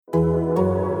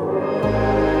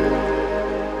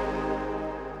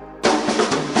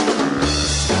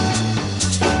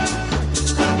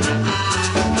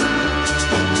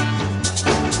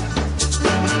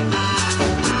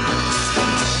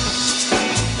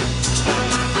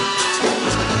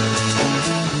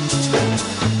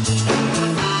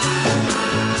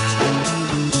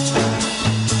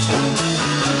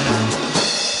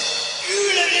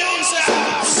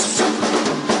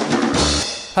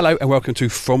Hello and welcome to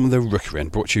From the Rookery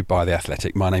End, brought to you by The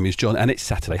Athletic. My name is John and it's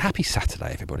Saturday. Happy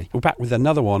Saturday, everybody. We're back with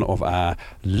another one of our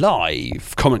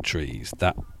live commentaries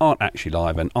that aren't actually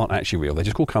live and aren't actually real. They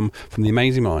just all come from the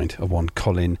amazing mind of one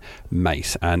Colin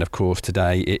Mace. And of course,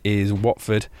 today it is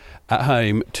Watford at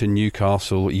home to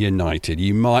Newcastle United.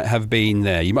 You might have been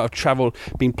there. You might have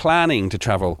been planning to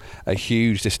travel a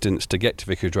huge distance to get to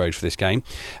Vicarage Road for this game,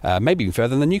 maybe even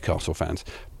further than the Newcastle fans.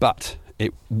 But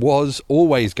it was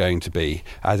always going to be,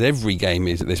 as every game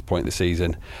is at this point in the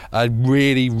season, a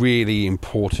really, really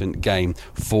important game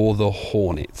for the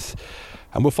Hornets.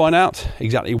 And we'll find out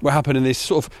exactly what happened in this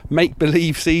sort of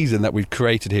make-believe season that we've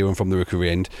created here and From the Rookery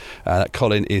End that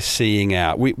Colin is seeing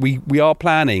out. We are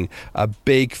planning a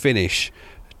big finish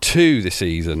to the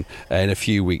season in a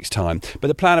few weeks' time. But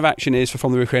the plan of action is for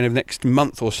From the Rookery End of next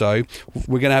month or so,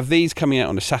 we're going to have these coming out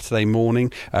on a Saturday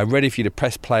morning, ready for you to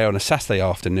press play on a Saturday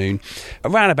afternoon.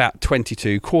 Around about 3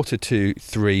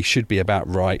 should be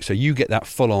about right. So you get that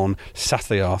full-on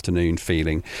Saturday afternoon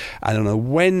feeling. And on a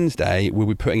Wednesday, we'll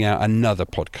be putting out another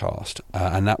podcast.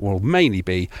 And that will mainly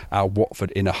be our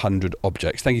Watford in 100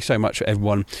 objects. Thank you so much for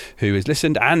everyone who has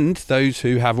listened and those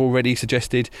who have already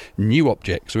suggested new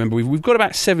objects. Remember, we've got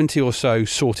about 70 or so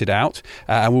sorted out,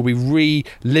 and we'll be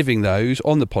reliving those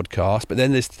on the podcast, but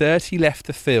then there's 30 left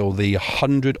to fill the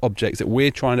 100 objects that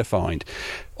we're trying to find.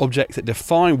 Objects that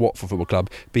define Watford Football Club,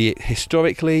 be it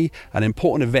historically an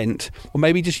important event, or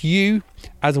maybe just you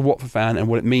as a Watford fan and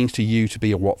what it means to you to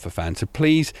be a Watford fan. So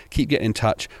please keep getting in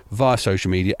touch via social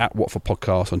media at Watford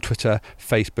Podcast on Twitter,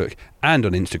 Facebook and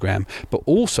on Instagram. But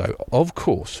also, of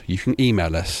course, you can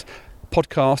email us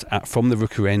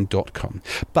podcast@fromtherookeryend.com.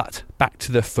 But back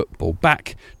to the football,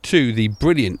 back to the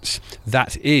brilliance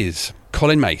that is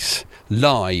Colin Mace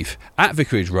live at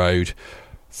Vicarage Road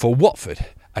for Watford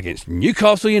against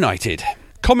Newcastle United.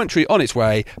 Commentary on its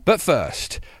way, but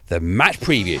first, the match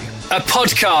preview. A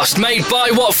podcast made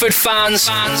by Watford fans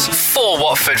for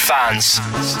Watford fans.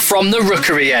 From the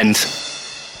Rookery End.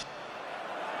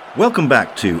 Welcome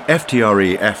back to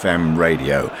FTRE FM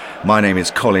Radio. My name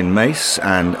is Colin Mace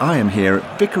and I am here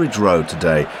at Vicarage Road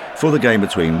today for the game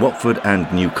between Watford and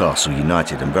Newcastle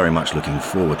United. I'm very much looking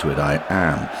forward to it, I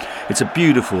am. It's a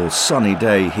beautiful sunny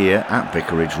day here at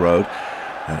Vicarage Road.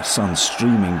 Sun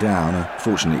streaming down.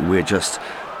 Unfortunately, we're just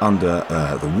under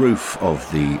the roof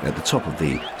at the top of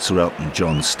the Sir Elton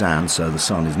John stand, so the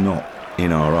sun is not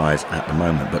in our eyes at the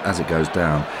moment, but as it goes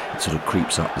down it sort of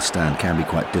creeps up the stand. Can be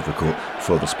quite difficult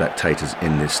for the spectators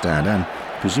in this stand and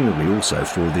presumably also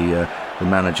for the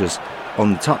managers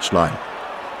on the touchline.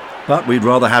 But we'd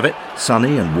rather have it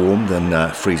sunny and warm than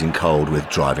freezing cold with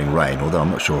driving rain, although I'm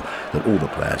not sure that all the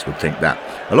players would think that.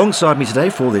 Alongside me today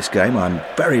for this game, I'm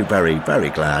very, very, very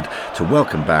glad to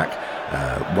welcome back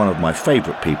one of my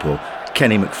favourite people,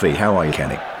 Kenny McPhee. How are you,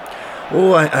 Kenny?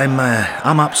 Oh,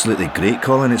 I'm absolutely great,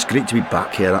 Colin. It's great to be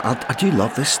back here. I do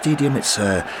love this stadium. It's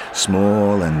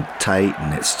small and tight,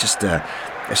 and it's just a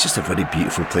very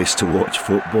beautiful place to watch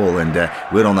football. And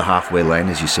we're on the halfway line,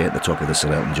 as you say, at the top of the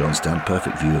Sir Elton John stand.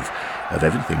 Perfect view of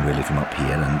everything really from up here.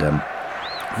 And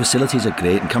facilities are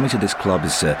great. And coming to this club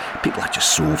is people are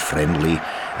just so friendly,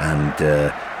 and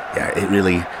it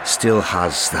really still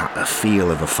has that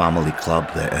feel of a family club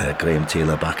that Graham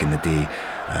Taylor back in the day.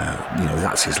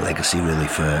 That's his legacy really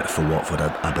for Watford,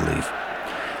 I believe.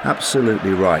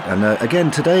 Absolutely right. And again,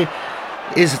 today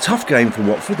is a tough game for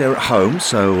Watford. They're at home,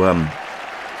 so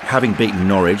having beaten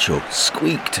Norwich, or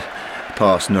squeaked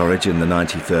past Norwich in the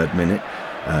 93rd minute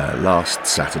last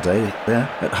Saturday, they're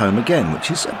at home again, which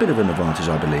is a bit of an advantage,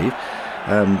 I believe.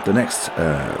 The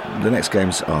next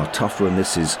games are tougher, and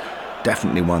this is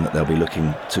definitely one that they'll be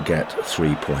looking to get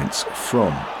 3 points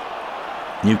from.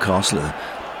 Newcastle are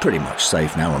pretty much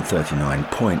safe now on 39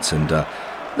 points, and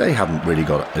they haven't really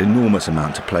got an enormous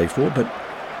amount to play for, but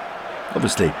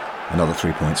obviously another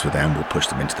 3 points for them will push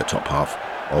them into the top half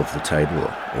of the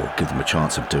table, or give them a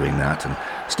chance of doing that. And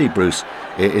Steve Bruce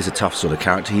is a tough sort of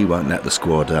character. He won't let the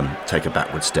squad take a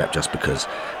backward step just because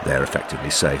they're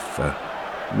effectively safe.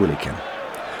 Willie Kim.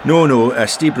 No.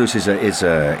 Steve Bruce is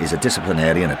a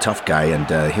disciplinarian, a tough guy, and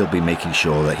he'll be making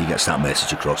sure that he gets that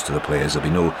message across to the players.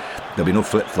 There'll be no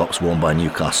flip-flops worn by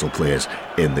Newcastle players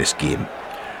in this game.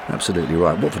 Absolutely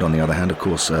right. Watford, on the other hand, of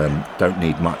course, don't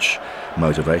need much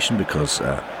motivation because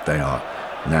they are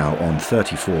now on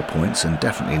 34 points and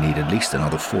definitely need at least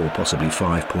another 4, possibly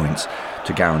 5 points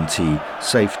to guarantee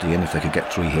safety. And if they could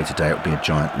get 3 here today, it would be a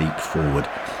giant leap forward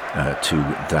to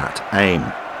that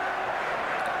aim.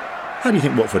 How do you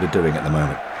think Watford are doing at the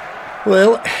moment?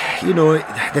 Well,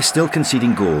 they're still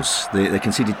conceding goals. They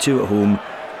conceded 2 at home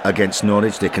against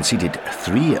Norwich. They conceded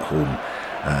 3 at home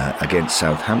against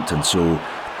Southampton. So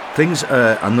things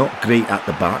are not great at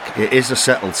the back. It is a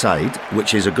settled side,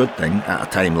 which is a good thing at a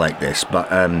time like this. But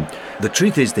the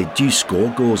truth is they do score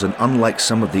goals, and unlike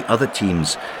some of the other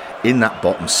teams in that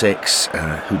bottom six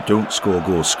who don't score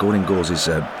goals, scoring goals is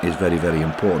very, very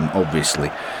important,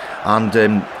 obviously. And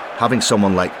having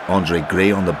someone like Andre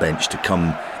Gray on the bench to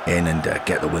come in and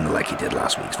get the winner like he did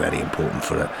last week is very important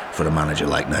for a manager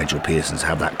like Nigel Pearson, to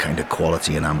have that kind of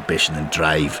quality and ambition and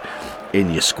drive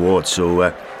in your squad. So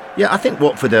I think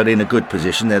Watford are in a good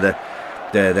position.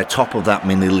 They're top of that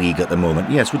mini league at the moment.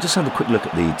 Yes, we'll just have a quick look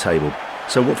at the table.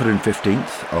 So Watford are in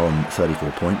 15th on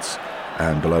 34 points,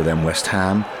 and below them West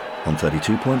Ham on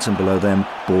 32 points, and below them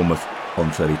Bournemouth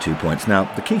on 32 points.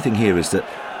 Now the key thing here is that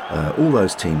all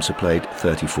those teams have played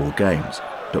 34 games,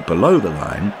 but below the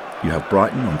line you have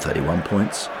Brighton on 31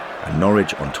 points and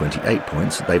Norwich on 28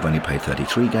 points. They've only played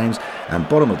 33 games. And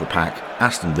bottom of the pack,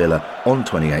 Aston Villa on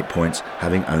 28 points,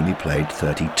 having only played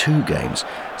 32 games.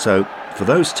 So for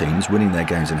those teams, winning their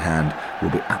games in hand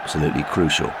will be absolutely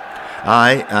crucial.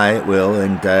 I will,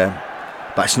 and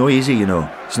but it's not easy, you know.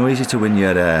 It's not easy to win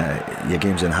your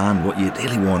games in hand. What you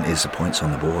really want is the points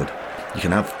on the board. You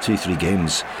can have 2-3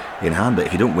 games in hand, but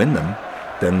if you don't win them,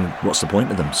 then what's the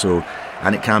point of them? So,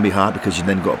 and it can be hard because you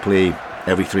then got to play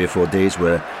every 3 or 4 days,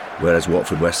 whereas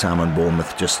Watford, West Ham and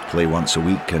Bournemouth just play once a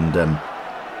week, and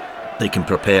they can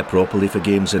prepare properly for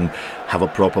games and have a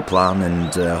proper plan,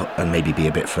 and maybe be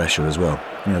a bit fresher as well.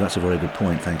 Yeah, that's a very good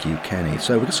point. Thank you, Kenny.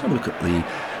 So we're just going to look at the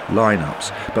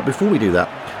lineups. But before we do that,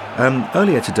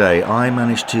 earlier today I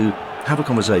managed to have a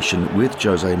conversation with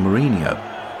Jose Mourinho.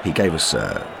 He gave us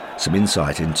some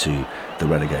insight into the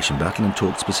relegation battle and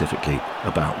talked specifically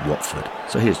about Watford.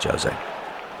 So here's Jose.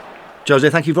 Jose,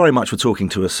 thank you very much for talking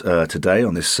to us today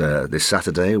on this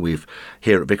Saturday. We're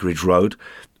here at Vicarage Road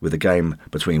with a game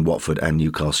between Watford and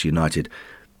Newcastle United.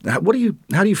 How do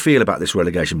you feel about this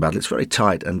relegation battle? It's very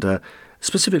tight, and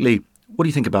specifically, what do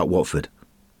you think about Watford?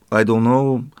 I don't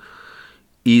know.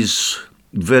 It's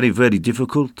very, very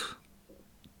difficult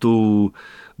to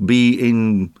be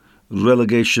in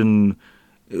relegation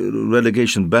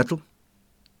battle,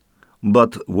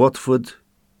 but Watford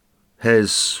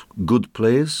has good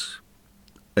players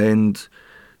and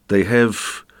they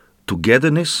have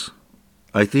togetherness,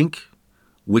 I think,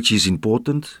 which is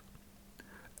important,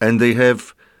 and they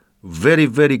have very,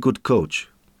 very good coach.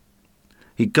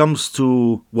 He comes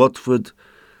to Watford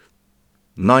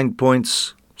 9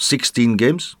 points, 16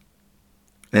 games,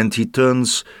 and he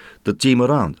turns the team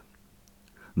around.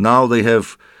 Now they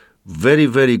have very,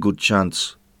 very good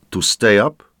chance to stay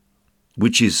up,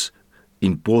 which is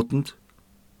important,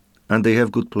 and they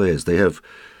have good players. They have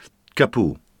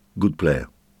Capoue, good player.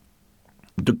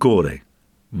 Doucouré,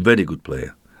 very good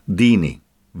player. Deeney,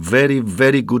 very,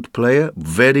 very good player,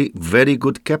 very, very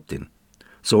good captain.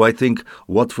 So I think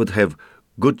Watford have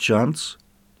good chance,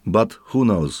 but who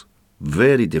knows?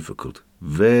 Very difficult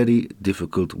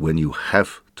when you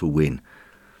have to win.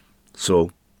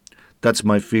 So that's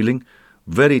my feeling.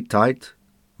 Very tight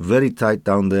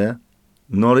down there.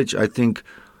 Norwich, I think,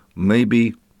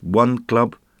 maybe one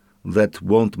club that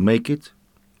won't make it,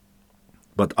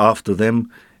 but after them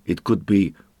it could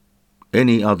be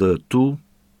any other 2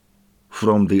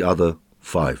 from the other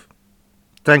 5.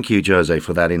 Thank you, Jose,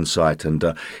 for that insight, and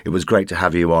it was great to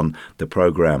have you on the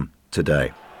programme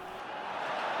today.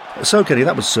 So, Kenny,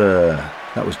 that was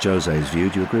Jose's view.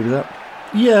 Do you agree with that?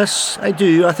 Yes, I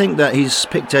do. I think that he's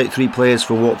picked out 3 players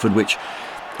for Watford which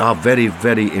are very,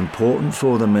 very important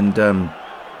for them, and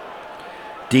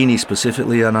Deeney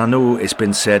specifically, and I know it's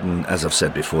been said, and as I've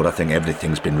said before, I think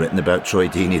everything's been written about Troy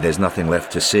Deeney. There's nothing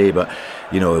left to say, but,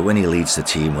 you know, when he leads the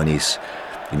team, when he's,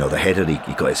 you know, the header,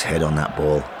 he got his head on that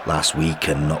ball last week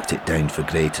and knocked it down for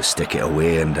Gray to stick it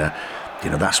away, and you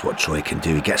know, that's what Troy can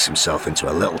do. He gets himself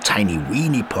into a little tiny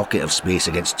weeny pocket of space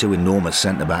against 2 enormous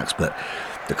centre-backs, but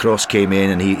the cross came in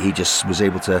and he just was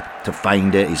able to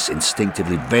find it. He's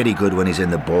instinctively very good when he's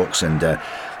in the box, and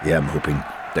I'm hoping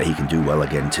that he can do well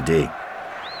again today.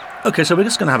 Okay, so we're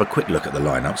just going to have a quick look at the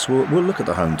lineups. We'll look at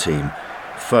the home team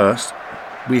first.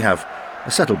 We have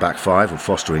a settled back 5 of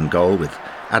Foster in goal, with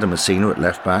Adam Messina at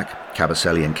left back,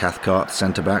 Kabasele and Cathcart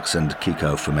centre backs, and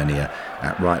Kiko Femenia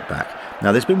at right back.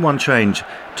 Now, there's been one change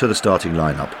to the starting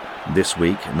lineup this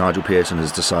week. Nigel Pearson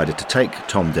has decided to take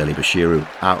Tom Dele-Bashiru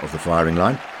out of the firing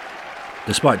line,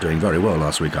 despite doing very well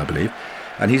last week, I believe,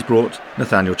 and he's brought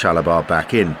Nathaniel Chalabar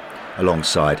back in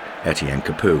alongside Etienne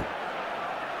Capoue.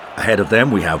 Ahead of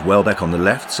them we have Welbeck on the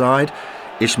left side,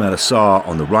 Ismail Assar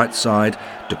on the right side,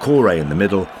 Doucouré in the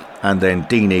middle, and then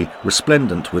Deeney,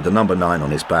 resplendent with the number 9 on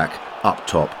his back, up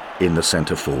top in the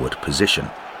centre-forward position.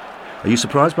 Are you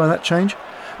surprised by that change?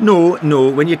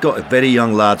 No. When you've got a very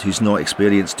young lad who's not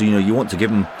experienced, you want to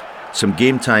give him some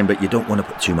game time, but you don't want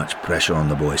to put too much pressure on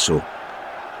the boy. So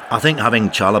I think having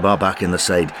Chalobah back in the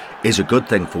side is a good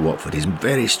thing for Watford. He's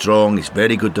very strong, he's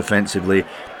very good defensively,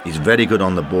 he's very good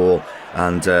on the ball,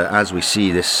 and as we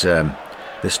see, this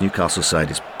Newcastle side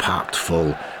is packed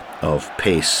full of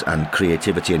pace and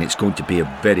creativity, and it's going to be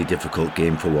a very difficult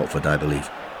game for Watford, I believe.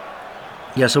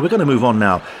 Yeah, so we're going to move on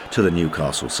now to the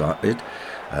Newcastle side.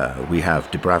 We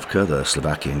have Dubravka, the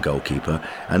Slovakian goalkeeper,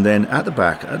 and then at the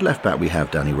back, at left back, we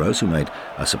have Danny Rose, who made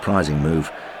a surprising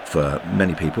move for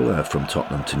many people from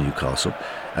Tottenham to Newcastle.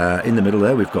 In the middle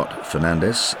there, we've got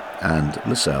Fernandes and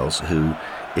Lascelles, who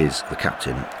is the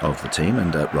captain of the team,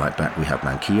 and at right back we have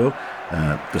Manquillo,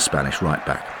 the Spanish right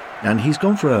back. And he's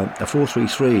gone for a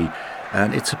 4-3-3,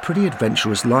 and it's a pretty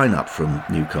adventurous lineup from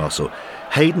Newcastle.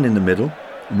 Hayden in the middle,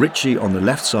 Ritchie on the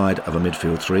left side of a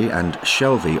midfield three, and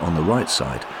Shelvey on the right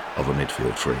side of a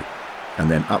midfield three. And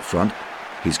then up front,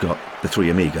 he's got the three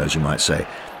amigos, you might say.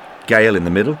 Gale in the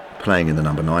middle, playing in the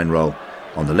number 9 role.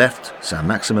 On the left,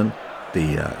 Saint-Maximin,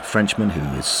 the Frenchman, who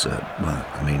is,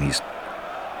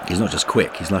 he's not just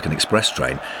quick, he's like an express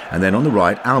train. And then on the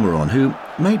right, Almiron, who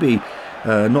may be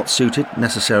not suited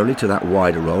necessarily to that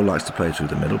wider role, likes to play through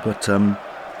the middle, but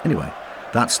anyway,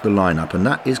 that's the lineup, and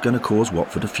that is going to cause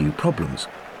Watford a few problems.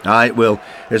 Aye, well,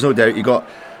 there's no doubt. You've got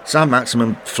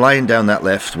Saint-Maximin flying down that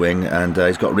left wing, and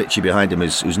he's got Ritchie behind him,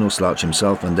 who's no slouch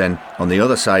himself. And then on the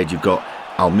other side, you've got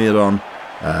Almiron,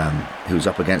 who's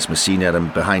up against Messina,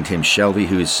 and behind him Shelvey,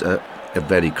 who's a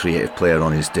very creative player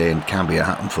on his day and can be a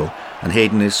handful. And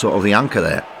Hayden is sort of the anchor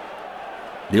there.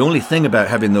 The only thing about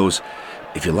having those,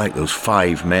 if you like, those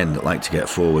 5 men that like to get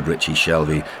forward, Ritchie,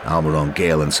 Shelvey, Almiron,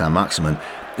 Gale and Saint-Maximin,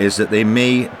 is that they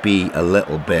may be a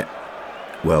little bit,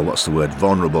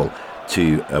 vulnerable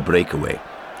to a breakaway.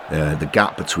 The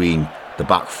gap between the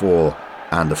back 4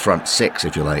 and the front 6,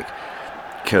 if you like,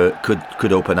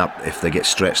 could open up. If they get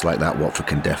stretched like that, Watford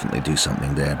can definitely do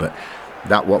something there. But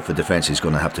that Watford defence is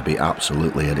going to have to be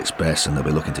absolutely at its best, and they'll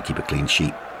be looking to keep a clean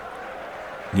sheet.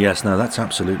 Yes, no, that's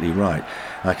absolutely right.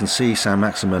 I can see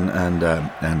Saint-Maximin and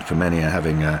Femenia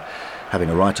having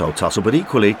a right old tussle, but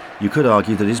equally you could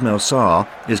argue that Ismail Sarr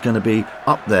is going to be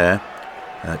up there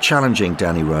challenging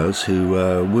Danny Rose, who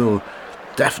will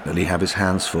definitely have his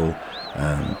hands full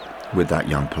with that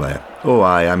young player.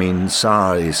 I mean,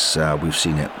 Sarr is, we've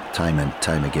seen it time and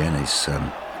time again, is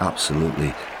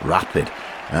absolutely rapid,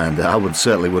 and I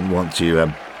certainly wouldn't want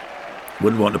to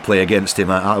play against him.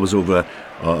 I was over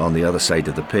on the other side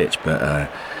of the pitch, but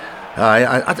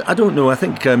I don't know. I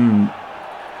think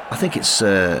it's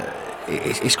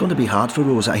going to be hard for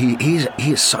Rose. He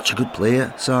is such a good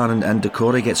player, Sarr, and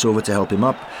Decore gets over to help him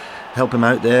out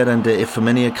there. And if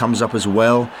Femenia comes up as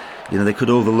well, they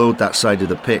could overload that side of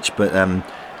the pitch. But I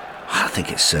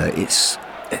think it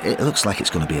looks like it's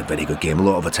going to be a very good game. A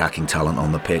lot of attacking talent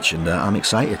on the pitch, and I'm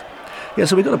excited. Yeah,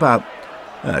 so we've got about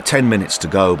 10 minutes to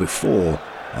go before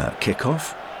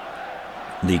kick-off.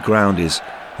 The ground is,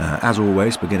 as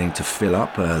always, beginning to fill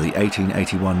up. The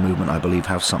 1881 movement, I believe,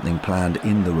 have something planned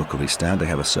in the Rookery stand. They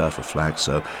have a surfer flag,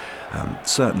 so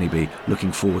certainly be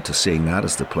looking forward to seeing that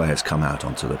as the players come out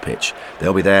onto the pitch.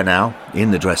 They'll be there now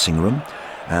in the dressing room,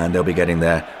 and they'll be getting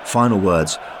their final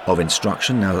words of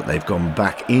instruction now that they've gone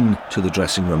back into the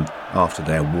dressing room after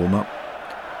their warm-up.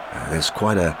 There's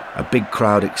quite a big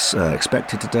crowd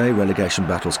expected today. Relegation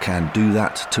battles can do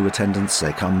that to attendance.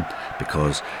 They come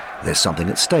because there's something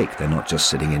at stake. They're not just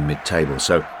sitting in mid-table.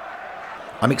 So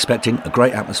I'm expecting a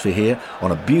great atmosphere here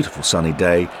on a beautiful sunny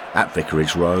day at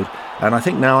Vicarage Road. And I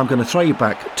think now I'm going to throw you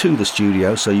back to the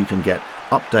studio so you can get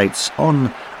updates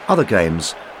on other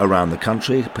games around the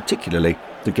country, particularly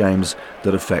the games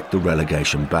that affect the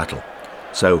relegation battle.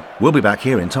 So we'll be back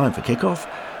here in time for kickoff.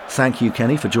 Thank you,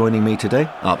 Kenny, for joining me today.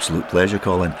 Absolute pleasure,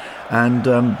 Colin. And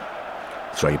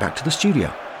throw you back to the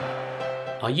studio.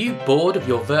 Are you bored of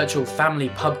your virtual family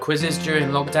pub quizzes during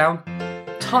lockdown?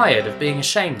 Tired of being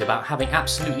ashamed about having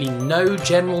absolutely no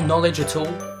general knowledge at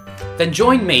all? Then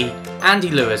join me,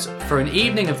 Andy Lewis, for an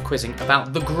evening of quizzing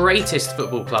about the greatest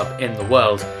football club in the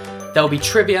world. There'll be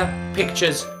trivia,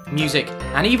 pictures, music,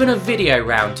 and even a video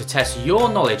round to test your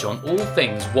knowledge on all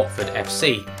things Watford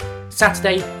FC.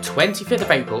 Saturday, 25th of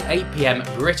April, 8 p.m.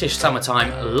 British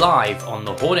summertime, live on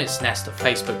the Hornets Nest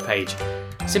Facebook page.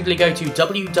 Simply go to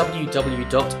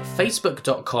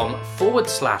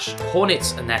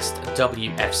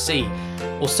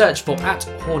www.facebook.com/HornetsNestWFC or search for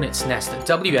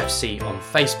 @HornetsNestWFC on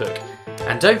Facebook.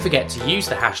 And don't forget to use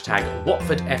the hashtag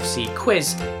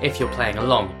WatfordFCQuiz if you're playing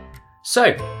along.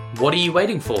 So, what are you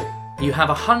waiting for? You have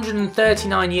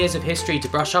 139 years of history to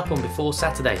brush up on before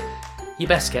Saturday. You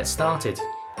best get started.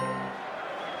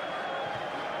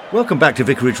 Welcome back to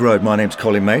Vicarage Road. My name's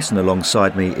Colin Mason.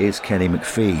 Alongside me is Kenny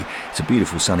McPhee. It's a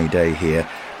beautiful sunny day here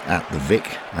at the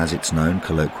Vic, as it's known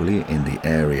colloquially in the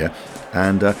area.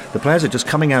 And the players are just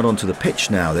coming out onto the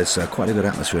pitch now. There's quite a good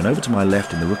atmosphere. And over to my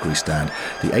left in the Rookery stand,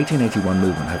 the 1881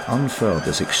 movement have unfurled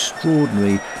this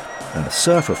extraordinary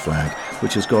surfer flag,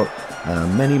 which has got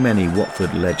many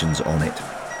Watford legends on it.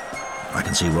 I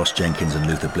can see Ross Jenkins and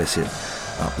Luther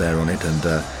Blissett up there on it, and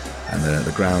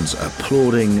the ground's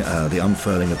applauding the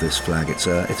unfurling of this flag. It's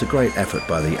a great effort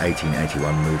by the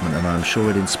 1881 movement, and I'm sure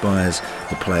it inspires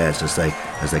the players as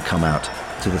they come out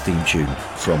to the theme tune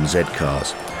from Z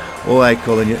Cars. Oh, hey,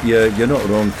 Colin, you're not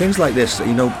wrong. Things like this,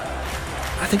 you know,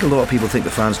 I think a lot of people think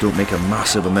the fans don't make a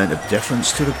massive amount of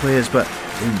difference to the players, but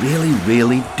they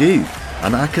really do.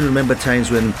 And I can remember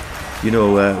times when, you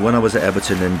know, when I was at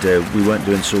Everton and we weren't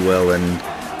doing so well,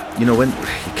 and you know, when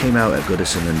you came out at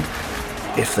Goodison, and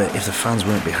if the fans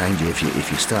weren't behind you, if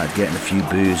you started getting a few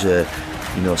boos,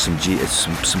 you know,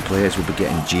 some players would be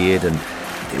getting jeered, and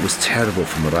it was terrible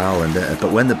for morale. And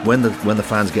but when the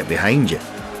fans get behind you,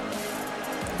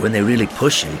 when they really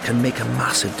push you, it can make a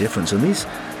massive difference. And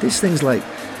these things like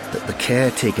the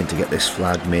care taken to get this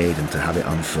flag made and to have it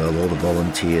unfurl, all the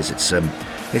volunteers,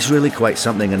 it's really quite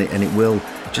something, and it will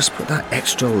just put that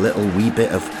extra little wee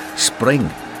bit of spring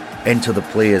into the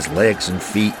players' legs and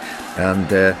feet. And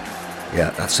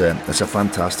yeah, that's a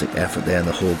fantastic effort there, and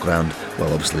the whole ground,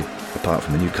 well, obviously apart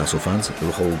from the Newcastle fans,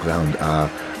 the whole ground are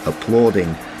applauding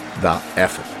that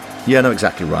effort. Yeah, no,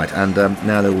 exactly right. And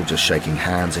now they're all just shaking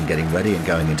hands and getting ready and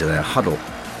going into their huddle,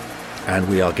 and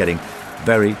we are getting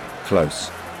very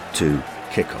close to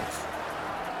kick-off.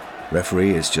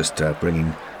 Referee is just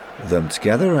bringing them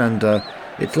together, and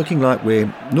it's looking like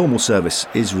normal service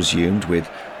is resumed, with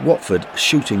Watford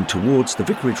shooting towards the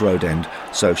Vicarage Road end,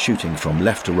 so shooting from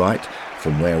left to right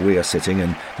from where we are sitting,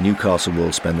 and Newcastle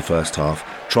will spend the first half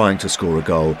trying to score a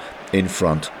goal in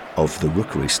front of the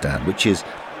Rookery stand, which is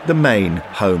the main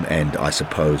home end, I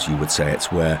suppose you would say.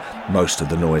 It's where most of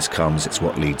the noise comes, it's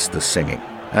what leads the singing.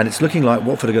 And it's looking like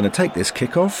Watford are going to take this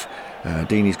kick-off.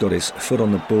 Deeney's got his foot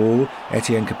on the ball.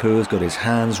 Etienne Capoue has got his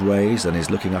hands raised and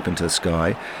is looking up into the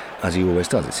sky, as he always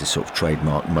does. It's his sort of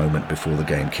trademark moment before the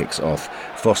game kicks off.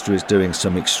 Foster is doing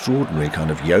some extraordinary kind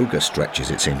of yoga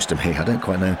stretches, it seems to me. I don't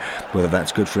quite know whether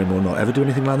that's good for him or not. Ever do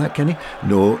anything like that, Kenny?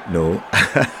 No. No.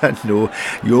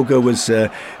 Yoga was...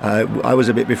 I was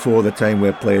a bit before the time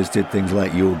where players did things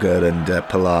like yoga and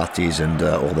Pilates and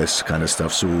all this kind of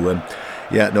stuff. So,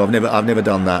 yeah, no, I've never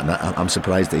done that, and I'm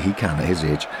surprised that he can at his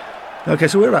age. Okay,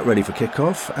 so we're about ready for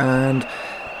kick-off, and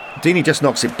Deeney just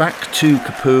knocks it back to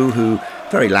Capoue, who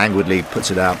very languidly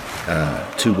puts it out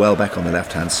to Welbeck on the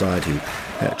left-hand side, who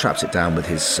traps it down with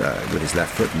his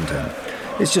left foot,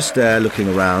 and is just looking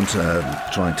around,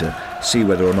 trying to see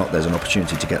whether or not there's an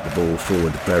opportunity to get the ball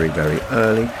forward very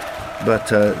early,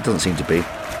 but it doesn't seem to be.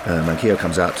 Manquillo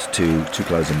comes out to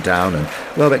close him down, and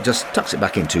Welbeck just tucks it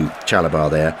back into Chalobah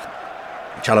there.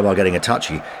 Chalobah getting a touch,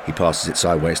 he passes it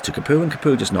sideways to Capoue, and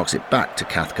Capoue just knocks it back to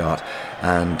Cathcart,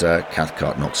 and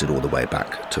Cathcart knocks it all the way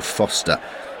back to Foster.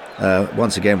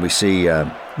 Once again we see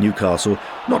Newcastle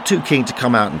not too keen to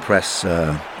come out and press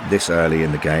this early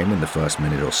in the game, in the first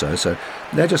minute or so, so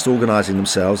they're just organising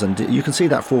themselves, and you can see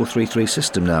that 4-3-3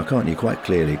 system now, can't you, quite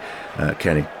clearly,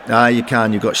 Kenny? You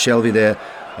can. You've got Shelvey there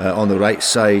on the right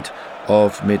side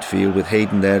of midfield, with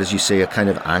Hayden there, as you see, a kind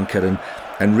of anchor,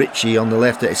 and Ritchie on the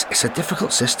left. It's a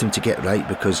difficult system to get right,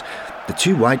 because the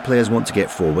two wide players want to get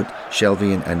forward.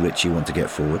 Shelvey and Ritchie want to get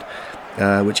forward,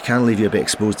 which can leave you a bit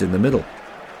exposed in the middle.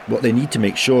 What they need to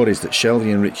make sure is that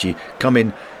Shelvey and Ritchie come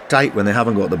in tight when they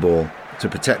haven't got the ball to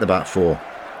protect the back four.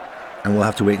 And we'll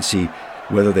have to wait and see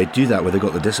whether they do that, whether they've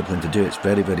got the discipline to do it. It's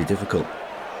very difficult.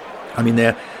 I mean,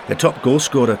 their top goal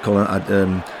scorer,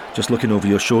 Colin, just looking over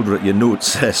your shoulder at your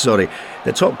notes, sorry,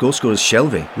 their top goal scorer is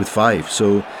Shelvey with 5.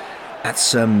 So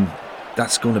that's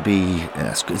going to be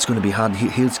it's going to be hard.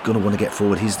 He's going to want to get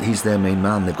forward. He's their main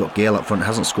man. They've got Gale up front,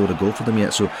 hasn't scored a goal for them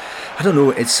yet. So I don't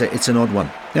know. It's an odd one.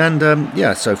 And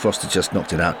so Foster just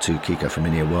knocked it out to Kiko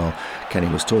Firmino while Kenny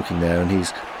was talking there, and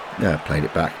he's played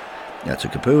it back to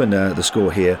Capoue. And the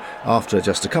score here after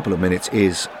just a couple of minutes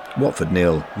is Watford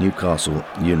 0, Newcastle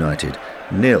United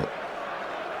 0.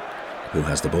 Who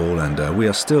has the ball, and we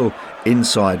are still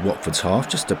inside Watford's half,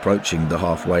 just approaching the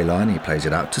halfway line. He plays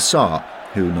it out to Sarr,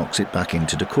 who knocks it back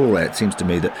into Decore. It seems to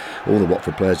me that all the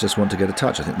Watford players just want to get a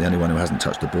touch. I think the only one who hasn't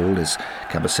touched the ball is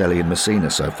Cabaselli and Messina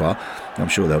so far. I'm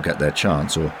sure they'll get their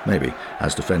chance, or maybe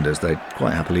as defenders they'd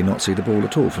quite happily not see the ball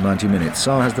at all for 90 minutes.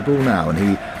 Sarr has the ball now, and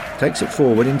he takes it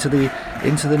forward into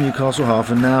the Newcastle half,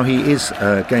 and now he is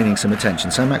gaining some attention.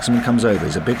 Saint-Maximin comes over.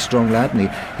 He's a big, strong lad, and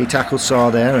he tackles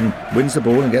Sarr there and wins the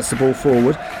ball and gets the ball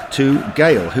forward to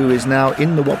Gale, who is now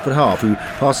in the Watford half, who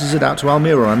passes it out to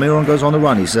Almiron. Almiron goes on the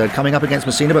run. He's coming up against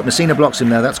Messina, but Messina blocks him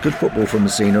there. That's good football from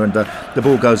Messina, and the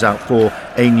ball goes out for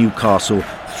a Newcastle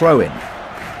throw-in.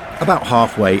 About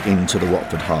halfway into the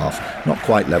Watford half, not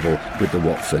quite level with the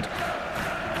Watford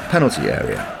penalty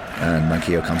area, and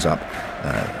Manquillo comes up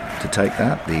to take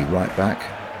that, the right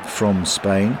back from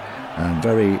Spain, and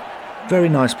very, very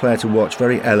nice player to watch,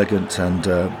 very elegant and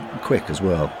quick as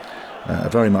well,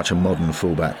 very much a modern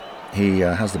fullback. He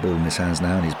has the ball in his hands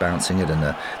now and he's bouncing it,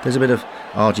 and there's a bit of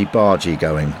argy-bargy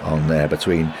going on there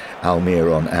between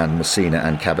Almiron and Messina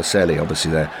and Cabaselli.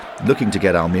 Obviously they're looking to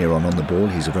get Almiron on the ball.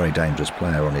 He's a very dangerous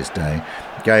player on his day.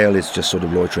 Gale is just sort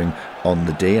of loitering on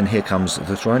the D, and here comes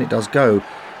the throw, and it does go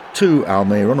to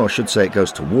Almiron, or I should say it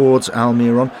goes towards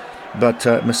Almiron, but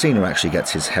Messina actually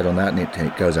gets his head on that, and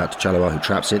it goes out to Chalobah, who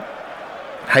traps it.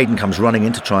 Hayden comes running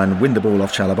in to try and win the ball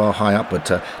off Chalobah high up, but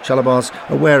Chalobah's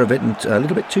aware of it and a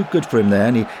little bit too good for him there,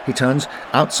 and he turns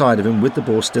outside of him with the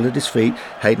ball still at his feet.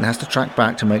 Hayden has to track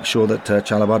back to make sure that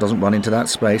Chalobah doesn't run into that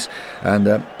space, and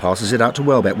passes it out to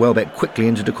Welbeck. Welbeck quickly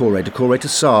into Doucouré. Doucouré to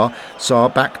Sarr.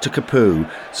 Sarr back to Capoue.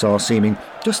 Sarr seeming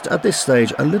just at this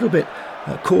stage a little bit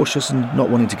cautious and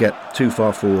not wanting to get too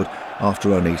far forward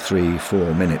after only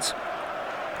 3-4 minutes.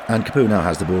 And Capoue now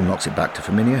has the ball, knocks it back to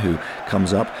Firmino, who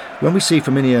comes up. When we see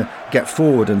Firmino get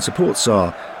forward and support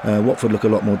Sarr, Watford look a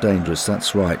lot more dangerous.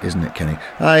 That's right, isn't it, Kenny?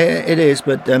 It is,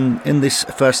 but in this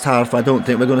first half, I don't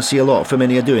think we're going to see a lot of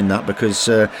Firmino doing that, because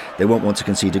they won't want to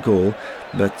concede a goal.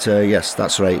 But yes,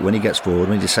 that's right. When he gets forward,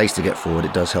 when he decides to get forward,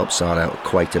 it does help Sarr out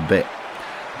quite a bit.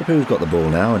 Capoue's got the ball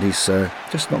now, and he's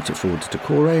just knocked it forward to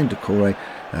Doucouré, and Doucouré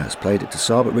has played it to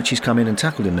Sarr, but Ritchie's come in and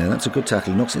tackled him there. That's a good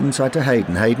tackle. He knocks it inside to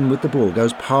Hayden. Hayden with the ball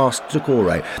goes past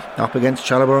Doucouré, up against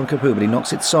Chalobah and Capoue, but he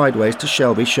knocks it sideways to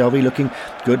Shelvey. Shelvey looking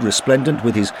good, resplendent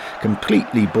with his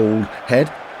completely bald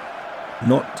head.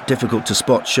 Not difficult to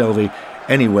spot Shelvey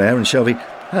anywhere, and Shelvey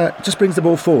just brings the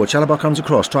ball forward. Chalobah comes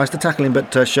across, tries to tackle him,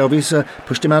 but Shelvey's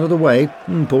pushed him out of the way.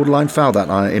 Borderline foul that,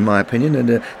 in my opinion,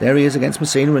 and there he is against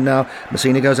Messina, and now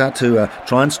Messina goes out to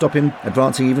try and stop him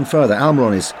advancing even further.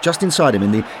 Almiron is just inside him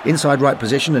in the inside right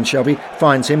position, and Shelvey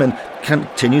finds him and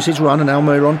continues his run, and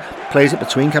Almiron plays it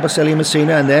between Cabaselli and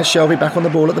Messina, and there's Shelvey back on the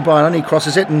ball at the byline. He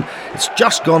crosses it, and it's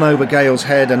just gone over Gale's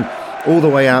head and all the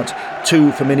way out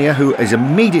to Firmino, who is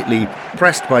immediately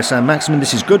pressed by Saint-Maximin.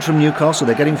 This is good from Newcastle.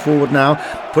 They're getting forward now,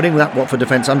 putting that Watford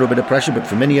defence under a bit of pressure, but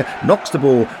Firmino knocks the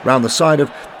ball round the side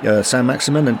of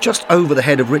Saint-Maximin and just over the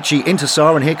head of Ritchie into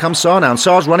Sarr, and here comes Sarr now, and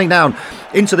Sarr's running down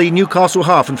into the Newcastle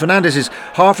half, and Fernandez is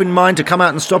half in mind to come out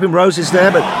and stop him. Rose is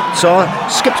there, but Sarr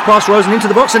skips past Rose and into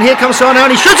the box, and here comes Sarr now,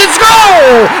 and he shoots. It's a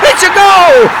goal! It's a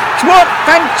goal! What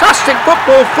fantastic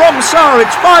football from Sarr.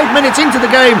 It's 5 minutes into the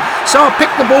game. Sarr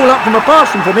picked the ball up from a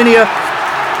pass from Firmino,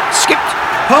 skipped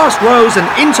past Rose and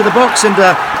into the box, and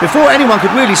before anyone could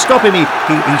really stop him, he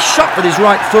shot with his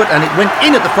right foot, and it went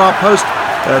in at the far post.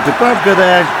 Dubravka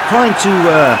there trying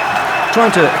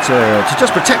to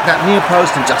just protect that near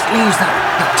post, and just leaves that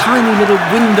tiny little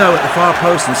window at the far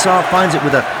post, and Sarr finds it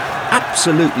with a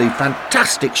absolutely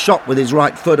fantastic shot with his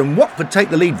right foot, and Watford take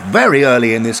the lead very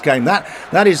early in this game. That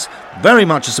is very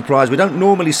much a surprise. We don't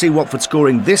normally see Watford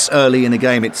scoring this early in a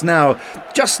game. It's now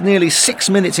just nearly 6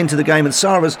 minutes into the game, and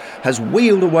Sarr has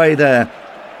wheeled away there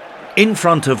in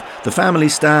front of the family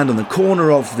stand on the corner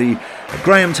of the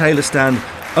Graham Taylor stand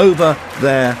over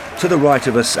there to the right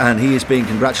of us, and he is being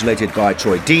congratulated by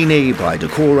Troy Deeney, by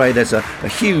Doucouré. There's a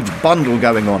huge bundle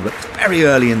going on, but very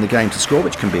early in the game to score,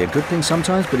 which can be a good thing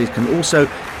sometimes, but it can also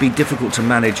be difficult to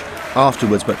manage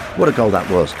afterwards. But what a goal that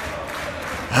was.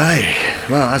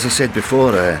 Well, as I said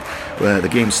before, where the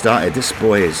game started, this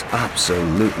boy is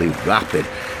absolutely rapid,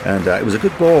 and it was a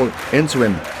good ball into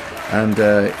him, and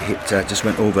it just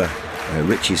went over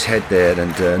Ritchie's head there,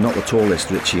 and not the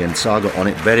tallest Ritchie, and Sarr got on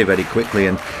it very, very quickly,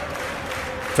 and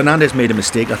Fernandez made a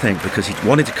mistake, I think, because he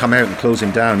wanted to come out and close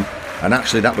him down, and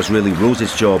actually that was really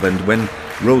Rose's job, and when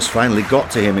Rose finally got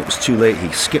to him, it was too late.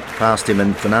 He skipped past him,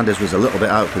 and Fernandez was a little bit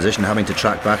out of position, having to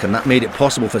track back, and that made it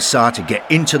possible for Sarr to get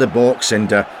into the box,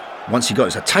 and once he got,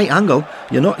 it's a tight angle.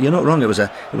 You're not wrong. It was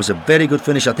a very good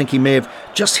finish. I think he may have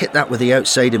just hit that with the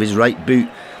outside of his right boot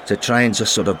to try and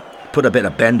just sort of put a bit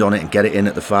of bend on it and get it in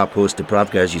at the far post.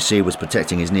 Dubravka, as you see, was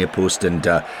protecting his near post, and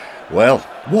well,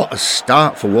 what a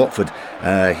start for Watford.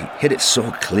 He hit it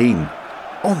so clean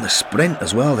on the sprint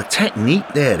as well. The technique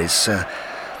there is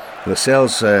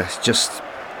Lascelles just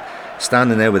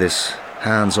standing there with his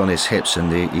hands on his hips,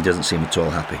 and he doesn't seem at all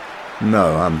happy.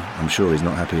 No, I'm sure he's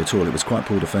not happy at all. It was quite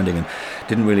poor defending and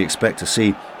didn't really expect to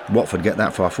see Watford get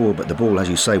that far forward, but the ball, as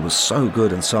you say, was so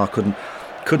good and Sarr couldn't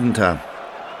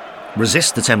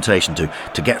resist the temptation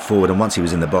to get forward, and once he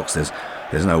was in the box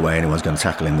there's no way anyone's going to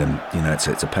tackle him. Then it's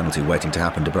a penalty waiting to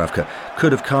happen. Dubravka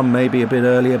could have come maybe a bit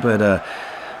earlier, but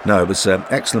no, it was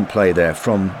excellent play there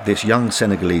from this young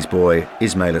Senegalese boy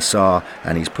Ismaila Sarr,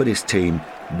 and he's put his team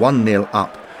 1-0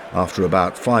 up after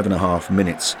about 5.5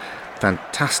 minutes.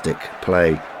 Fantastic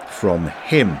play from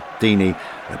him. Deeney,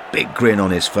 a big grin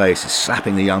on his face, is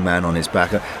slapping the young man on his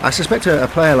back. I suspect a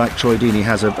player like Troy Deeney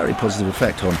has a very positive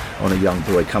effect on a young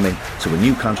boy coming to a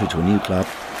new country, to a new club.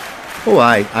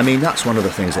 I mean, that's one of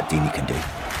the things that Deeney can do.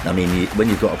 I mean, when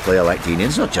you've got a player like Deeney,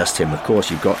 it's not just him, of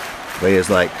course, you've got players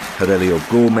like Aurelio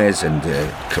Gomez and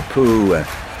Capoue,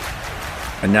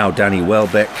 and now Danny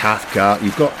Welbeck, Cathcart,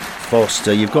 you've got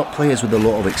Foster, you've got players with a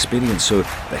lot of experience, so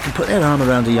they can put their arm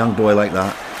around a young boy like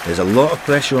that. There's a lot of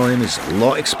pressure on him, there's a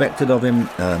lot expected of him.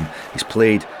 He's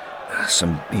played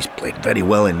very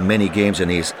well in many games, and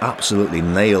he's absolutely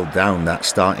nailed down that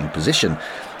starting position,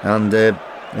 and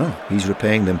he's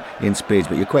repaying them in spades.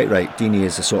 But you're quite right, Deeney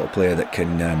is the sort of player that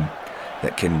can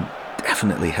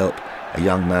definitely help a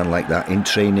young man like that in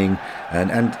training,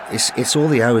 and it's all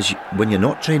the hours when you're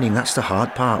not training. That's the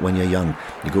hard part when you're young.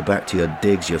 You go back to your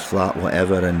digs, your flat,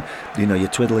 whatever, and you're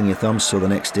twiddling your thumbs till the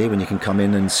next day when you can come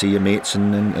in and see your mates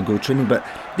and go training. But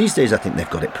these days I think they've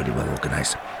got it pretty well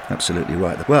organised. Absolutely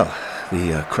right. Well,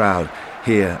 the crowd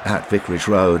here at Vicarage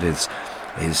Road is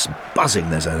buzzing.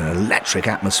 There's an electric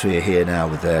atmosphere here now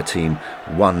with their team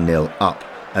 1-0 up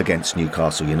against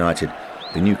Newcastle United.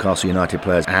 The Newcastle United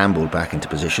players ambled back into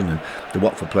position, and the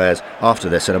Watford players, after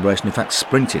their celebration, in fact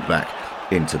sprinted back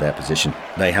into their position.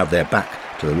 They have their back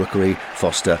to the Rookery.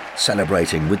 Foster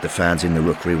celebrating with the fans in the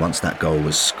Rookery once that goal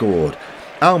was scored.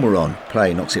 Almiron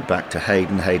play knocks it back to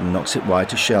Hayden. Hayden knocks it wide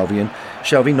to Shelvey, and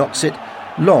Shelvey knocks it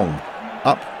long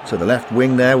up to the left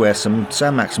wing there, where Sam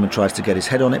Maximin tries to get his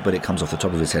head on it, but it comes off the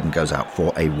top of his head and goes out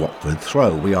for a Watford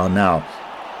throw. We are now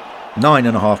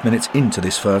 9.5 minutes into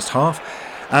this first half,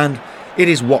 and it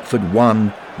is Watford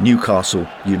 1, Newcastle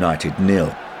United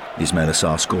 0. Ismaila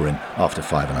Sarr scoring after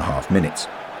 5.5 minutes.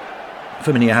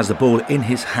 Firmino has the ball in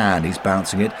his hand. He's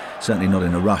bouncing it, certainly not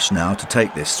in a rush now to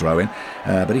take this throw-in,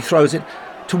 but he throws it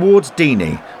towards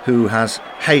Deeney, who has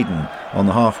Hayden on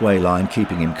the halfway line,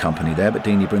 keeping him company there, but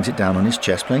Deeney brings it down on his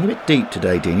chest, playing a bit deep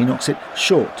today. Deeney knocks it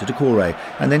short to Doucouré,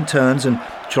 and then turns and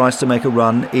tries to make a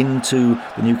run into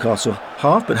the Newcastle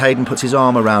half, but Hayden puts his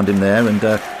arm around him there, and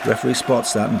referee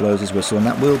spots that and blows his whistle, and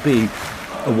that will be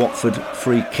a Watford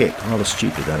free kick. Rather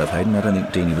stupid that of Hayden. I don't think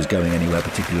Deeney was going anywhere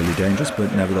particularly dangerous,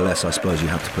 but nevertheless I suppose you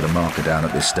have to put a marker down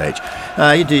at this stage.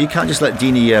 You can't just let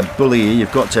Deeney bully you.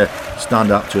 You've got to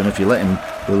stand up to him. If you let him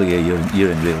bully you,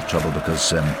 you're in real trouble,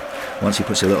 because once he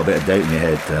puts a little bit of doubt in your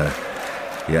head,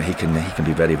 he can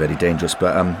be very, very dangerous.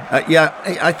 But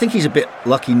I think he's a bit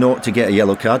lucky not to get a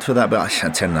yellow card for that, but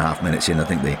 10.5 minutes in, I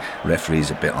think the referee's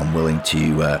a bit unwilling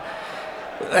to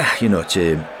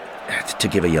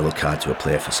give a yellow card to a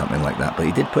player for something like that. But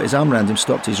he did put his arm around him,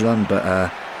 stopped his run,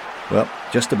 but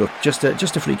just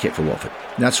a free kick for Watford.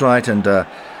 That's right, and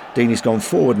Deeney's gone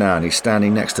forward now, and he's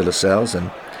standing next to Lascelles, and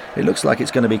it looks like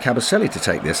it's going to be Kabasele to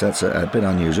take this. That's a bit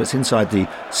unusual. It's inside the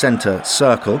centre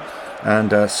circle,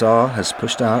 and Sarr has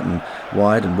pushed out and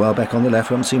wide, and Welbeck on the left.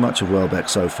 We haven't seen much of Welbeck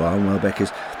so far, and Welbeck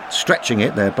is stretching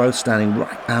it. They're both standing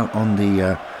right out on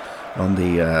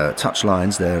the touch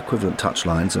lines, their equivalent touch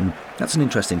lines, and that's an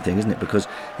interesting thing, isn't it? Because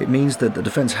it means that the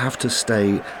defence have to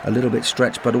stay a little bit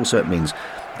stretched, but also it means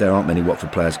there aren't many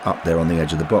Watford players up there on the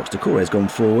edge of the box. Doucouré's gone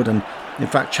forward, and in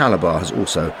fact Chalobah has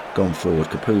also gone forward.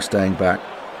 Capoue staying back,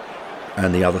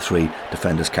 and the other three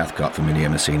defenders, Cathcart, Firmino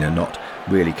and Messina, not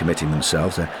really committing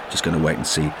themselves. They're just going to wait and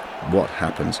see what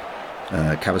happens.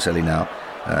 Kabasele now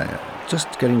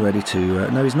just getting ready to...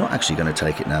 no, he's not actually going to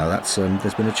take it now. That's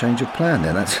there's been a change of plan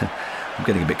there. I'm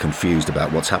getting a bit confused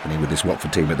about what's happening with this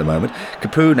Watford team at the moment.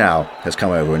 Capoue now has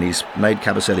come over, and he's made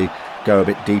Kabasele go a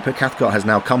bit deeper. Cathcart has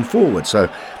now come forward, so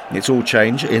it's all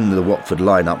change in the Watford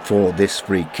lineup for this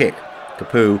free kick.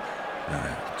 Capoue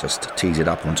just tees it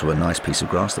up onto a nice piece of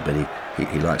grass, the bit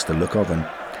he likes the look of, and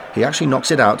he actually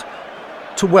knocks it out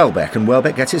to Welbeck, and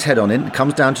Welbeck gets his head on it and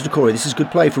comes down to Doucouré. This is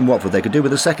good play from Watford. They could do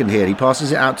with a second here. He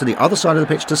passes it out to the other side of the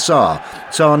pitch to Sarr.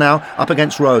 Sarr now up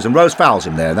against Rose, and Rose fouls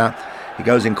him there. Now he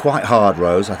goes in quite hard,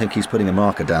 Rose. I think he's putting a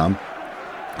marker down.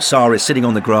 Sarr is sitting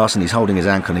on the grass, and he's holding his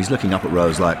ankle, and he's looking up at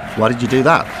Rose like, why did you do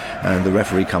that? And the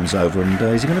referee comes over, and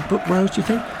is he going to book Rose, do you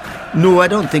think? No, I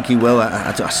don't think he will.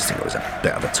 I just think it was a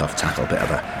bit of a tough tackle, a bit of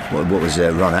a what was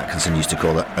Ron Atkinson used to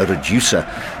call a reducer.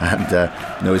 And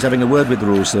no, he's having a word with the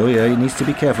rules, though. Yeah, he needs to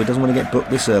be careful. He doesn't want to get booked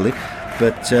this early.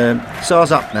 But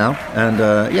Sarr's up now, and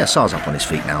Sarr's up on his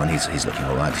feet now, and he's looking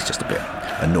all right. He's just a bit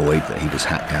annoyed that he was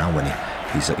hacked down when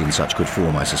he's in such good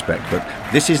form, I suspect. But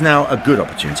this is now a good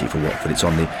opportunity for Watford. It's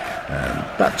on the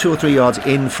about 2 or 3 yards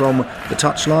in from the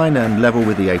touchline and level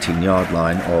with the 18-yard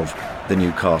line of the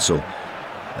Newcastle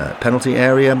penalty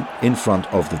area in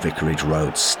front of the Vicarage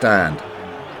Road stand.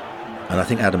 And I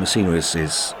think Adam Messina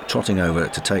is trotting over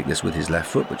to take this with his left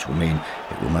foot, which will mean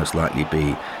it will most likely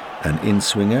be an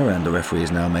in-swinger, and the referee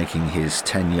is now making his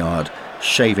 10-yard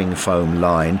shaving foam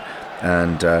line.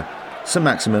 And St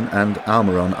Maximin and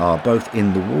Almiron are both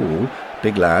in the wall.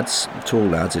 Big lads, tall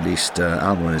lads, at least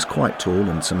Almiron is quite tall,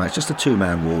 and St Max just a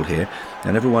two-man wall here.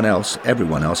 And everyone else,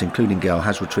 including Gale,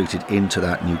 has retreated into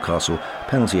that Newcastle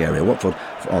penalty area. Watford,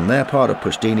 on their part, have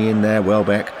pushed Deeney in there,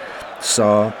 Welbeck,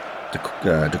 Sarr.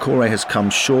 Decore has come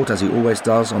short, as he always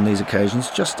does on these occasions,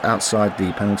 just outside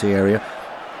the penalty area.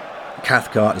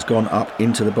 Cathcart has gone up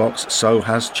into the box, so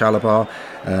has Chalobah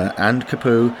and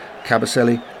Capoue,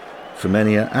 Kabasele,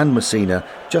 Femenia and Messina,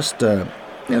 just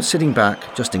sitting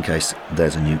back just in case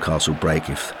there's a Newcastle break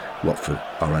if Watford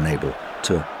are unable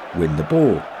to win the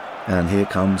ball. And here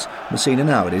comes Messina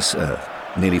now. It is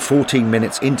nearly 14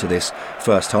 minutes into this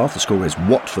first half. The score is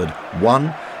Watford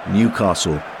 1,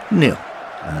 Newcastle 0.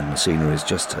 And Messina is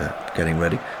just getting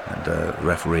ready, and the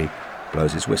referee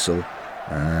blows his whistle,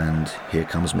 and here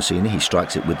comes Messina. He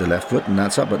strikes it with the left foot, and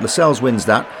that's up, but Lascelles wins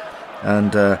that,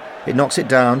 and it knocks it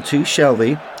down to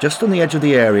Shelvey, just on the edge of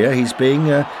the area. He's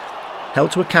being held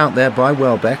to account there by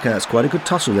Welbeck. It's quite a good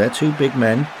tussle there. Two big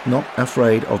men, not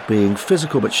afraid of being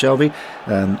physical, but Shelvey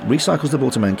recycles the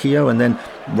ball to Manquillo and then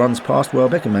runs past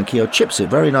Welbeck, and Manquillo chips it.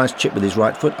 Very nice chip with his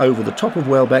right foot over the top of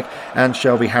Welbeck, and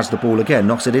Shelvey has the ball again,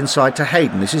 knocks it inside to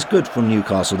Hayden. This is good from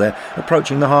Newcastle there,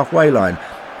 approaching the halfway line.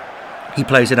 He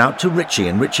plays it out to Ritchie,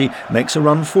 and Ritchie makes a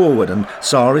run forward, and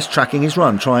Sarr is tracking his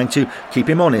run, trying to keep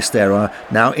him honest there.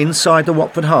 Now inside the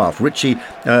Watford half, Ritchie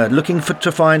looking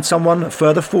to find someone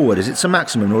further forward. Is it St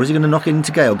Maximin, or is he going to knock it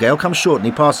into Gale? Gale comes short and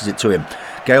he passes it to him.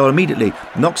 Gale immediately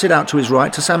knocks it out to his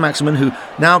right to St Maximin, who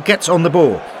now gets on the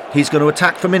ball. He's going to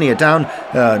attack Firmino down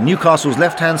Newcastle's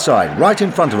left-hand side, right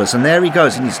in front of us, and there he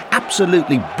goes, and he's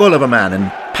absolutely bull of a man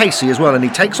and pacey as well, and he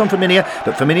takes on Firmino,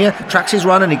 but Firmino tracks his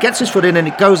run and he gets his foot in, and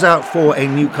it goes out for a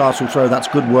Newcastle throw. That's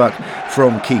good work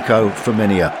from Kiko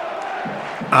Firmino.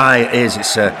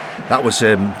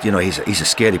 He's a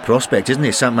scary prospect, isn't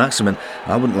he, St Maximin?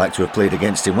 I wouldn't like to have played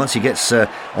against him. Once he gets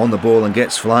on the ball and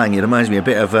gets flying, it reminds me a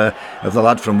bit of the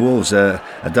lad from Wolves,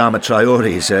 Adama Traore.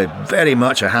 He's very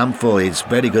much a handful. He's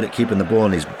very good at keeping the ball,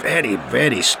 and he's very,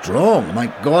 very strong. My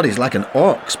God, he's like an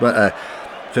ox. But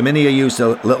Firmino used a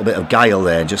little bit of guile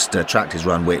there, just tracked his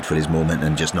run, waited for his moment,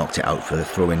 and just knocked it out for the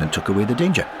throw-in and took away the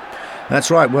danger. That's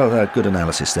right. Well, good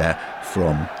analysis there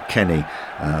from Kenny,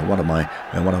 one of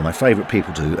my favourite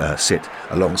people to sit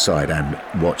alongside and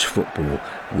watch football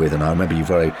with. And I remember you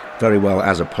very, very well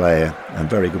as a player, and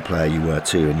very good player you were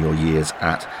too in your years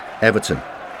at Everton.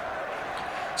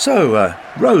 So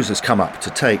Rose has come up to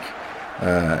take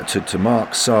to mark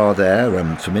Sarr there.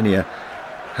 Firmino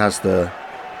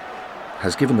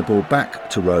has given the ball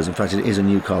back to Rose. In fact, it is a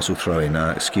Newcastle throw-in,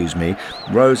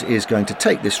 Rose is going to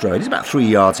take this throw. He's about 3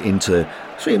 yards into,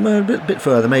 a bit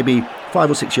further, maybe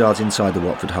 5 or 6 yards inside the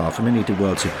Watford half. I mean, he did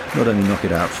well to not only knock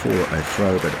it out for a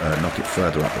throw, but knock it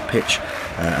further up the pitch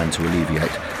and to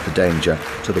alleviate the danger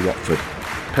to the Watford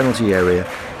penalty area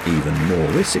even more.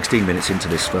 We're 16 minutes into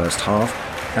this first half,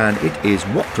 and it is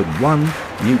Watford 1,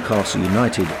 Newcastle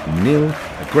United 0.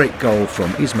 A great goal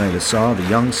from Ismaila Sarr, the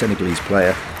young Senegalese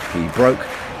player. He broke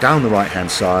down the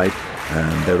right-hand side,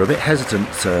 and they were a bit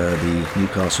hesitant, the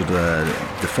Newcastle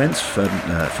defence.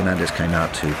 Fernandes came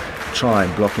out to try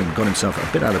and block him, got himself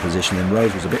a bit out of position, and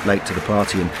Rose was a bit late to the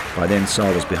party, and by then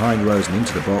Sarr was behind Rose and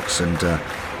into the box, and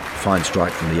fine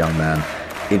strike from the young man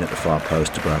in at the far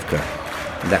post. Dubravka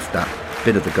left that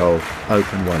bit of the goal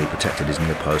open while he protected his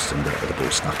near post, and the ball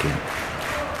snuck in.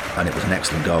 And it was an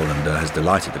excellent goal, and has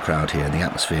delighted the crowd here, and the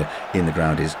atmosphere in the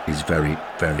ground is very,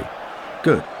 very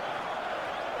good.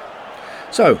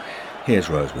 So here's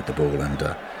Rose with the ball,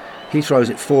 and he throws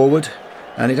it forward,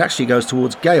 and it actually goes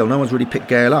towards Gale. No one's really picked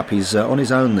Gale up. He's on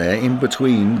his own there in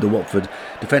between the Watford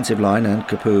defensive line and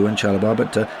Capoue and Chalobah,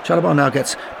 but Chalobah now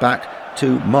gets back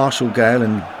to Marshall Gale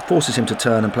and forces him to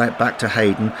turn and play it back to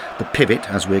Hayden, the pivot,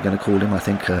 as we're going to call him, I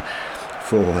think,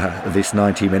 for this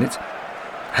 90 minutes.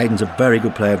 Hayden's a very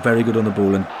good player, very good on the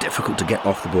ball and difficult to get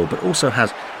off the ball, but also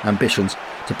has ambitions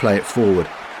to play it forward.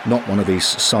 not one of these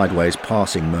sideways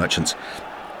passing merchants.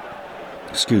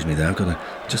 Excuse me there, I've got a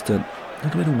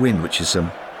little bit of wind, which is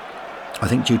I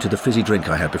think due to the fizzy drink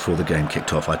I had before the game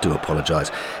kicked off. I do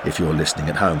apologise if you're listening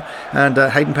at home. And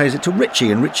Hayden plays it to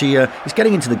Ritchie, and Ritchie is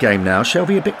getting into the game now.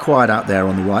 Shelvey a bit quiet out there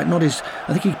on the right. I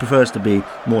think he prefers to be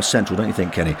more central, don't you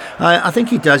think, Kenny? I think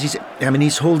he does.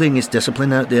 He's holding his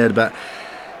discipline out there, but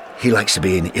he likes to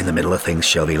be in the middle of things.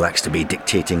 Shelvey likes to be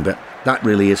dictating, but that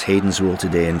really is Hayden's role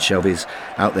today, and Shelvey's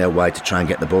out there wide to try and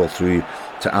get the ball through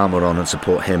to Almiron and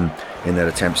support him in their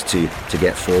attempts to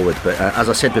get forward. But as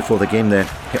I said before the game, they're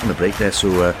hit on the break there,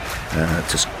 so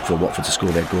for Watford to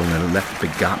score their goal, and they left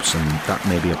big gaps, and that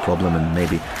may be a problem, and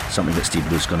maybe something that Steve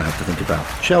Bruce is going to have to think about.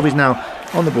 Shelvey's now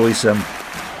on the ball.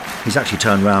 He's actually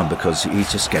turned round because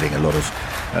he's just getting a lot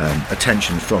of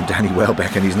attention from Danny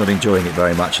Welbeck, and he's not enjoying it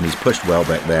very much, and he's pushed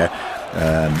Welbeck there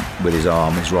with his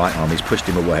right arm. He's pushed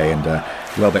him away, and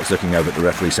Welbeck's looking over at the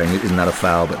referee saying, isn't that a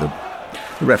foul? But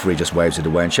the referee just waves it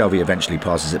away, and Shelvey eventually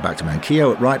passes it back to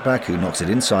Manquillo at right back, who knocks it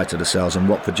inside to Lascelles, and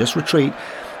Watford just retreat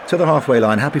to the halfway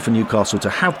line, happy for Newcastle to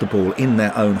have the ball in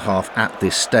their own half at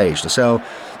this stage. Lascelles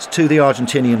to the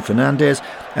Argentinian Fernandez,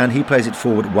 and he plays it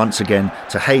forward once again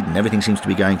to Hayden. Everything seems to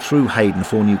be going through Hayden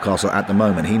for Newcastle at the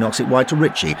moment. He knocks it wide to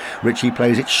Ritchie. Ritchie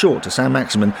plays it short to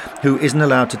Saint-Maximin, who isn't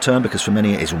allowed to turn because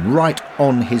Femenia is right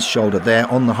on his shoulder there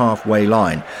on the halfway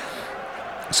line.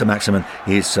 Saint-Maximin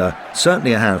is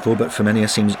certainly a handful, but Femenia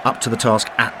seems up to the task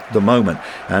at the moment,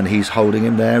 and he's holding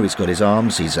him there. He's got his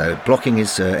arms, he's blocking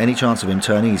his any chance of him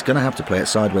turning. He's going to have to play it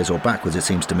sideways or backwards, it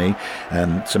seems to me.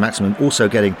 Saint-Maximin also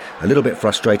getting a little bit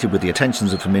frustrated with the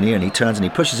attentions of Femenia, and he turns and he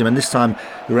pushes him, and this time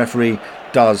the referee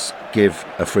does give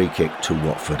a free kick to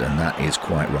Watford, and that is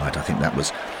quite right. I think that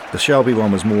was the Shelvey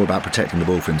one was more about protecting the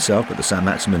ball for himself, but the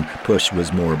Saint-Maximin push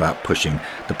was more about pushing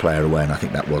the player away, and I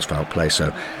think that was foul play.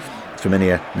 So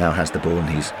Femenia now has the ball, and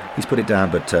he's put it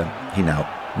down, but he now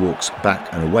walks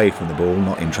back and away from the ball,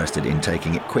 not interested in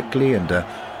taking it quickly, and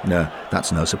no,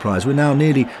 that's no surprise. We're now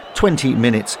nearly 20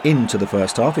 minutes into the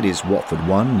first half. It is Watford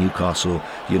 1, Newcastle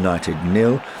United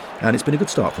 0, and it's been a good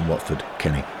start from Watford,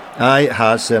 Kenny. It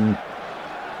has.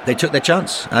 They took their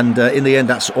chance, and in the end,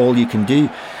 that's all you can do.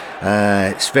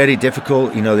 It's very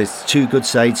difficult. There's two good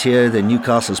sides here. The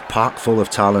Newcastle's packed full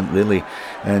of talent, really,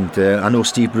 and I know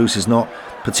Steve Bruce is not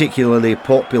particularly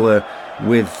popular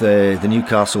with the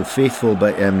Newcastle faithful,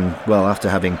 but after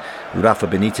having Rafa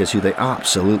Benitez, who they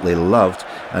absolutely loved,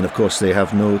 and of course they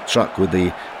have no truck with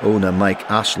the owner Mike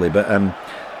Ashley, but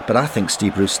I think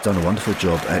Steve Bruce has done a wonderful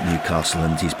job at Newcastle,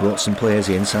 and he's brought some players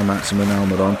in, Saint-Maximin,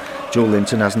 Almiron. Joe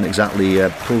Linton hasn't exactly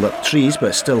pulled up trees,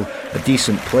 but still a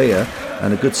decent player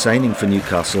and a good signing for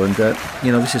Newcastle. And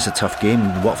this is a tough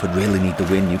game. Watford really need the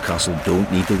win. Newcastle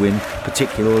don't need the win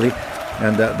particularly,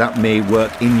 and that may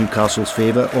work in Newcastle's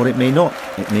favour, or it may not.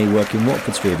 It may work in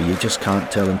Watford's favour. You just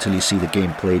can't tell until you see the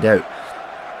game played out.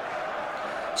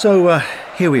 So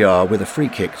here we are with a free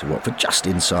kick to Watford just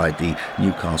inside the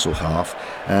Newcastle half,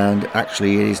 and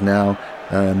actually it is now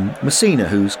Messina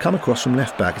who's come across from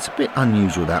left back. It's a bit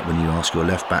unusual that when you ask your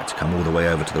left back to come all the way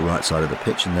over to the right side of the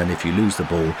pitch, and then if you lose the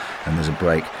ball and there's a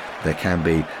break, there can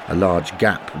be a large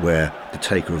gap where the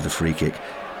taker of the free kick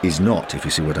is not, if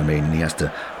you see what I mean, and he has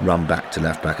to run back to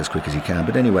left back as quick as he can.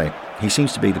 But anyway, he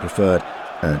seems to be the preferred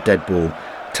dead ball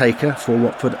taker for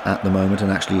Watford at the moment, and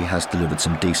actually has delivered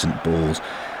some decent balls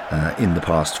in the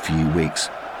past few weeks.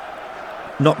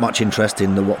 Not much interest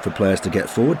in the Watford players to get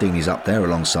forward. Deeney's up there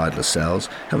alongside Lascelles.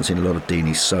 Haven't seen a lot of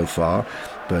Deeney so far,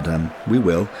 but we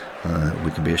will.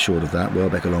 We can be assured of that.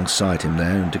 Welbeck alongside him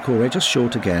there, and Decore just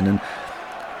short again, and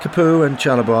Capoue and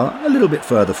Chalobah a little bit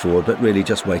further forward, but really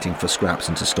just waiting for scraps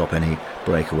and to stop any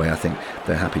breakaway. I think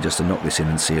they're happy just to knock this in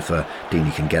and see if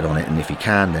Deeney can get on it, and if he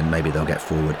can, then maybe they'll get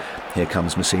forward. Here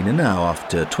comes Messina now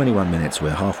after 21 minutes.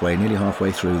 We're nearly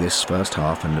halfway through this first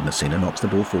half, and Messina knocks the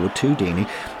ball forward to Deeney.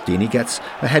 Deeney gets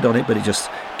a head on it, but it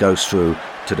just goes through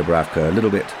to Dubravka. A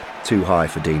little bit too high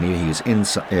for Deeney.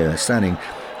 He's standing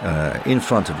in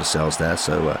front of Lascelles there,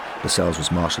 so Lascelles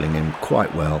was marshalling him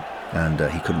quite well, and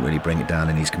he couldn't really bring it down,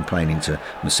 and he's complaining to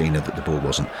Messina that the ball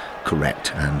wasn't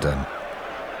correct, and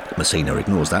Messina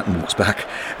ignores that and walks back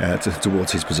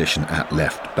towards his position at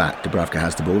left back. Dubravka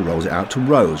has the ball, rolls it out to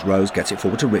Rose. Rose gets it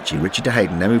forward to Ritchie. Ritchie to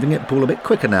Hayden. They're moving it ball a bit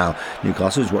quicker now.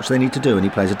 Newcastle is what they need to do, and he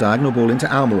plays a diagonal ball into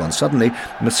Almiron. Suddenly,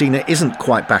 Messina isn't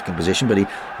quite back in position, but he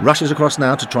rushes across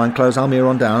now to try and close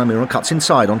Almiron down. Almiron cuts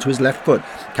inside onto his left foot.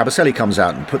 Cabaselli comes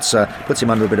out and puts him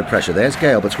under a bit of pressure. There's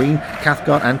Gale between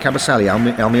Cathcart and Cabaselli.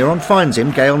 Almiron finds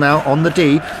him. Gale now on the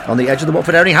D, on the edge of the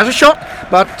Watford area. He has a shot,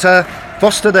 but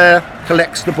Foster there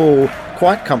collects the ball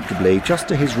quite comfortably just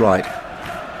to his right,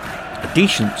 A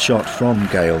decent shot from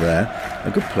Gale there,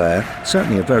 a good player,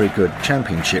 certainly a very good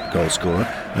championship goal scorer,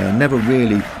 never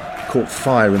really caught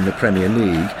fire in the Premier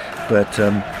League, but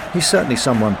he's certainly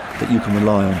someone that you can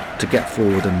rely on to get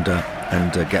forward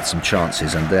and get some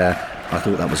chances, and there I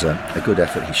thought that was a good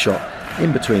effort. He shot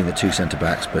in between the two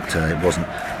centre-backs, but it wasn't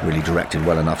really directed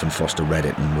well enough, and Foster read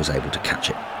it and was able to catch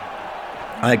it.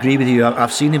 I agree with you.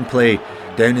 I've seen him play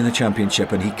down in the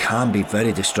Championship, and he can be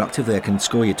very destructive there, can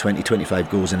score you 20-25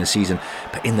 goals in a season,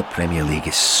 but in the Premier League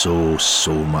is so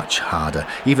much harder.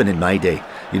 Even in my day,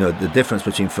 the difference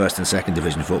between first and second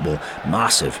division football,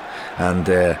 massive, and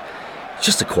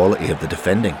just the quality of the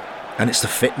defending, and it's the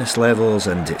fitness levels,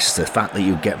 and it's the fact that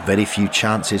you get very few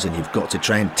chances and you've got to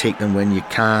try and take them when you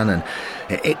can, and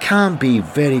it can be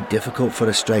very difficult for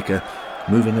a striker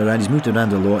moving around. He's moved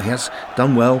around a lot. He has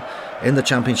done well in the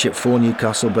Championship for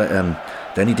Newcastle, but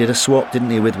then he did a swap, didn't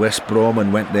he, with West Brom,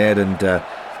 and went there, and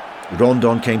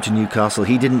Rondon came to Newcastle.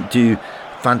 He didn't do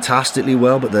fantastically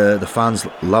well, but the fans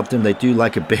loved him. They do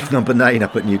like a big number 9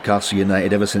 up at Newcastle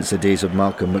United ever since the days of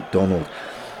Malcolm McDonald.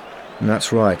 And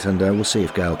that's right, and we'll see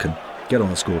if Gale can get on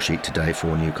the score sheet today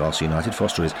for Newcastle United.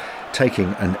 Foster is taking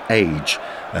an age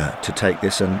to take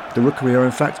this, and the Rookery are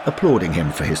in fact applauding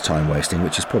him for his time wasting,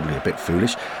 which is probably a bit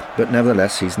foolish, but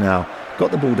nevertheless he's now got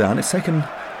the ball down. It's taken,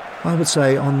 I would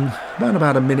say, on around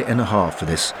about a minute and a half for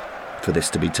this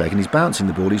to be taken. He's bouncing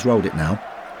the ball, he's rolled it now,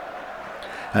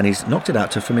 and he's knocked it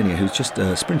out to Firmino, who's just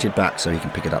sprinted back so he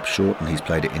can pick it up short, and he's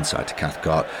played it inside to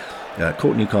Cathcart.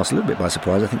 Caught Newcastle a little bit by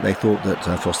surprise. I think they thought that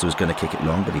Foster was going to kick it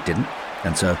long, but he didn't,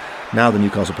 and so now the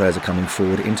Newcastle players are coming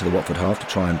forward into the Watford half to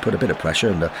try and put a bit of pressure,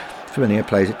 and Firmino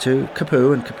plays it to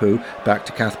Capoue, and Capoue back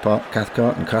to Cathcart,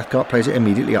 and Cathcart plays it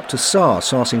immediately up to Sarr.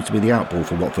 Sarr seems to be the outball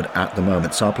for Watford at the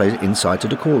moment. Sarr plays it inside to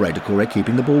Doucouré. Doucouré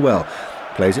keeping the ball well,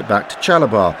 plays it back to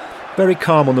Chalobah. Very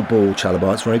calm on the ball,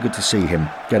 Chalobah. It's very good to see him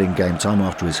getting game time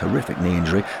after his horrific knee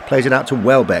injury. Plays it out to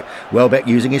Welbeck. Welbeck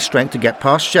using his strength to get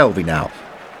past Shelvey now.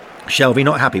 Shelvey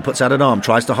not happy, puts out an arm,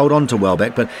 tries to hold on to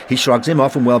Welbeck, but he shrugs him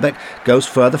off, and Welbeck goes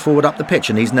further forward up the pitch,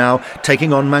 and he's now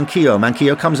taking on Manquillo.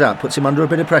 Manquillo comes out, puts him under a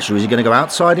bit of pressure. Is he going to go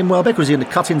outside in Welbeck, or is he going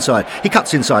to cut inside? He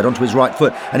cuts inside onto his right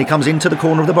foot, and he comes into the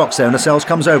corner of the box there, and Lascelles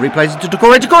comes over. He plays it to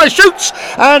Doucouré. Doucouré shoots,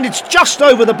 and it's just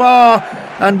over the bar.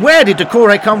 And where did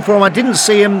Doucouré come from? I didn't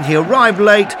see him. He arrived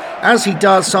late, as he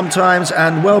does sometimes,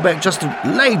 and Welbeck just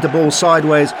laid the ball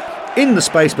sideways in the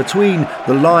space between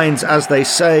the lines, as they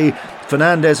say.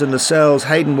 Fernandez and Lascelles.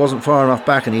 Hayden wasn't far enough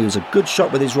back, and he was a good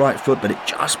shot with his right foot, but it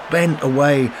just bent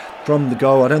away from the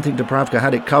goal. I don't think Dubravka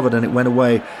had it covered, and it went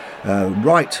away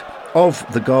right of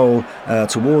the goal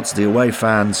towards the away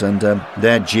fans, and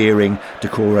they're jeering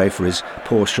Doucouré for his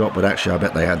poor shot, but actually I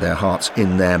bet they had their hearts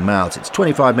in their mouths. It's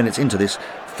 25 minutes into this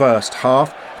first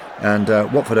half, and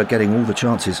Watford are getting all the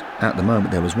chances at the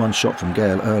moment. There was one shot from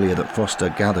Gale earlier that Foster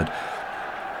gathered,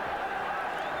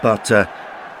 but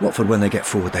Watford, when they get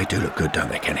forward, they do look good, don't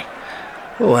they, Kenny?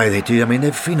 Oh, they do. I mean,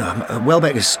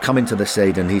 Welbeck has come into the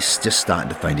side, and he's just starting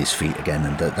to find his feet again,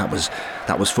 and that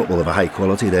was football of a high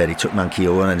quality there. He took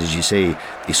Manquillo on, and as you see,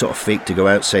 he sort of faked to go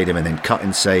outside him, and then cut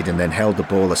inside, and then held the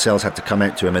ball. Lascelles had to come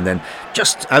out to him, and then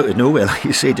just out of nowhere, like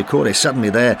you say, Doucouré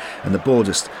suddenly there, and the ball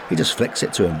he just flicks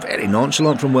it to him, very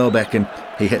nonchalant from Welbeck, and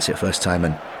he hits it first time,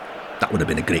 and that would have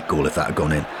been a great goal if that had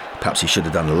gone in. Perhaps he should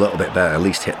have done a little bit better, at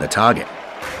least hit the target.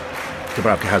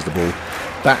 Dubravka has the ball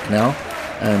back now,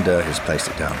 and has placed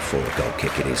it down for a goal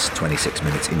kick. It is 26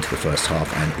 minutes into the first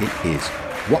half, and it is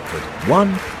Watford 1,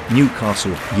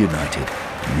 Newcastle United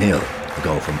 0. A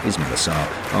goal from Ismail Assar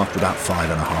after about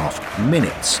 5.5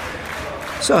 minutes.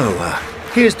 So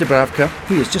here's Dubravka.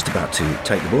 He is just about to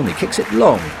take the ball, and he kicks it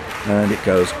long, and it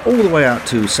goes all the way out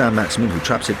to Saint-Maximin, who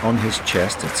traps it on his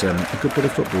chest. It's a good bit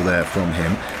of football there from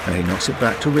him, and he knocks it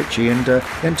back to Ritchie, and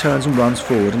then turns and runs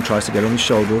forward and tries to get on the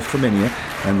shoulder of Firmino,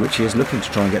 and Ritchie is looking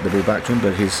to try and get the ball back to him,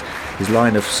 but his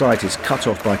line of sight is cut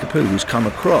off by Capoue, who's come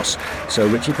across. So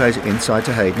Ritchie plays it inside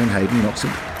to Hayden, and Hayden knocks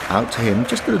it out to him,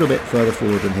 just a little bit further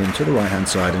forward than him, to the right hand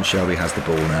side, and Shelvey has the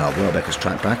ball now. Welbeck has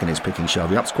tracked back and is picking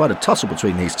Shelvey up. It's quite a tussle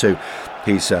between these two.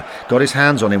 He's got his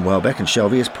hands on him, Welbeck, and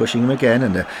Shelvey is pushing him again,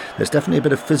 and there's definitely a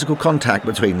bit of physical contact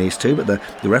between these two, but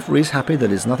the referee's happy that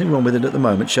there's nothing wrong with it at the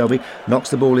moment. Shelvey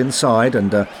knocks the ball inside,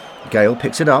 and Gale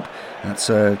picks it up. That's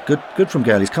good from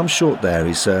Gale. He's come short there.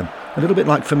 He's a little bit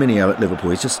like Firmino at Liverpool.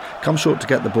 He's just come short to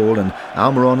get the ball, and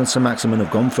Almiron and Saint-Maximin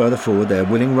have gone further forward. They're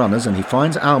willing runners, and he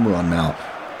finds Almiron now.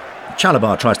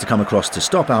 Chalabar tries to come across to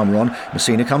stop Almiron.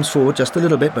 Messina comes forward just a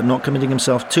little bit, but not committing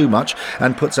himself too much,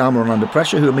 and puts Almiron under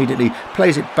pressure, who immediately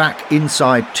plays it back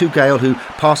inside to Gale, who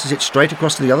passes it straight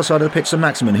across to the other side of the pitch to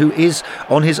Maximin, who is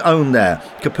on his own there.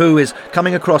 Capoue is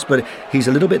coming across, but he's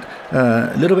a little bit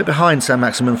behind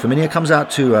Saint-Maximin. Firmino comes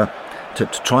out to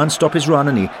try and stop his run,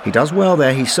 and he does well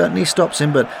there. He certainly stops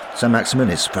him, but Saint-Maximin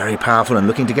is very powerful and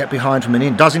looking to get behind Firmino,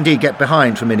 and does indeed get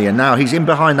behind Firmino, and now he's in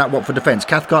behind that Watford defence.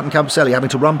 Cathcart and Kabasele having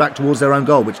to run back towards their own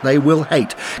goal, which they will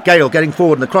hate. Gale getting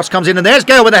forward, and the cross comes in, and there's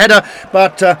Gale with a header,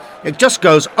 but it just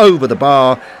goes over the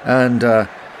bar, and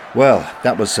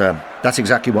that's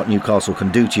exactly what Newcastle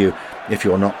can do to you if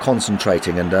you're not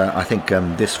concentrating, and I think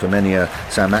this Firmino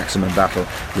Saint-Maximin battle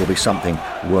will be something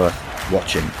worth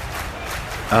watching.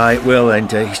 It will,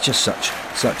 and he's just such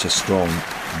a strong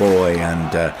boy, and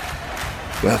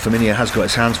Firmino has got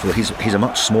his hands full. He's a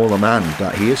much smaller man,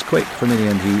 but he is quick,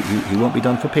 Firmino, and he won't be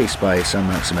done for peace by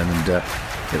Saint-Maximin, and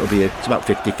it's about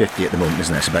 50-50 at the moment,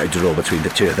 isn't it? It's about a draw between the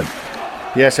two of them.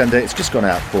 Yes, and it's just gone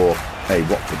out for a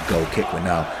Watford goal kick. We're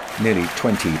now nearly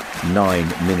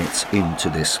 29 minutes into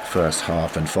this first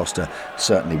half, and Foster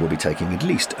certainly will be taking at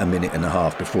least a minute and a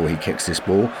half before he kicks this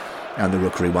ball. And the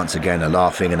Rookery once again are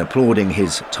laughing and applauding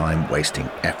his time-wasting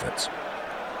efforts.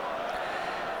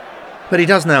 But he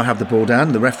does now have the ball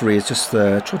down. The referee is just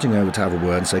trotting over to have a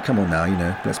word and say, come on now,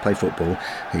 let's play football.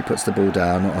 He puts the ball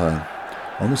down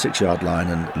on the 6-yard line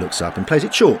and looks up and plays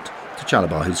it short to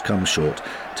Chalabar, who's come short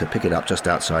to pick it up just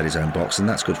outside his own box, and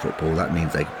that's good football. That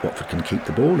means Watford can keep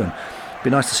the ball, and it'd be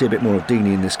nice to see a bit more of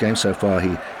Deeney in this game. So far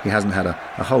he hasn't had a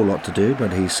whole lot to do,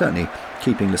 but he's certainly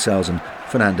keeping Lascelles and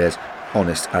Fernandez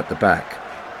honest at the back.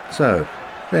 So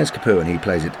there's Capoue, and he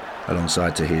plays it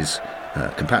alongside to his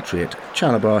compatriot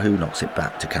Chalabar, who knocks it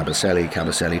back to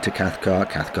Kabasele to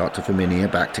Cathcart to Firmino,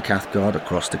 back to Cathcart,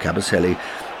 across to Kabasele.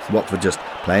 Watford just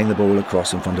playing the ball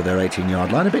across in front of their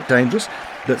 18-yard line. A bit dangerous,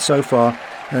 but so far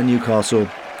Newcastle,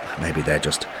 maybe they're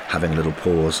just having a little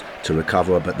pause to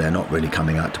recover, but they're not really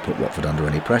coming out to put Watford under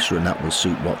any pressure, and that will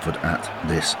suit Watford at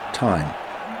this time.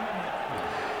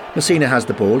 Messina has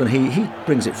the ball, and he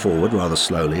brings it forward rather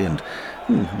slowly and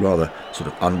rather sort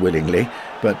of unwillingly,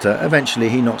 but eventually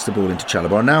he knocks the ball into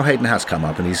Chalabar. Now Hayden has come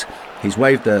up, and he's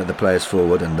waved the players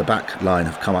forward, and the back line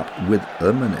have come up with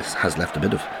them, and it has left a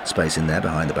bit of space in there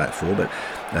behind the back four, but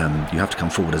you have to come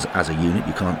forward as a unit.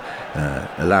 You can't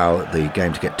allow the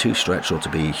game to get too stretched, or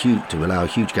to allow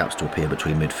huge gaps to appear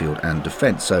between midfield and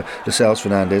defence. So Lascelles,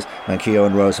 Fernandez, Manquillo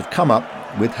and Rose have come up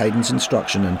with Hayden's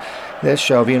instruction, and there's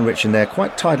Shelvey and Rich, and they're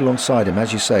quite tight alongside him.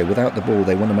 As you say, without the ball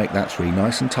they want to make that three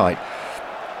nice and tight,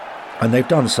 and they've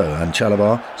done so. And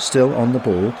Chalabar, still on the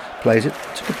ball, plays it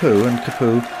to Capoue, and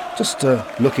Capoue just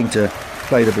looking to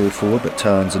play the ball forward, but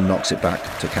turns and knocks it back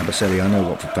to Kabasele. I know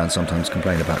Watford fans sometimes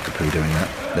complain about Capoue doing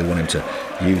that. They want him to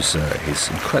use his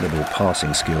incredible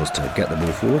passing skills to get the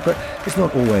ball forward, but it's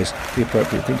not always the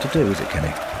appropriate thing to do, is it,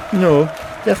 Kenny? No,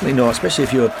 definitely not, especially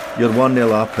if you're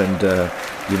 1-0 up and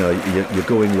you're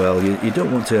going well. You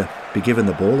don't want to be giving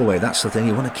the ball away. That's the thing.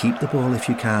 You want to keep the ball if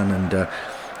you can, and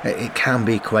it can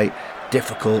be quite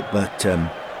difficult, but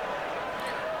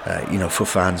for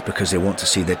fans, because they want to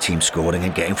see their team scoring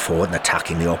and getting forward and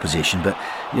attacking the opposition. But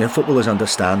footballers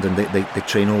understand, and they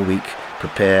train all week,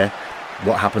 prepare.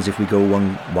 What happens if we go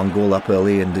one goal up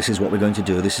early, and this is what we're going to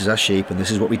do, this is our shape, and this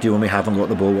is what we do when we haven't got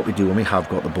the ball, what we do when we have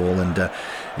got the ball, and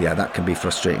that can be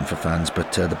frustrating for fans,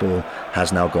 but the ball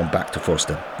has now gone back to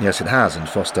Foster. Yes, it has, and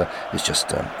Foster is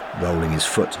just rolling his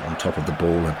foot on top of the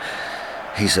ball, and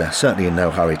he's certainly in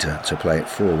no hurry to play it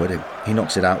forward. He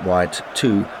knocks it out wide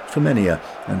to Firmino,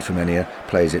 and Firmino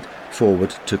plays it forward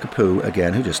to Capoue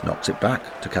again, who just knocks it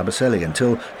back to Kabasele.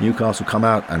 Until Newcastle come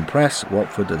out and press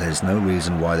Watford, there's no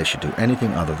reason why they should do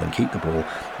anything other than keep the ball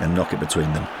and knock it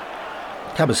between them.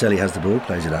 Kabasele has the ball,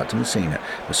 plays it out to Messina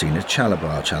to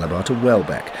Chalabar to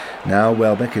Welbeck. Now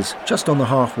Welbeck is just on the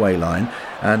halfway line,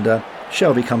 and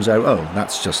Shelvey comes out. Oh,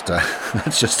 that's just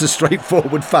a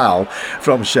straightforward foul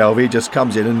from Shelvey. Just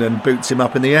comes in and then boots him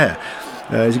up in the air.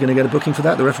 Is he going to get a booking for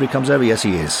that? The referee comes over. Yes,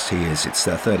 he is. It's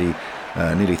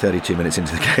nearly 32 minutes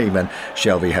into the game, and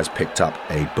Shelvey has picked up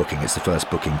a booking. It's the first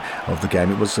booking of the game.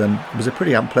 It was a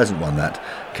pretty unpleasant one, that,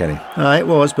 Kenny. It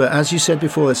was, but as you said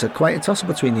before, it's quite a tussle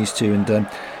between these two, and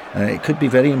it could be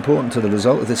very important to the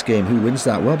result of this game. Who wins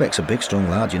that? Welbeck's a big, strong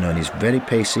lad, and he's very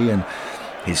pacey, and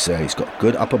he's got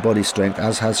good upper body strength,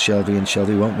 as has Shelvey, and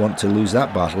Shelvey won't want to lose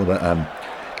that battle, but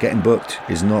getting booked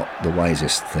is not the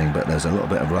wisest thing. But there's a little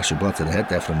bit of rush of blood to the head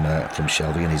there from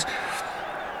Shelvey, and he's,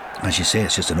 as you say,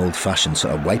 it's just an old-fashioned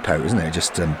sort of wipeout, isn't it? It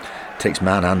just takes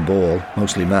man and ball,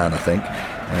 mostly man, I think,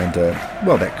 and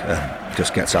Welbeck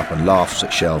just gets up and laughs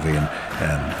at Shelvey,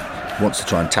 and wants to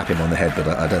try and tap him on the head, but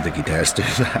I don't think he dares do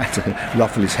that.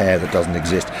 Ruffle his hair that doesn't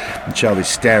exist. And Shelvey's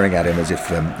staring at him as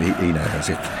if as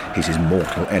if he's his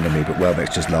mortal enemy, but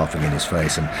Welbeck's just laughing in his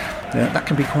face, and that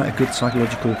can be quite a good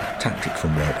psychological tactic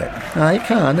from Welbeck.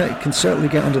 It can certainly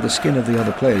get under the skin of the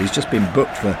other player. He's just been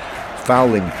booked for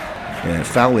fouling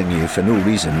you for no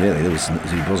reason, really. He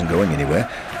wasn't going anywhere,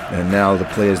 and now the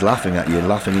player's laughing at you,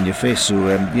 laughing in your face. So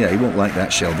he won't like that,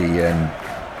 Shelvey.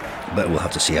 But we'll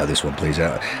have to see how this one plays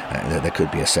out. There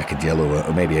could be a second yellow,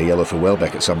 or maybe a yellow for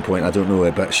Welbeck at some point. I don't know,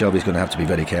 but Shelvey's going to have to be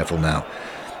very careful now.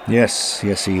 Yes,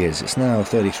 he is. It's now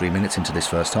 33 minutes into this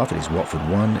first half. It is Watford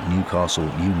 1, Newcastle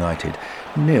United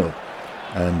 0.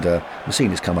 And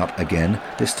Messina's come up again,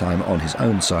 this time on his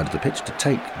own side of the pitch to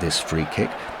take this free kick.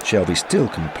 Shelvey's still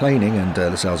complaining, and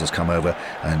Lascelles has come over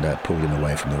and pulled him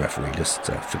away from the referee. Just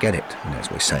forget it, as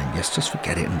we're saying. Yes, just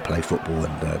forget it and play football,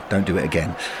 and don't do it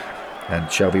again. And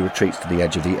Shelvey retreats to the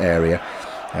edge of the area.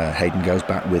 Hayden goes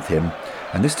back with him.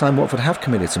 And this time Watford have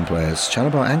committed some players.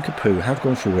 Chalobah and Capoue have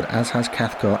gone forward, as has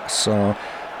Cathcart, Sarr,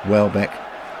 Welbeck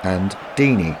and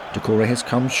Deeney. Doucouré has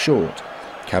come short.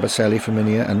 Kabasele,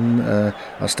 Firmino and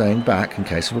are staying back in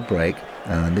case of a break.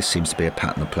 And this seems to be a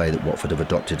pattern of play that Watford have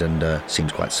adopted, and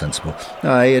seems quite sensible.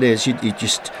 It is. You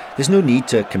just there's no need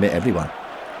to commit everyone.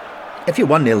 If you're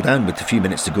 1-0 down with a few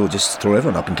minutes to go, just throw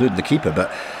everyone up, including the keeper.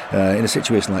 But in a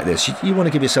situation like this, you want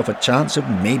to give yourself a chance of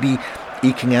maybe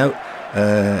eking out,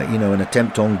 an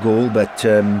attempt on goal. But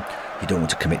you don't want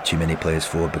to commit too many players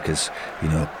forward, because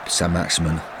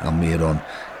Saint-Maximin, Almiron,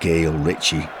 Gale,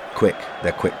 Ritchie,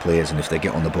 they're quick players, and if they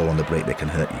get on the ball on the break, they can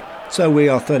hurt you. So we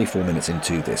are 34 minutes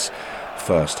into this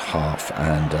first half,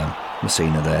 and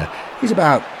Messina there. He's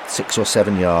about 6 or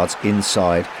 7 yards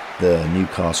inside the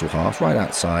Newcastle half, right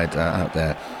outside, out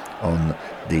there on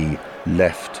the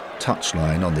left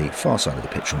touchline, on the far side of the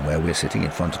pitch from where we're sitting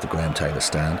in front of the Graham Taylor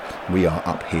stand. We are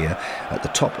up here at the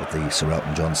top of the Sir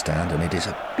Elton John stand, and it is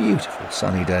a beautiful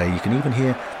sunny day. You can even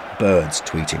hear birds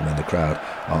tweeting when the crowd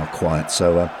are quiet.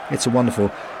 So it's a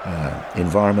wonderful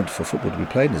environment for football to be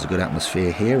played. There's a good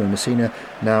atmosphere here, and Messina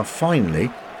now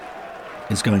finally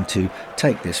is going to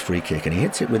take this free kick, and he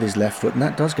hits it with his left foot, and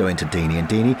that does go into Deeney, and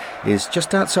Deeney is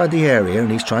just outside the area,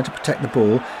 and he's trying to protect the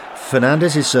ball.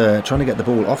 Fernandes is trying to get the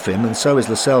ball off him, and so is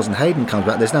Lascelles, and Hayden comes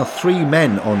back. There's now 3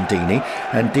 men on Deeney,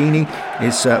 and Deeney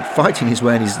is fighting his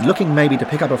way, and he's looking maybe to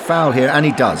pick up a foul here, and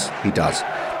he does.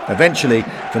 Eventually,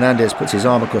 Fernandes puts his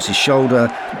arm across his shoulder,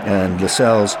 and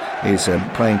Lascelles is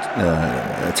paying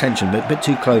attention, but a bit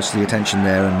too close to the attention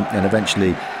there, and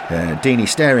eventually Deeney,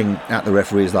 staring at the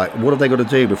referee, is like, what have they got to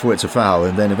do before it's a foul?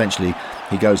 And then eventually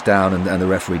he goes down, and the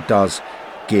referee does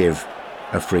give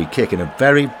a free kick in a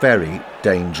very, very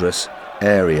dangerous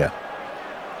area.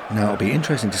 Now it'll be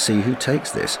interesting to see who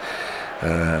takes this.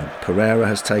 Pereira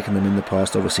has taken them in the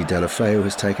past. Obviously Deulofeu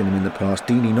has taken them in the past.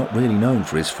 Deeney not really known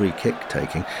for his free kick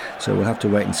taking, so we'll have to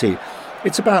wait and see.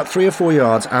 It's about 3 or 4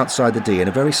 yards outside the D, in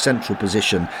a very central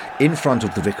position in front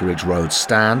of the Vicarage Road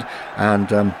stand, and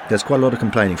there's quite a lot of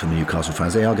complaining from the Newcastle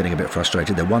fans. They are getting a bit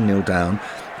frustrated. They're 1-0 down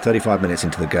 35 minutes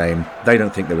into the game. They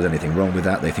don't think there was anything wrong with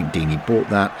that. They think Deeney bought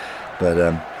that, but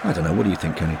I don't know. What do you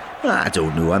think, Kenny? I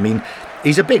don't know. I mean,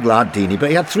 he's a big lad, Deeney, but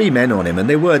he had 3 men on him, and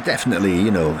they were definitely,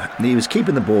 he was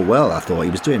keeping the ball well. I thought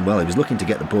he was doing well. He was looking to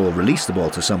get the ball, release the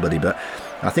ball to somebody, but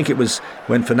I think it was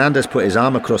when Fernandes put his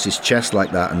arm across his chest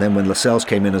like that, and then when Lascelles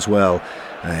came in as well,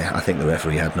 I think the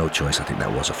referee had no choice. I think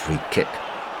that was a free kick.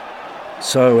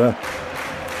 So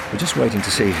we're just waiting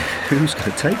to see who's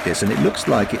going to take this, and it looks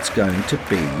like it's going to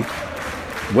be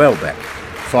Welbeck.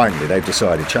 Finally, they've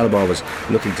decided. Chalobah was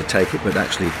looking to take it, but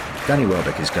actually Danny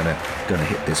Welbeck is going to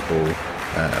hit this ball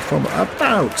from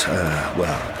about,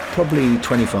 probably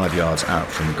 25 yards out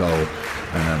from goal.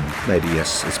 Maybe,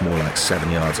 yes, it's more like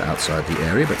 7 yards outside the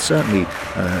area, but certainly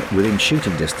within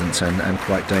shooting distance and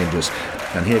quite dangerous.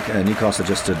 And here Newcastle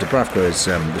just, Dubravka is,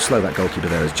 the Slovak goalkeeper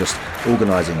there, is just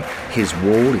organising his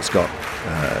wall. He's got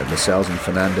Lascelles and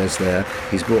Fernandes there.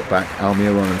 He's brought back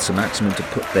Almiron and Saint-Maximin to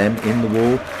put them in the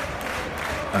wall.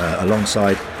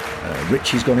 Alongside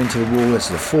Ritchie's gone into the wall.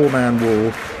 This is a 4-man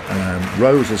wall.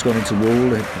 Rose has gone into the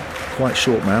wall. Quite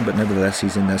short man, but nevertheless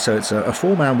he's in there. So it's a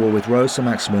 4-man wall with Rose,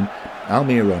 Saint-Maximin,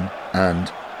 Almiron and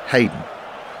Hayden.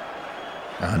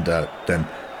 And then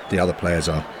the other players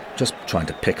are just trying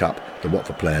to pick up the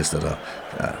Watford players that are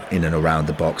in and around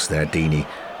the box there. Deeney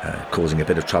causing a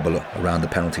bit of trouble around the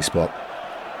penalty spot.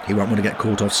 He won't want to get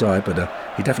caught offside, but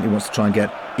he definitely wants to try and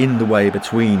get in the way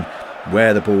between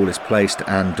where the ball is placed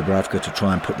and Dubravka to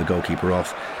try and put the goalkeeper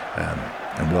off.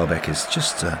 And Welbeck is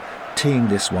just teeing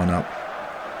this one up.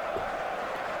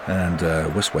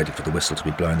 and West waited for the whistle to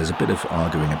be blown. There's a bit of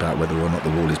arguing about whether or not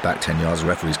the wall is back 10 yards. The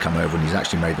referee's come over and he's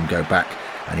actually made them go back,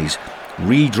 and he's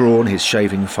redrawn his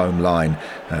shaving foam line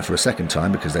for a second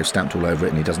time because they've stamped all over it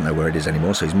and he doesn't know where it is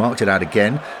anymore, so he's marked it out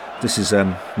again. This is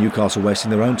Newcastle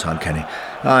wasting their own time, Kenny.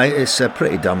 It's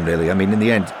pretty dumb, really. I mean, in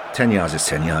the end, 10 yards is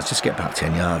 10 yards. Just get back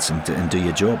 10 yards and do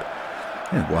your job.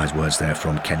 Yeah, wise words there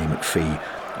from Kenny McPhee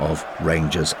of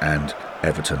Rangers and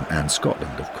Everton and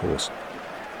Scotland, of course.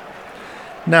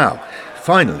 Now,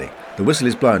 finally, the whistle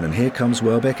is blown, and here comes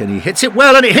Welbeck, and he hits it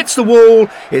well, and it hits the wall.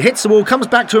 It hits the wall, comes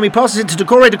back to him, he passes it to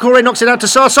Doucouré. Doucouré knocks it out to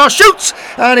Sarr. Sarr shoots,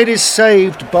 and it is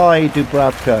saved by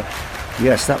Dubravka.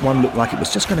 Yes, that one looked like it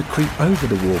was just going to creep over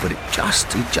the wall, but he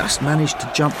just managed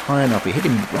to jump high enough. He hit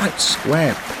him right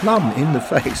square, plumb in the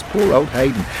face. Poor old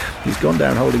Hayden. He's gone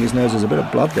down holding his nose. There's a bit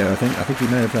of blood there, I think. I think he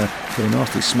may have got a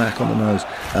nasty smack on the nose.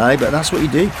 But that's what you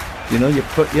do. You know, you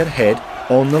put your head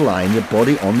on the line, your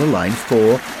body on the line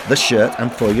for the shirt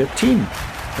and for your team.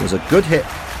 It was a good hit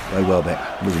by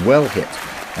Welbeck. It was well hit.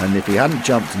 And if he hadn't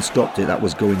jumped and stopped it, that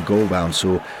was going goal bound.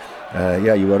 So,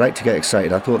 you were right to get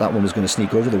excited. I thought that one was going to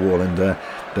sneak over the wall,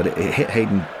 but it hit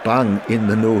Hayden bang in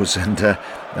the nose, and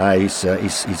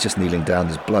he's just kneeling down.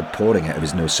 There's blood pouring out of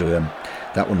his nose, so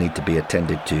that will need to be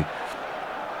attended to.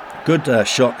 Good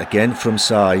shot again from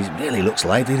Sarr. He really looks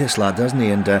lively, this lad, doesn't he?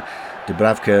 And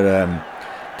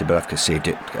Dubravka saved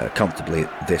it comfortably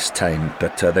this time,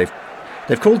 but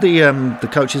they've called the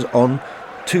coaches on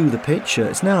to the pitch.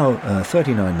 It's now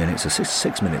 39 minutes,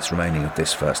 6 minutes remaining of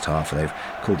this first half, and they've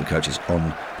called the coaches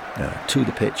on to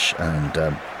the pitch.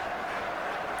 And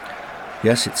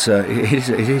yes, it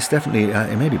is definitely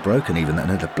it may be broken even.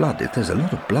 The blood, there's a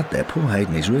lot of blood there. Poor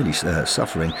Hayden, he's really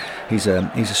suffering. He's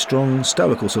a strong,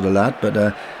 stoical sort of lad, but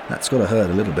that's got to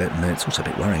hurt a little bit, and it's also a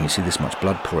bit worrying. You see this much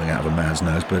blood pouring out of a man's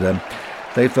nose, but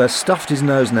they've stuffed his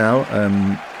nose now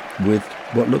with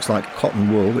what looks like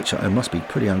cotton wool, which must be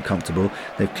pretty uncomfortable.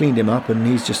 They've cleaned him up, and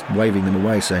he's just waving them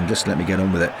away, saying, just let me get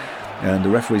on with it. And the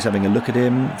referee's having a look at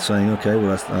him, saying, OK,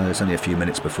 well, it's only a few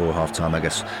minutes before half-time. I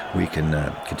guess we can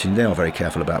continue. They are very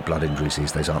careful about blood injuries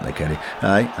these days, aren't they, Kelly?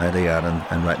 Aye, they are,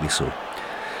 and rightly so.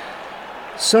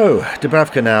 So,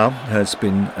 Dubravka now has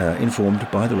been informed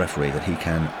by the referee that he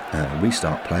can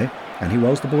restart play, and he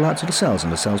rolls the ball out to Lascelles,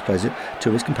 and Lascelles plays it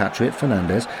to his compatriot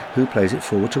Fernandez, who plays it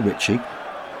forward to Ritchie.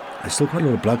 There's still quite a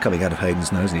lot of blood coming out of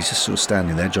Hayden's nose, and he's just sort of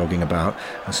standing there jogging about.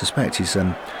 I suspect he's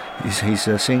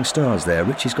seeing stars there.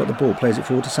 Ritchie's got the ball, plays it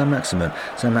forward to Saint-Maximin.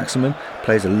 Saint-Maximin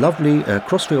plays a lovely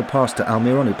crossfield pass to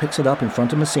Almiron, who picks it up in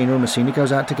front of Messina, and Messina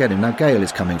goes out to get him. Now Gale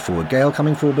is coming forward. Gale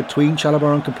coming forward between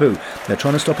Chalobah and Capoue. They're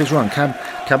trying to stop his run.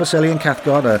 Kabasele and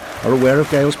Cathcart are aware of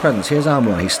Gale's presence. Here's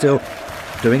Almiron. He's still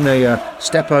doing the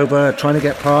step over, trying to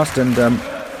get past, and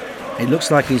it looks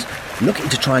like he's looking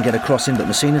to try and get across him, but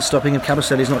Messina's stopping him.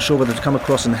 Kabasele's not sure whether to come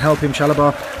across and help him.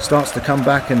 Chalobah starts to come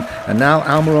back, and now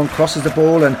Almiron crosses the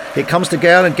ball, and it comes to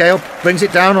Gale, and Gale brings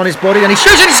it down on his body, and he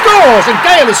shoots and he scores, and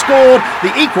Gale has scored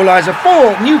the equaliser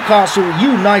for Newcastle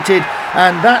United,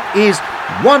 and that is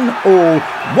 1-1.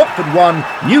 Watford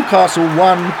 1, Newcastle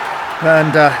 1,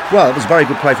 and it was a very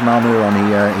good play from Almiron.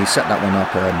 He set that one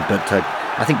up, but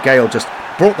I think Gale just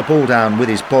brought the ball down with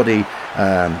his body,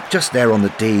 just there on the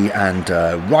D, and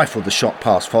rifled the shot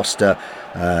past Foster.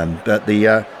 But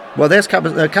there's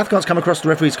Cathcart's come across the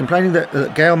referee. He's complaining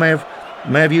that Gale may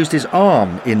have used his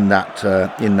arm in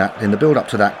the build up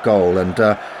to that goal, and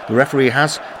the referee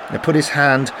has put his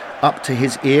hand up to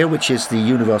his ear, which is the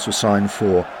universal sign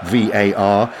for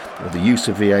VAR, or the use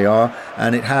of VAR,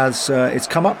 and it's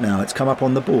come up now. It's come up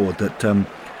on the board that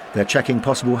they're checking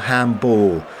possible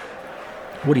handball.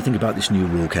 What do you think about this new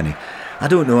rule, Kenny? I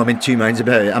don't know. I'm in two minds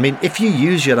about it. I mean, if you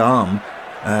use your arm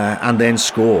and then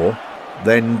score,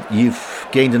 then you've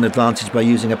gained an advantage by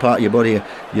using a part of your body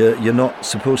you're not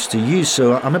supposed to use.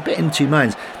 So I'm a bit in two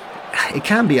minds. It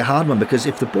can be a hard one, because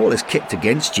if the ball is kicked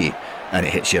against you and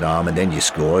it hits your arm and then you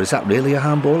score, is that really a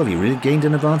handball? Have you really gained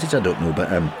an advantage? I don't know,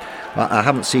 but I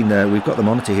haven't seen. We've got the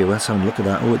monitor here. Let's have a look at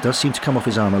that. Oh, it does seem to come off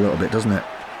his arm a little bit, doesn't it?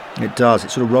 It does. It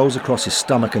sort of rolls across his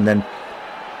stomach, and then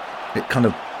it kind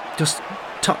of just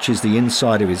touches the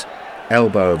inside of his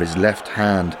elbow of his left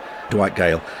hand, Dwight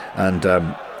Gale, and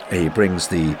he brings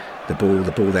the ball.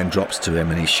 The ball then drops to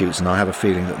him, and he shoots. And I have a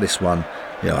feeling that this one,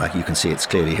 you can see it's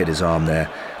clearly hit his arm there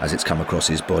as it's come across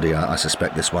his body. I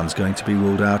suspect this one's going to be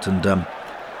ruled out, and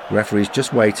referee's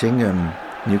just waiting.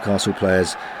 Newcastle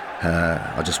players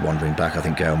are just wandering back. I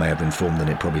think Gale may have informed that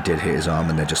it probably did hit his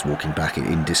arm, and they're just walking back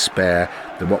in despair.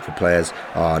 The Watford players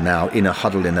are now in a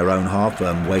huddle in their own half,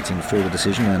 waiting for the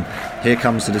decision, and here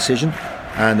comes the decision,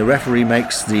 and the referee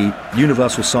makes the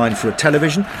universal sign for a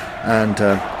television and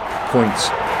points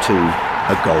to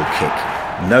a goal kick.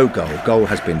 no goal. Goal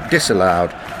has been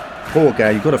disallowed. Poor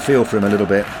Gale, you've got to feel for him a little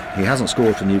bit. He hasn't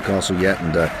scored for Newcastle yet,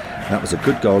 and that was a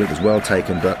good goal. It was well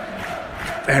taken, but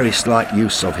very slight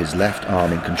use of his left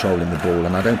arm in controlling the ball,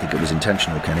 and I don't think it was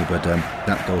intentional, Kenny, but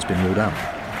that goal's been ruled out.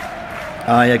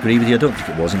 I agree with you. I don't think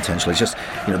it was intentional. It's just,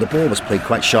 the ball was played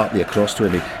quite sharply across to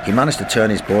him. He managed to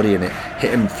turn his body and it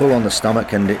hit him full on the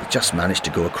stomach, and it just managed to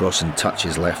go across and touch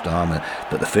his left arm.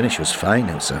 But the finish was fine.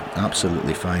 It was an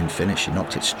absolutely fine finish. He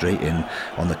knocked it straight in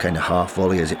on the kind of half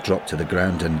volley as it dropped to the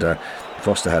ground, and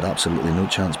Foster had absolutely no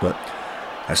chance. But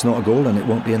that's not a goal, and it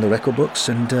won't be in the record books,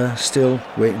 and still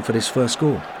waiting for his first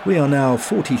goal. We are now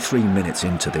 43 minutes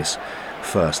into this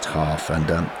first half, and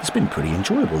it's been pretty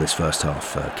enjoyable, this first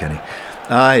half, Kenny.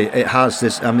 It has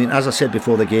this. I mean, as I said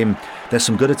before the game, there's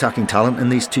some good attacking talent in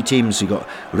these two teams. You've got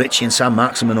Richie and Sam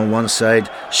Maximin on one side,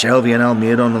 Shelby and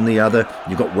Almiron on the other.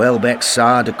 You've got Welbeck,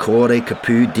 Sarr, Decore,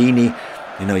 Capu, Dini.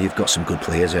 You've got some good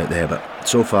players out there, but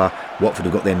so far Watford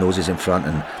have got their noses in front,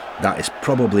 and that is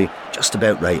probably just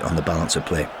about right on the balance of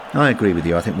play. I agree with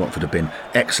you. I think Watford have been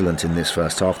excellent in this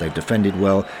first half. They've defended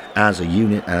well as a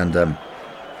unit, and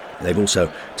they've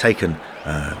also taken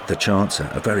the chance.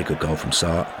 A very good goal from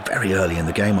Sarr very early in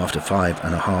the game after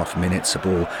 5.5 minutes. A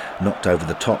ball knocked over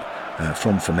the top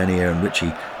from Femenia, and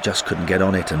Richie just couldn't get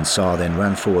on it, and Sarr then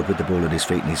ran forward with the ball at his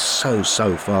feet, and he's so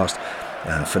fast.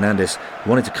 Fernandes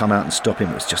wanted to come out and stop him.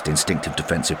 It was just instinctive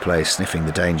defensive play, sniffing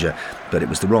the danger, but it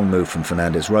was the wrong move from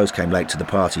Fernandes. Rose came late to the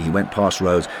party. He went past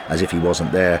Rose as if he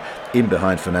wasn't there, in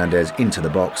behind Fernandes into the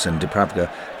box, and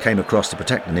Dubravka came across to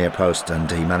protect the near post, and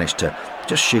he managed to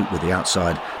just shoot with the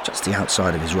outside, just the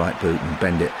outside of his right boot, and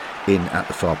bend it in at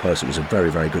the far post. It was a very,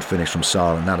 very good finish from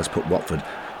Sarr, and that has put Watford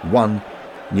 1,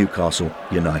 Newcastle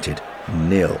United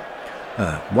 0.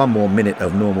 1 more minute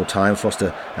of normal time.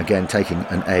 Foster again taking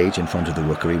an age in front of the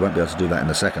Rookery. He won't be able to do that in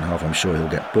the second half. I'm sure he'll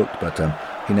get booked, but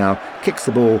he now kicks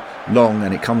the ball long,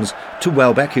 and it comes to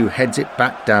Welbeck, who heads it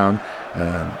back down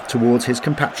towards his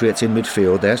compatriots in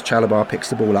midfield. There's Chalabar,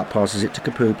 picks the ball up, passes it to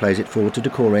Capu, plays it forward to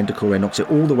Decore, and Decore knocks it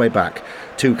all the way back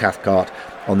to Cathcart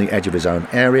on the edge of his own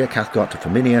area. Cathcart to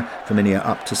Femenia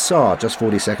up to Sarr, just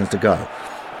 40 seconds to go.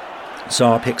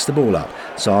 Sarr picks the ball up.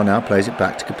 Sarr now plays it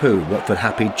back to Capu. Watford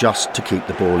happy just to keep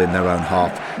the ball in their own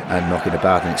half and knock it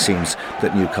about, and it seems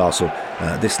that Newcastle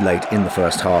this late in the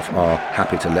first half are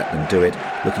happy to let them do it.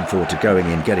 Looking forward to going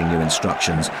in, getting new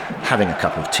instructions, having a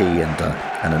cup of tea and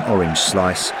an orange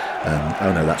slice.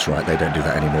 Oh no, that's right, they don't do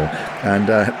that anymore. And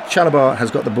Chalabar has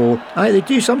got the ball. They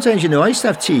do sometimes, I used to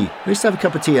have tea. I used to have a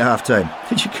cup of tea at half time.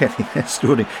 Did you get it?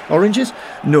 Extraordinary. Oranges?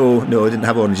 No, I didn't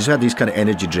have oranges. I had these kind of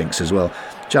energy drinks as well.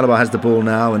 Chalabar has the ball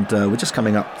now, and we're just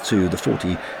coming up to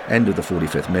the end of the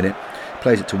 45th minute.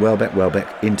 Plays it to Welbeck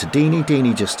into Dini.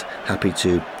 Dini just happy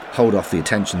to hold off the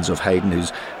attentions of Hayden,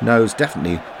 whose nose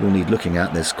definitely will need looking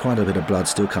at. There's quite a bit of blood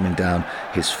still coming down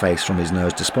his face from his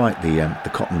nose, despite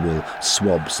the cotton wool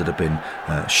swabs that have been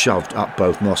shoved up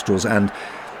both nostrils. And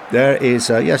there is,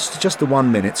 just the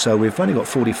 1 minute, so we've only got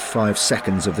 45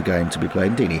 seconds of the game to be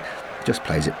played. Dini just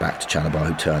plays it back to Chalabar,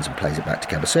 who turns and plays it back to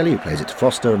Kabasele, who plays it to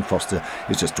Foster, and Foster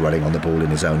is just dwelling on the ball in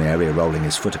his own area, rolling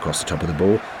his foot across the top of the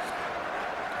ball.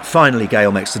 Finally,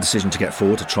 Gale makes the decision to get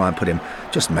forward to try and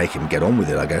make him get on with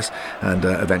it, I guess. And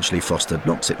eventually Foster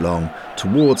knocks it long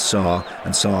towards Sarr,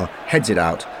 and Sarr heads it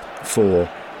out for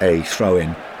a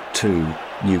throw-in to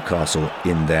Newcastle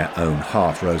in their own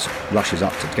half. Rose rushes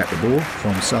up to get the ball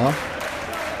from Sarr.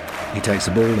 He takes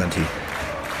the ball and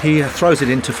he throws it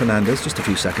into Fernandes. Just a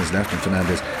few seconds left, and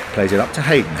Fernandes plays it up to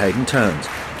Hayden. Hayden turns.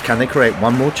 Can they create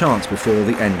one more chance before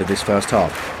the end of this first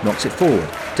half? Knocks it forward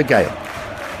to Gale.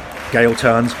 Gale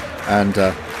turns and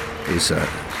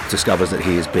discovers that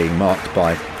he is being marked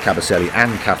by Kabasele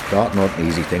and Cathcart. Not an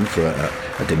easy thing for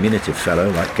a diminutive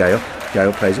fellow like Gale.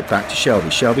 Gale plays it back to Shelby.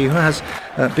 Shelby, who has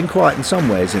been quiet in some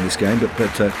ways in this game,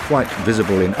 but quite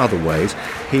visible in other ways.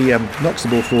 He knocks the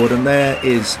ball forward, and there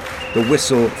is the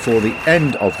whistle for the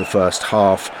end of the first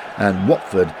half, and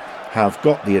Watford have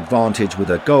got the advantage with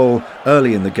a goal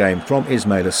early in the game from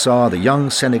Ismaila Sarr. The young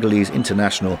Senegalese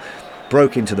international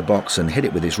broke into the box and hit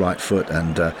it with his right foot,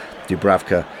 and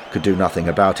Dubravka could do nothing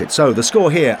about it. So the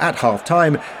score here at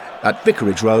half-time at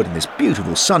Vicarage Road in this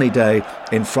beautiful sunny day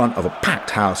in front of a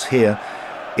packed house here,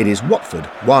 it is Watford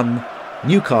 1,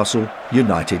 Newcastle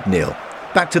United 0.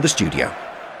 Back to the studio.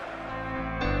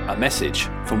 A message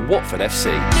from Watford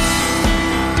FC.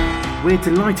 We're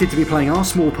delighted to be playing our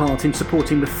small part in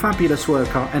supporting the fabulous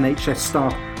work our NHS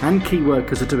staff and key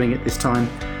workers are doing at this time.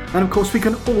 And of course we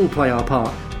can all play our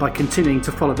part by continuing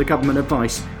to follow the government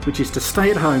advice, which is to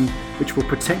stay at home, which will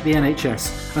protect the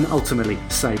NHS and ultimately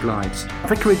save lives.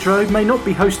 Vicarage Road may not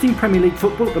be hosting Premier League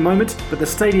football at the moment, but the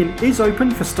stadium is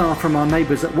open for staff from our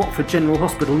neighbours at Watford General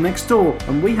Hospital next door,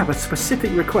 and we have a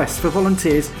specific request for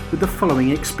volunteers with the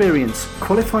following experience: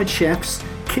 qualified chefs,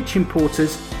 kitchen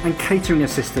porters and catering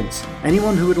assistants.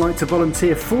 Anyone who would like to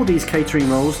volunteer for these catering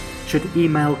roles should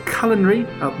email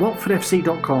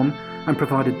culinary@watfordfc.com and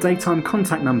provide a daytime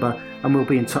contact number, and we'll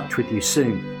be in touch with you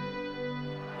soon.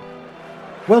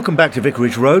 Welcome back to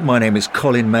Vicarage Road. My name is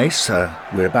Colin Mace.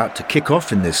 We're about to kick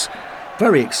off in this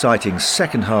very exciting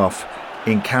second half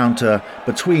encounter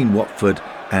between Watford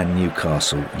and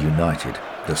Newcastle United.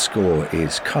 The score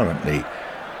is currently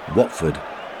Watford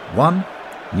 1,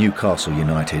 Newcastle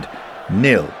United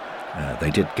 0. They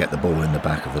did get the ball in the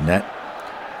back of the net.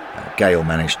 Gale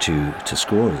managed to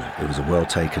score. It was a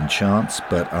well-taken chance,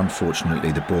 but unfortunately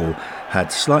the ball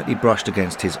had slightly brushed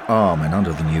against his arm, and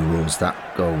under the new rules that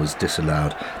goal was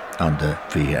disallowed under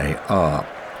VAR.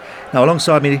 Now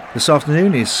alongside me this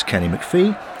afternoon is Kenny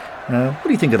McPhee. What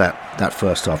do you think of that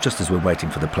first half, just as we're waiting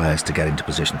for the players to get into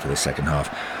position for the second half?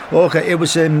 Okay, it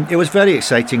was very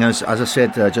exciting. As I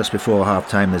said just before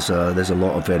half-time, there's a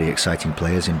lot of very exciting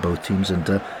players in both teams, and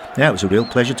it was a real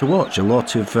pleasure to watch. A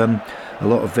lot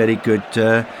of very good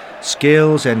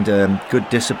skills and good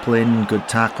discipline, good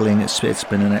tackling. It's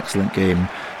been an excellent game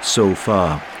so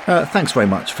far. Thanks very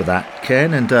much for that,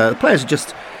 Ken. And the players are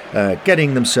just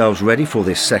getting themselves ready for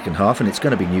this second half, and it's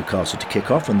going to be Newcastle to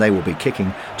kick off, and they will be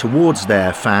kicking towards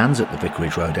their fans at the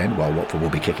Vicarage Road end, while Watford will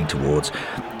be kicking towards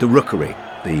the Rookery,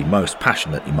 the most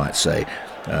passionate, you might say,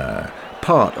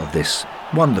 part of this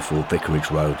wonderful Vicarage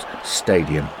Road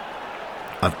stadium.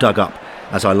 I've dug up,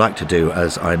 as I like to do,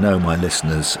 as I know my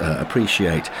listeners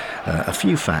appreciate, a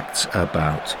few facts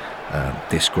about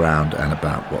this ground and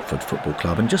about Watford Football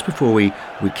Club. And just before we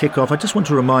kick off, I just want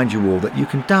to remind you all that you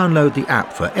can download the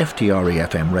app for FTRE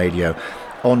FM radio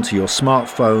onto your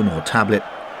smartphone or tablet,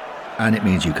 and it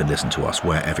means you can listen to us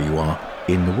wherever you are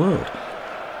in the world.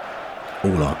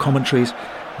 All our commentaries,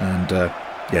 and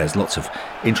there's lots of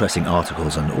interesting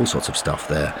articles and all sorts of stuff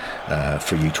there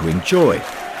for you to enjoy.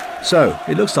 So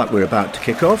it looks like we're about to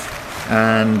kick off,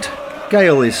 and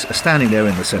Gale is standing there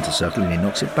in the centre circle, and he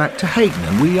knocks it back to Hayden,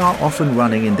 and we are off and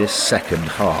running in this second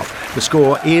half. The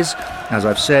score is, as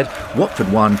I've said,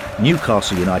 Watford 1,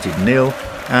 Newcastle United 0,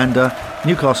 and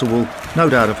Newcastle will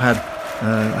no doubt have had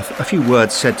a few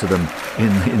words said to them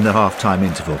in the half-time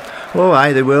interval. Oh,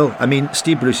 aye, they will. I mean,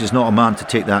 Steve Bruce is not a man to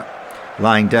take that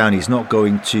lying down. He's not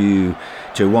going to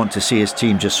want to see his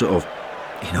team just sort of,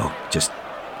 just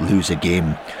lose a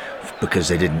game because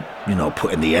they didn't,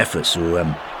 put in the effort. So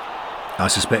I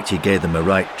suspect he gave them a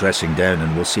right dressing down,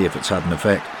 and we'll see if it's had an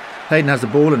effect. Hayden has the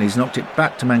ball, and he's knocked it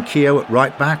back to Manquillo at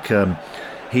right back.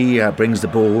 He brings the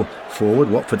ball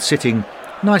forward. Watford sitting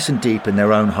nice and deep in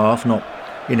their own half, not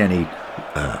in any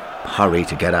hurry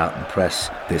to get out and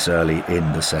press this early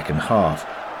in the second half.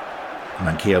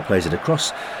 Manquillo plays it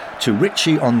across to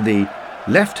Ritchie on the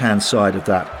left-hand side of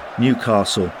that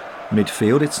Newcastle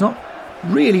midfield. It's not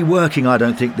really working, I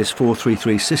don't think, this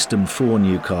 4-3-3 system for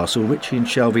Newcastle. Ritchie and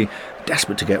Shelvey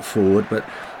desperate to get forward, but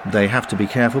they have to be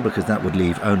careful because that would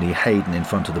leave only Hayden in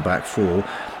front of the back four.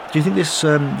 Do you think this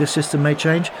system may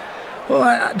change? Well,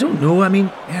 I don't know. I mean,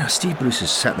 Steve Bruce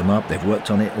has set them up. They've worked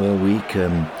on it all week.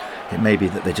 It may be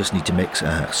that they just need to make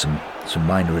some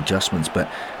minor adjustments. But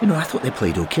I thought they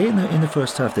played okay in the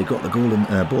first half. They got the ball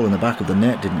in the back of the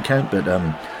net, didn't count. But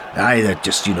they're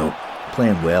just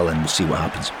playing well, and we'll see what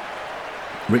happens.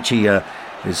 Ritchie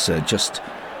is just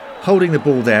holding the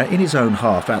ball there in his own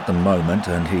half at the moment,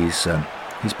 and he's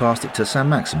passed it to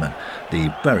Saint-Maximin,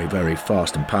 the very, very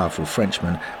fast and powerful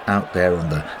Frenchman out there on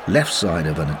the left side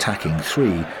of an attacking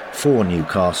three for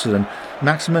Newcastle. And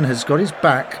Maximin has got his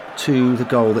back to the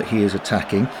goal that he is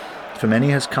attacking. Femeni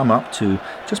has come up to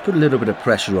just put a little bit of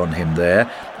pressure on him there,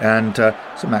 and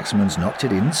Saint-Maximin's knocked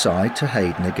it inside to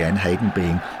Hayden again, Hayden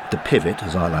being the pivot,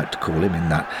 as I like to call him, in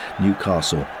that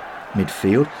Newcastle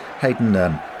midfield. Hayden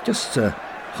just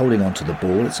holding on to the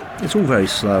ball. It's all very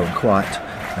slow and quiet.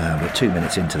 We're 2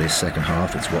 minutes into this second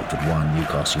half. It's Watford 1,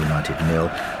 Newcastle United 0,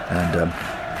 and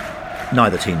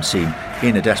neither team seem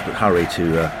in a desperate hurry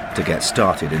to get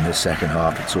started in this second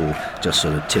half. It's all just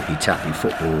sort of tippy-tappy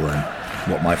football, and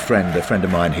what a friend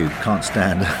of mine who can't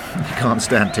stand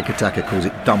tiki-taka calls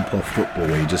it dump-off football,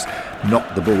 where you just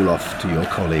knock the ball off to your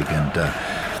colleague and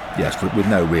yes, with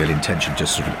no real intention,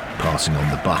 just sort of passing on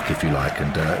the buck, if you like,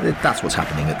 and that's what's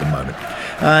happening at the moment.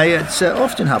 It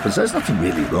often happens. There's nothing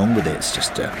really wrong with it. It's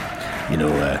just,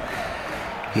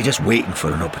 You're just waiting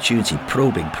for an opportunity,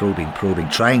 probing,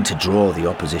 trying to draw the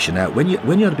opposition out. When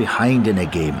you're behind in a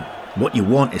game, what you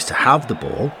want is to have the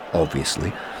ball,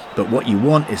 obviously, but what you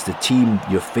want is the team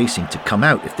you're facing to come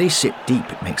out. If they sit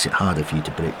deep, it makes it harder for you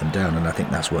to break them down, and I think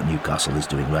that's what Newcastle is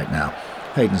doing right now.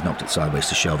 Hayden's knocked it sideways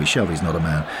to Shelvey. Shelvey's not a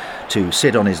man to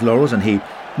sit on his laurels, and he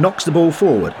knocks the ball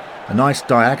forward. A nice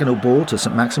diagonal ball to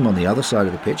St Maxim on the other side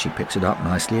of the pitch. He picks it up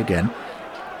nicely again.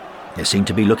 They seem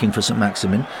to be looking for St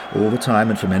Maximin all the time,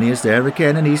 and Femeni is there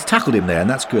again, and he's tackled him there, and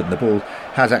that's good. And the ball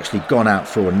has actually gone out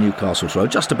for a Newcastle throw,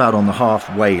 just about on the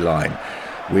halfway line,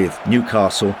 with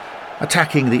Newcastle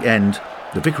attacking the end,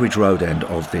 the Vicarage Road end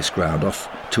of this ground, off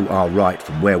to our right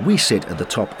from where we sit at the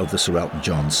top of the Sir Elton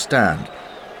John stand.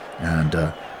 And,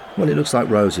 well, it looks like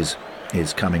Rose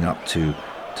is coming up to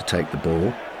take the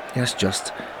ball. Yes,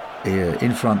 just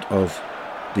in front of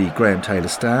the Graham Taylor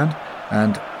stand,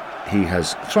 and he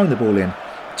has thrown the ball in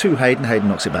to Hayden. Hayden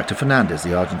knocks it back to Fernandez,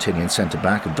 the Argentinian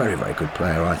centre-back, a very, very good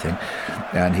player, I think.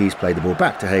 And he's played the ball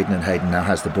back to Hayden, and Hayden now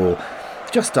has the ball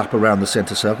just up around the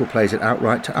centre circle, plays it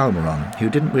outright to Almiron, who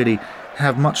didn't really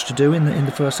have much to do in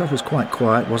the first half, was quite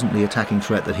quiet, wasn't the attacking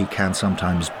threat that he can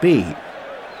sometimes be.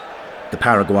 The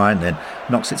Paraguayan then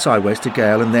knocks it sideways to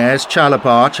Gale, and there's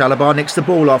Chalabar. Chalabar nicks the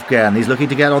ball off Gale, and he's looking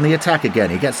to get on the attack again.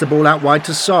 He gets the ball out wide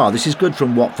to Sarr. This is good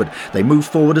from Watford. They move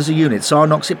forward as a unit. Sarr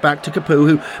knocks it back to Capoue,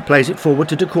 who plays it forward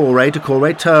to Doucouré.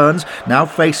 Doucouré turns, now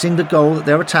facing the goal that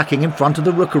they're attacking in front of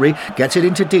the Rookery. Gets it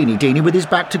into Deeney. Deeney with his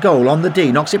back to goal on the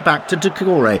D. Knocks it back to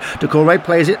Doucouré. Doucouré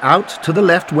plays it out to the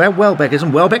left where Welbeck is,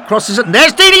 and Welbeck crosses it. And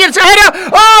there's Deeney. It's a header.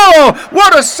 Oh,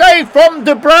 what a save from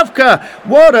Dubravka.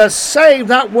 What a save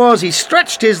that was. He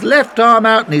stretched his left arm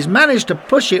out, and he's managed to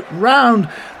push it round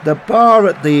the bar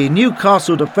at the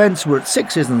Newcastle defence. We're at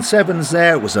 6s and 7s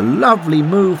there. It was a lovely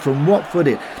move from Watford.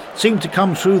 It seemed to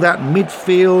come through that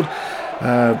midfield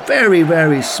very,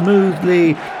 very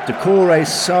smoothly. Doucouré,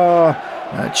 Sarr,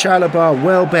 Chalabar,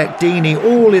 Welbeck, Deeney,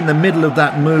 all in the middle of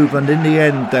that move, and in the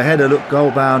end the header looked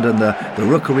goal-bound, and the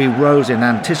Rookery rose in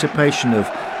anticipation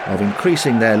of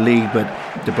increasing their lead, but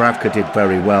Dubravka did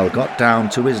very well. Got down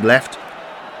to his left,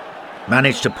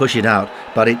 managed to push it out,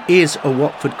 but it is a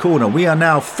Watford corner. We are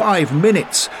now 5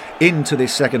 minutes into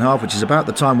this second half, which is about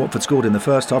the time Watford scored in the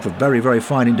first half. A very, very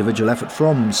fine individual effort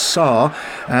from Sarr,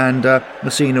 and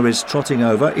Messina is trotting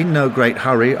over, in no great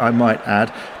hurry, I might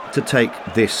add, to take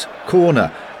this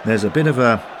corner. There's a bit of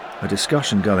a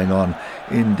discussion going on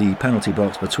in the penalty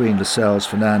box between Lascelles,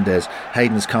 Fernandez.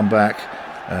 Hayden's come back.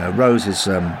 Rose is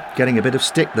getting a bit of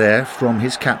stick there from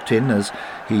his captain, as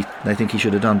they think he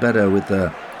should have done better with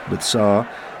Sarr,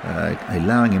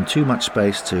 allowing him too much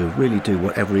space to really do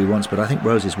whatever he wants. But I think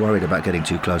Rose is worried about getting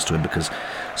too close to him, because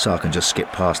Sarr can just skip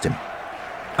past him.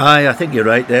 I think you're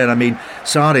right there. I mean,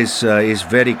 Sarr is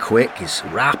very quick. He's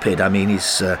rapid. I mean,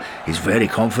 he's very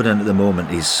confident at the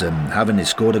moment. He's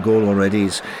scored a goal already.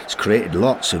 He's created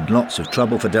lots of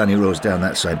trouble for Danny Rose down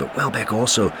that side. But Welbeck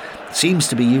also seems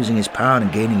to be using his power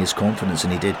and gaining his confidence,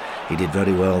 and he did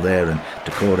very well there. And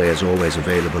Doucouré is always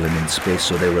available and in space,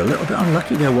 so they were a little bit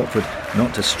unlucky there, Watford,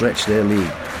 not to stretch their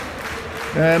lead.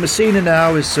 Messina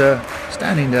now is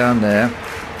standing down there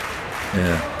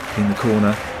in the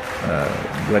corner,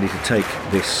 ready to take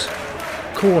this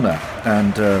corner,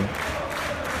 and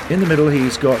in the middle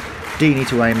he's got Deeney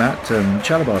to aim at.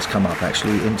 Chalabar's come up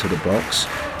actually into the box,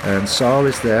 and Sarr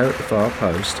is there at the far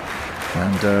post,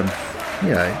 and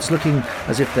it's looking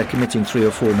as if they're committing 3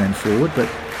 or 4 men forward, but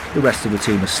the rest of the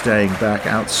team are staying back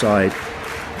outside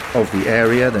of the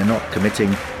area. They're not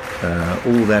committing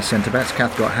all their centre-backs.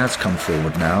 Cathcart has come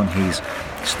forward now, and he's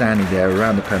standing there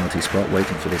around the penalty spot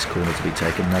waiting for this corner to be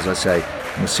taken. And as I say,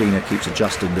 Messina keeps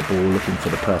adjusting the ball, looking for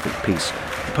the perfect piece,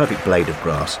 the perfect blade of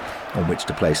grass on which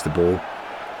to place the ball.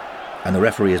 And the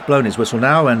referee has blown his whistle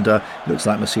now, and looks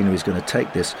like Messina is going to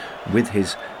take this with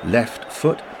his left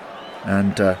foot.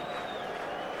 And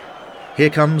here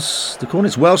comes the corner.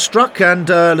 It's well struck, and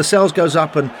Lascelles goes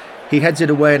up and he heads it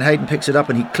away, and Hayden picks it up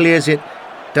and he clears it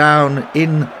down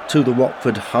into the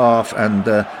Watford half, and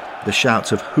the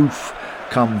shouts of hoof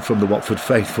come from the Watford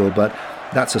faithful, but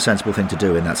that's a sensible thing to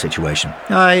do in that situation.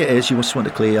 It is. You just want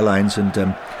to clear your lines and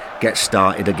get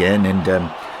started again, and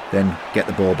then get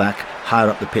the ball back higher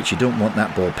up the pitch. You don't want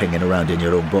that ball pinging around in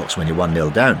your own box when you're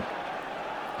 1-0 down.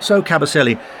 So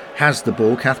Kabasele has the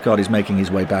ball. Cathcart is making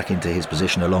his way back into his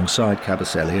position alongside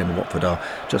Kabasele, and Watford are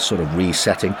just sort of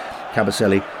resetting.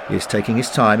 Kabasele is taking his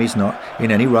time. He's not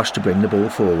in any rush to bring the ball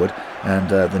forward, and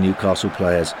the Newcastle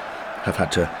players have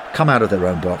had to come out of their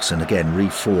own box and again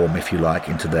reform, if you like,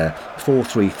 into their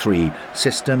 4-3-3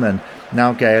 system. And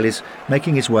now Gale is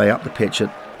making his way up the pitch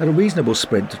at a reasonable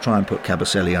sprint to try and put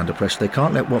Kabasele under pressure. They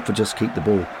can't let Watford just keep the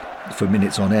ball for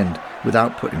minutes on end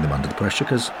without putting them under the pressure,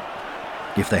 because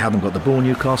if they haven't got the ball,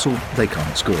 Newcastle, they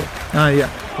can't score. Oh yeah,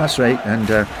 that's right. And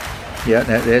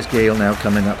there's Gale now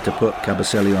coming up to put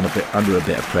Kabasele on under a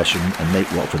bit of pressure and make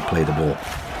Watford play the ball.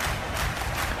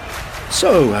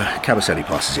 So Kabasele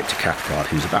passes it to Cathcart,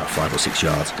 who's about 5 or 6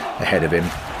 yards ahead of him,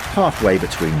 halfway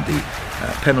between the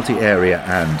penalty area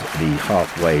and the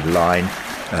halfway line.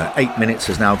 8 minutes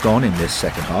has now gone in this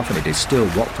second half, and it is still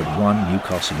Watford 1,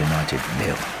 Newcastle United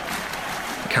 0.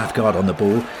 Cathcart on the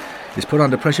ball is put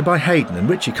under pressure by Hayden, and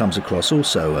Ritchie comes across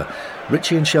also.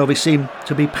 Ritchie and Shelvey seem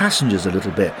to be passengers a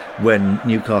little bit when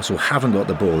Newcastle haven't got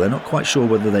the ball. They're not quite sure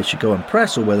whether they should go and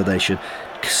press or whether they should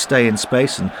stay in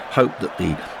space and hope that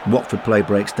the Watford play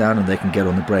breaks down and they can get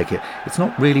on the break. It's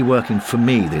not really working for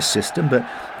me, this system, but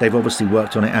they've obviously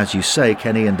worked on it, as you say,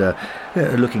 Kenny, and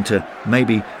looking to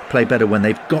maybe play better when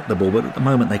they've got the ball, but at the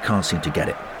moment they can't seem to get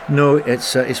it. No,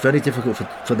 it's very difficult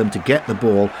for them to get the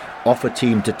ball off a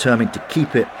team determined to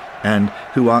keep it and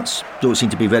who don't seem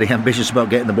to be very ambitious about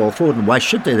getting the ball forward. And why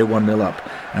should they? They're 1-0 up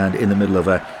and in the middle of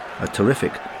a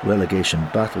terrific relegation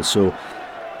battle. So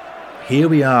here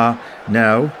we are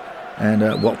now,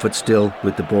 and Watford still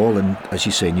with the ball, and as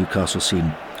you say, Newcastle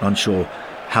seem unsure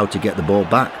how to get the ball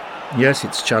back. Yes,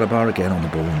 it's Chalobah again on the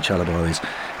ball, and Chalobah is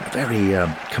a very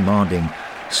commanding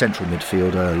central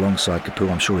midfielder alongside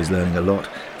Capoue. I'm sure he's learning a lot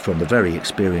from the very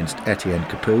experienced Etienne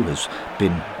Capoue, who's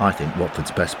been, I think,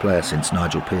 Watford's best player since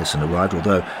Nigel Pearson arrived,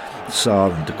 although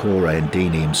Sarr and Doucouré and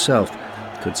Deeney himself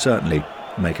could certainly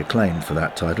make a claim for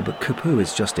that title, but Capoue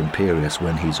is just imperious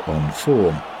when he's on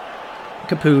form.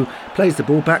 Capoue plays the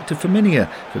ball back to Firmino.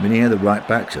 Firmino, the right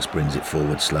back, just brings it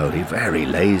forward slowly, very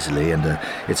lazily, and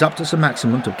it's up to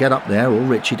Saint-Maximin to get up there, or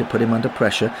Ritchie to put him under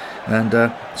pressure,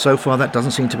 and so far that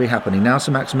doesn't seem to be happening. Now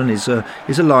Saint-Maximin is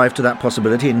alive to that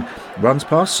possibility and runs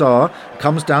past Sarr,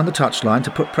 comes down the touchline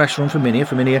to put pressure on Firmino.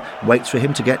 Firmino waits for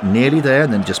him to get nearly there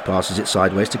and then just passes it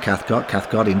sideways to Cathcart.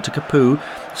 Cathcart into Capoue,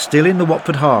 still in the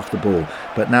Watford half, the ball,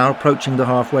 but now approaching the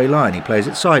halfway line. He plays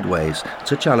it sideways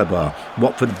to Chalobah.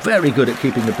 Watford very good at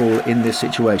keeping the ball in this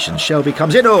situation. Shelvey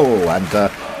comes in,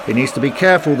 and he needs to be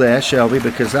careful there, Shelvey,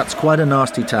 because that's quite a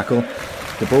nasty tackle.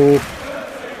 The ball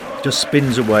just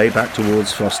spins away back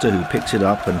towards Foster, who picks it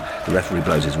up, and the referee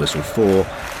blows his whistle for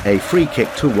a free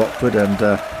kick to Watford, and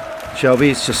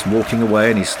Shelvey's just walking away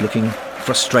and he's looking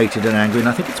frustrated and angry, and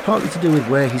I think it's partly to do with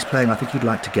where he's playing. I think he'd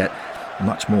like to get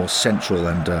much more central,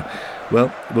 and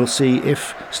well, we'll see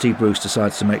if Steve Bruce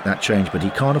decides to make that change, but he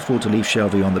can't afford to leave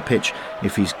Shelvey on the pitch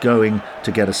if he's going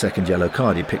to get a second yellow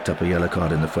card. He picked up a yellow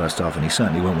card in the first half, and he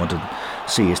certainly won't want to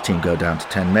see his team go down to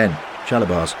 10 men.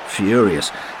 Chalobah's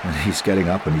furious, and he's getting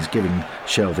up and he's giving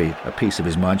Shelvey a piece of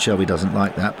his mind. Shelvey doesn't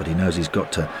like that, but he knows he's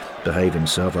got to behave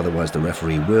himself, otherwise the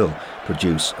referee will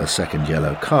produce a second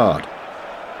yellow card.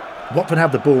 Watford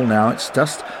have the ball now. It's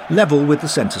just level with the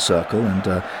centre circle,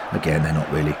 and again, they're not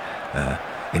really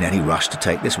in any rush to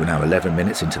take this. We're now 11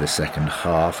 minutes into the second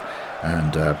half,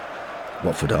 and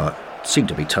Watford seem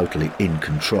to be totally in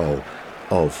control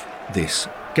of this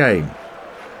game.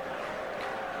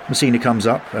 Messina comes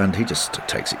up and he just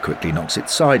takes it quickly, knocks it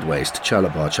sideways to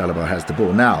Chalobah. Chalobah has the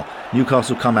ball. Now,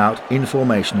 Newcastle come out in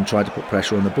formation and try to put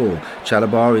pressure on the ball.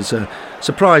 Chalobah is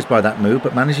surprised by that move,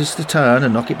 but manages to turn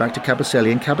and knock it back to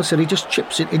Kabasele, and Kabasele just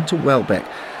chips it into Welbeck.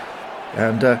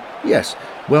 And yes,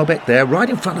 Welbeck there, right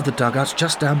in front of the dugouts,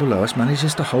 just down below us,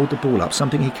 manages to hold the ball up,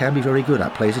 something he can be very good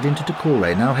at. Plays it into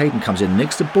Doucouré. Now Hayden comes in,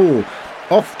 nicks the ball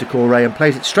off Doucouré and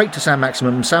plays it straight to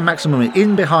Saint-Maximin. Saint-Maximin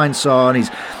in behind Sarr, and he's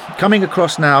coming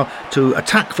across now to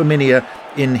attack Firmino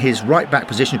in his right back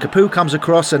position. Capoue comes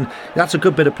across, and that's a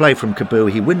good bit of play from Capoue.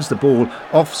 He wins the ball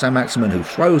off Saint-Maximin, who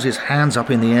throws his hands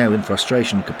up in the air in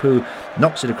frustration. Capoue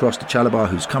knocks it across to Chalobah,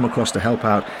 who's come across to help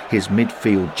out his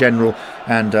midfield general,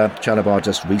 and Chalobah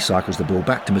just recycles the ball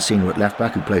back to Messina at left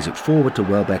back, who plays it forward to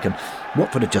Welbeck. And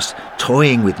Watford are just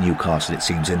toying with Newcastle, it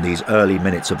seems, in these early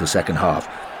minutes of the second half.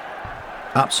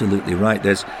 Absolutely right.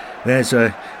 There is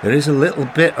a little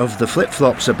bit of the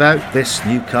flip-flops about this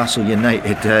Newcastle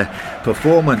United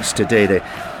performance today.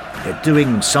 They're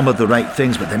doing some of the right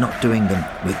things, but they're not doing them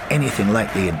with anything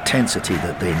like the intensity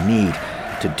that they need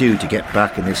to do to get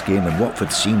back in this game. And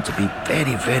Watford seem to be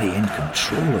very, very in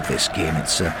control of this game.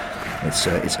 It's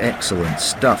excellent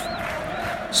stuff.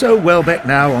 So Welbeck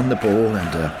now on the ball,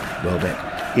 and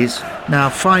Welbeck is now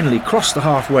finally crossed the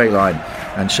halfway line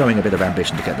and showing a bit of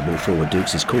ambition to get the ball forward.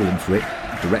 Dukes is calling for it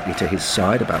directly to his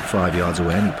side, about 5 yards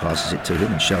away, and he passes it to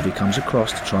him, and Shelvey comes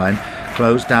across to try and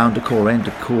close down Doucouré, and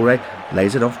Doucouré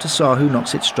lays it off to Sarr, who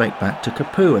knocks it straight back to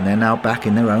Capoue, and they're now back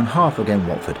in their own half again,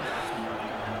 Watford.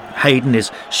 Hayden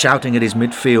is shouting at his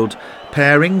midfield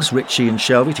pairings, Ritchie and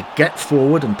Shelvey, to get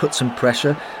forward and put some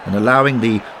pressure, and allowing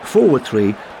the forward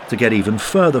three to get even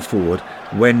further forward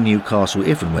when Newcastle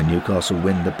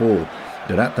win the ball.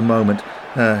 But at the moment,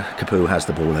 Capoue has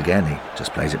the ball again. He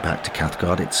just plays it back to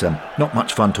Cathcart. It's not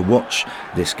much fun to watch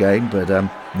this game, but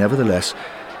nevertheless,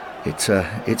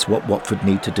 it's what Watford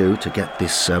need to do to get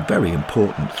this very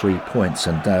important 3 points.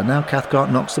 And now Cathcart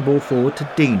knocks the ball forward to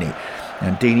Deeney.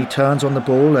 And Deeney turns on the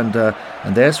ball, and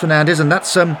there's Fernandez, and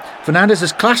that's Fernandez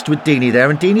has clashed with Deeney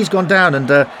there, and Deeney's gone down,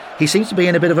 and he seems to be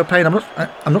in a bit of a pain.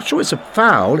 I'm not sure it's a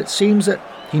foul. It seems that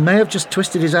he may have just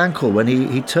twisted his ankle when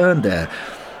he turned there.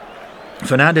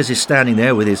 Fernandez is standing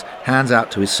there with his hands out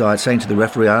to his side, saying to the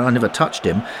referee, I never touched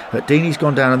him. But Deeney's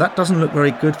gone down, and that doesn't look very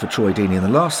good for Troy Deeney. And the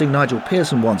last thing Nigel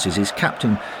Pearson wants is his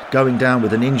captain going down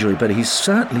with an injury, but he's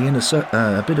certainly in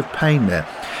a bit of pain there.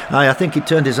 I think he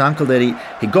turned his ankle there.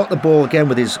 He got the ball again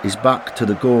with his back to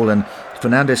the goal, and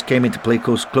Fernandez came into play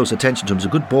close attention to him. It was a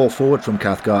good ball forward from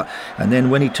Cathcart. And then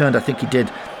when he turned, I think he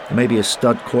did maybe a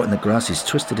stud caught in the grass. He's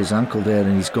twisted his ankle there,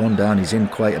 and he's gone down. He's in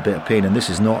quite a bit of pain, and this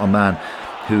is not a man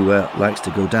who likes to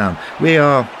go down. We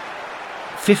are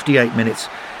 58 minutes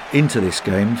into this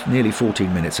game, nearly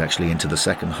 14 minutes actually into the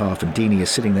second half, and Deeney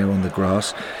is sitting there on the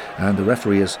grass, and the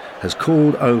referee has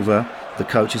called over the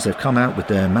coaches. They've come out with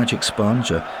their magic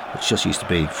sponge, which just used to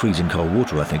be freezing cold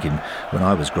water, I think, when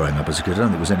I was growing up as a kid. I don't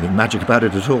think there was anything magic about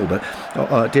it at all, but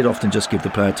it did often just give the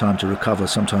player time to recover.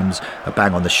 Sometimes a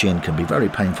bang on the shin can be very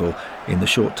painful in the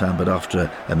short term, but after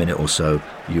a minute or so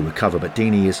you recover. But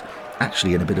Deeney is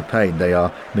actually in a bit of pain. They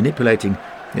are manipulating,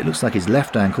 it looks like his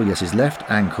left ankle,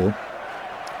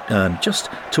 just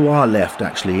to our left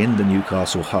actually, in the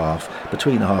Newcastle half,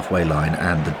 between the halfway line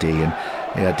and the D, and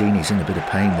Deeney's in a bit of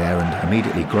pain there, and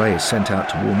immediately Gray is sent out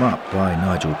to warm up by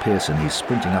Nigel Pearson. He's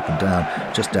sprinting up and down,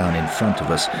 just down in front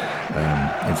of us,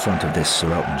 in front of this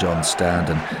Sir Elton John stand,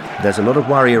 and there's a lot of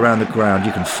worry around the ground.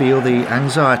 You can feel the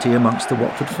anxiety amongst the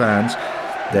Watford fans.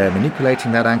 They're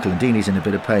manipulating that ankle, and Deeney's in a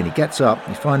bit of pain. He gets up,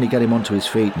 you finally get him onto his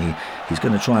feet, and he's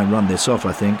going to try and run this off,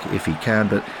 I think, if he can,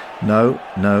 but no,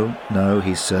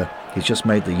 he's just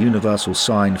made the universal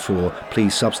sign for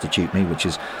please substitute me, which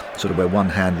is sort of where one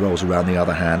hand rolls around the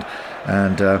other hand,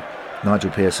 and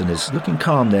Nigel Pearson is looking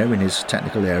calm there in his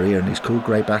technical area, and he's called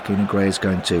Gray back in, and Gray is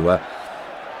going to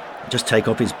just take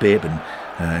off his bib and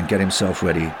get himself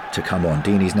ready to come on.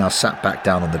 Deeney's now sat back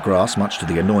down on the grass, much to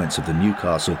the annoyance of the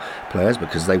Newcastle players,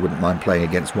 because they wouldn't mind playing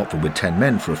against Watford with 10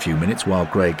 men for a few minutes while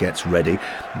Gray gets ready,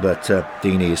 but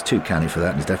Deeney is too canny for that,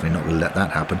 and he's definitely not going to let that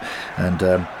happen.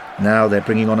 And now they're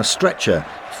bringing on a stretcher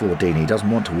for Deeney. He doesn't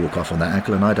want to walk off on that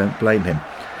ankle, and I don't blame him.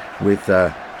 With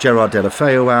Gerard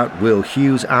Deulofeu out, Will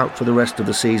Hughes out for the rest of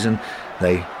the season,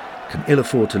 they can ill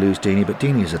afford to lose Deeney, but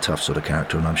Deeney is a tough sort of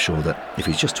character, and I'm sure that if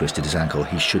he's just twisted his ankle,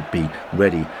 he should be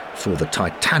ready for the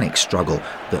titanic struggle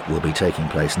that will be taking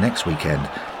place next weekend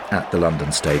at the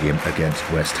London Stadium against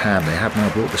West Ham. They have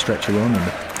now brought the stretcher on, and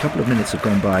a couple of minutes have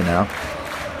gone by now,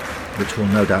 which will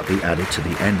no doubt be added to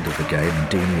the end of the game, and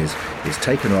Deeney is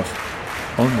taken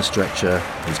off on the stretcher.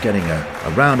 He's getting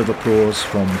a round of applause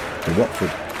from the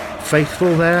Watford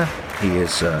faithful there. He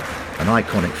is an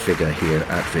iconic figure here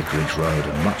at Vicarage Road,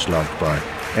 and much loved by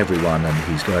everyone,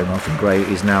 and he's going off, and Gray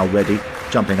is now ready,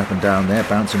 jumping up and down there,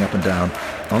 bouncing up and down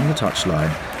on the touchline,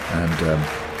 and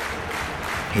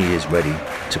he is ready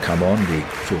to come on. The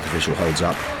fourth official holds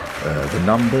up the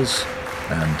numbers,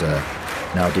 and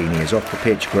now Deeney is off the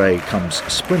pitch. Gray comes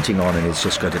sprinting on and is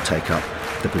just going to take up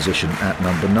the position at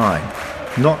number 9.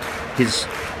 Not his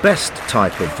best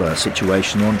type of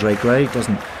situation, Andre Gray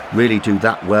doesn't really do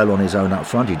that well on his own up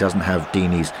front. He doesn't have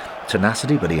Deeney's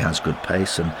tenacity, but he has good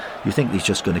pace, and you think he's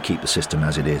just going to keep the system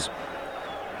as it is.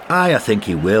 I think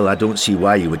he will. I don't see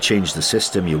why you would change the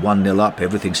system. You're 1-0 up,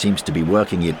 everything seems to be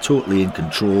working, you're totally in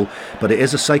control, but it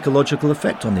is a psychological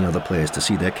effect on the other players to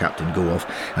see their captain go off,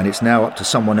 and it's now up to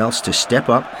someone else to step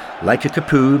up, like a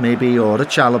Capoue maybe, or a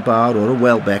Chalobah, or a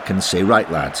Welbeck, and say,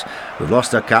 right lads, we've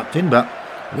lost our captain, but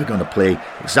we're going to play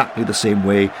exactly the same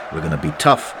way, we're going to be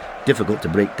tough, difficult to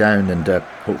break down, and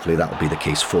hopefully that will be the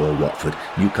case for Watford.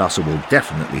 Newcastle will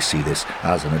definitely see this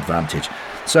as an advantage.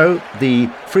 So the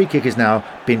free kick is now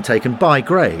been taken by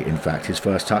Gray, in fact, his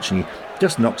first touch, and he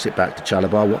just knocks it back to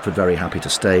Chalobah. Watford very happy to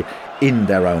stay in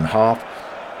their own half.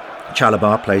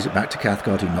 Chalobah plays it back to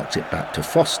Cathcart, who knocks it back to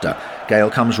Foster. Gale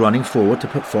comes running forward to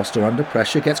put Foster under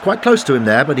pressure, gets quite close to him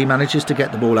there, but he manages to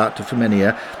get the ball out to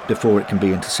Femenia before it can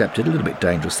be intercepted. A little bit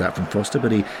dangerous that from Foster,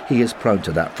 but he is prone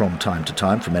to that from time to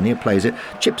time. Femenia plays it,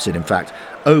 chips it in fact,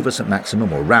 over St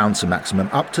Maximum or round St Maximum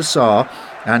up to Sarr,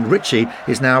 and Ritchie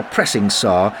is now pressing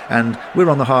Sarr, and we're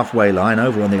on the halfway line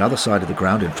over on the other side of the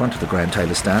ground in front of the Graham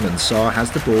Taylor stand, and Sarr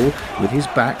has the ball with his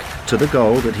back to the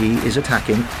goal that he is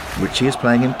attacking. Ritchie is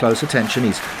playing him close attention,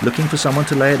 he's looking for someone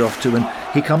to lay it off to, and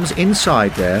he comes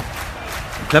inside there.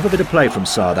 Clever bit of play from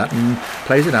Sarr that, and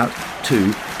plays it out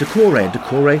to Doucouré.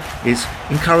 Doucouré is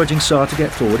encouraging Sarr to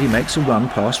get forward. He makes a run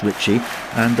past Ritchie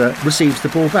and receives the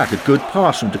ball back. A good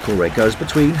pass from Doucouré goes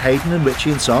between Hayden and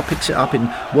Ritchie, and Sarr picks it up in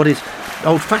what is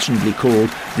old-fashionedly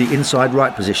called the inside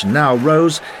right position. Now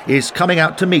Rose is coming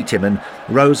out to meet him, and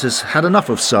Rose has had enough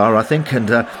of Sarr, I think,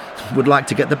 and would like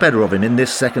to get the better of him in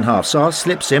this second half. Sarr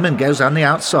slips him and goes on the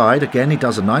outside. Again, he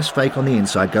does a nice fake on the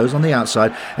inside, goes on the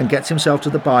outside and gets himself to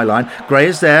the byline. Gray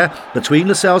is there between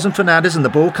Lascelles and Fernandez, and the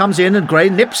ball comes in, and Gray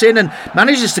nips in and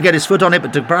manages to get his foot on it,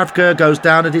 but Dubravka goes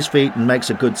down at his feet and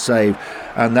makes a good save.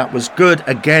 And that was good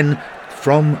again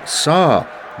from Sarr.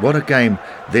 What a game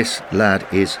this lad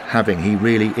is having. He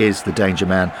really is the danger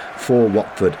man for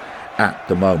Watford at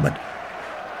the moment.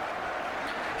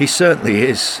 He certainly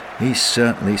is. He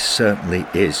certainly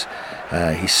is.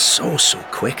 He's so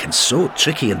quick and so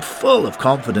tricky and full of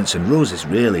confidence, and Rose is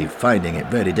really finding it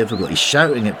very difficult. He's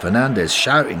shouting at Fernandez,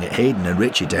 shouting at Hayden and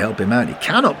Ritchie to help him out. He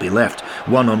cannot be left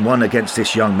one-on-one against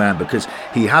this young man, because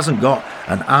he hasn't got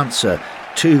an answer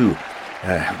to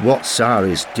what Sarr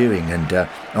is doing. And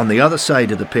on the other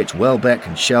side of the pitch, Welbeck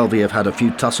and Shelvey have had a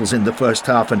few tussles in the first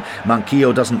half, and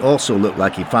Manquillo doesn't also look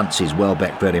like he fancies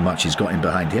Welbeck very much. He's got him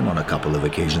behind him on a couple of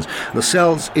occasions.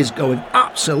 Lascelles is going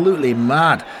absolutely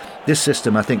mad. This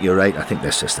system, I think you're right, I think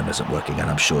this system isn't working, and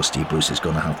I'm sure Steve Bruce is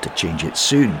going to have to change it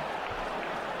soon.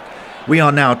 We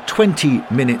are now 20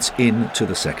 minutes into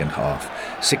the second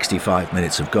half. 65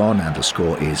 minutes have gone, and the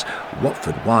score is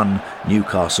Watford 1,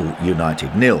 Newcastle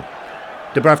United 0.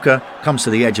 Dubravka comes to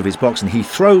the edge of his box, and he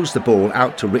throws the ball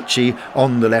out to Ritchie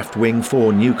on the left wing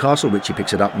for Newcastle. Ritchie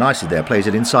picks it up nicely there, plays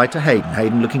it inside to Hayden.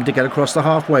 Hayden looking to get across the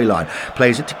halfway line,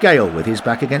 plays it to Gale with his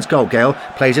back against goal. Gale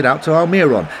plays it out to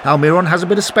Almiron. Almiron has a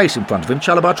bit of space in front of him.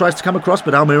 Chalabar tries to come across,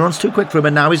 but Almiron's too quick for him,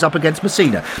 and now he's up against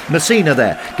Messina. Messina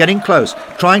there, getting close,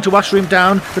 trying to usher him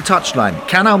down the touchline.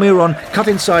 Can Almiron cut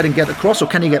inside and get across, or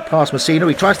can he get past Messina?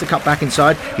 He tries to cut back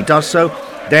inside, he does so.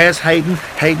 There's Hayden.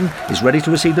 Hayden is ready to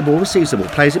receive the ball, receives the ball,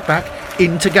 plays it back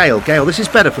into Gale. Gale, this is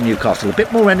better from Newcastle. A bit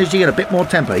more energy and a bit more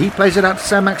tempo. He plays it out to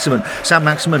Sam Maximin. Sam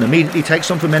Maximin immediately takes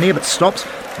on Femenia, but stops,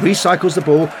 recycles the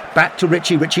ball back to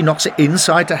Ritchie. Ritchie knocks it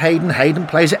inside to Hayden. Hayden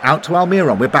plays it out to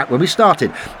Almiron. We're back where we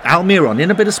started. Almiron in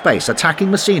a bit of space,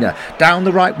 attacking Messina down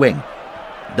the right wing.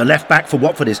 The left back for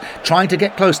Watford is trying to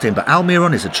get close to him, but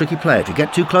Almiron is a tricky player. If you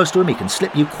get too close to him, he can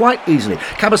slip you quite easily.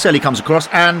 Kabasele comes across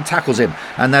and tackles him,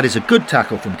 and that is a good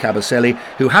tackle from Kabasele,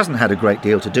 who hasn't had a great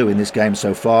deal to do in this game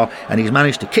so far, and he's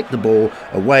managed to kick the ball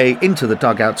away into the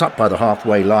dugouts up by the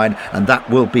halfway line, and that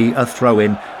will be a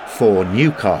throw-in for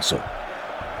Newcastle.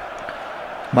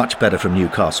 Much better from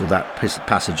Newcastle, that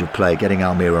passage of play, getting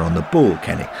Almiron on the ball,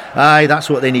 Kenny. Aye, that's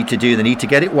what they need to do. They need to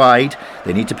get it wide.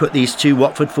 They need to put these two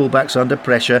Watford fullbacks under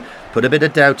pressure, put a bit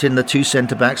of doubt in the two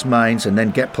centre-backs' minds, and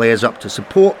then get players up to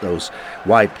support those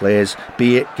wide players,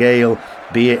 be it Gale,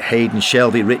 be it Hayden,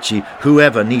 Shelvey, Ritchie,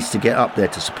 whoever needs to get up there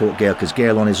to support Gale, because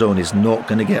Gale on his own is not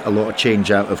going to get a lot of change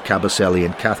out of Kabasele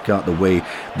and Cathcart the way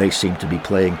they seem to be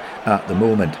playing at the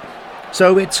moment.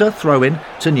 So it's a throw-in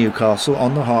to Newcastle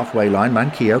on the halfway line.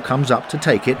 Manquillo comes up to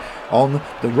take it on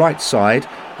the right side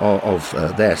of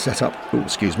their setup. Oh,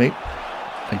 excuse me.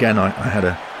 Again, I had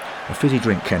a fizzy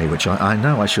drink, Kenny, which I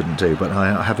know I shouldn't do, but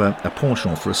I have a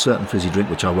penchant for a certain fizzy drink,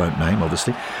 which I won't name,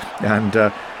 obviously,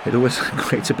 and it always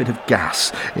creates a bit of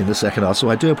gas in the second half,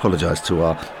 so I do apologise to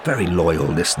our very loyal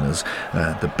listeners,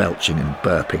 the belching and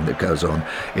burping that goes on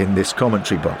in this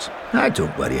commentary box.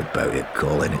 Don't worry about it,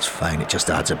 Colin, it's fine, it just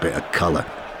adds a bit of colour.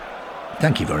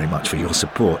 Thank you very much for your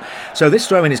support. So this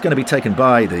throw-in is going to be taken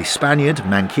by the Spaniard,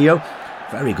 Manquillo,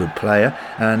 very good player,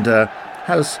 and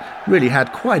has really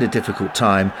had quite a difficult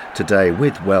time today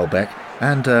with Welbeck,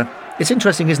 and it's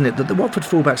interesting, isn't it, that the Watford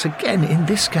fullbacks, again, in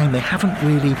this game, they haven't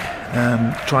really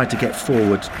tried to get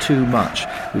forward too much.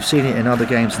 We've seen it in other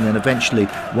games, and then eventually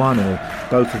one or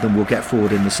both of them will get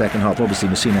forward in the second half. Obviously,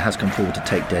 Messina has come forward to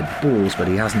take dead balls, but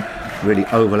he hasn't really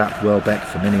overlapped Welbeck.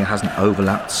 Firmino hasn't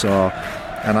overlapped Sarr,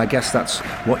 and I guess that's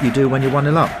what you do when you're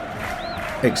 1-0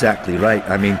 up. Exactly right.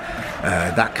 I mean,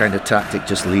 that kind of tactic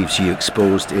just leaves you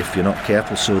exposed if you're not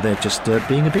careful, so they're just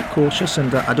being a bit cautious,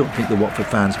 and I don't think the Watford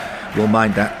fans will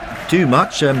mind that too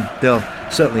much. They'll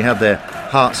certainly have their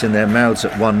hearts in their mouths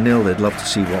at 1-0. They'd love to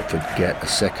see Watford get a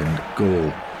second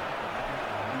goal.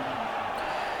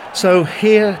 So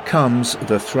here comes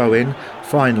the throw-in.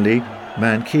 Finally,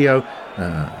 Manquillo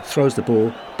throws the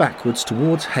ball backwards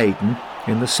towards Hayden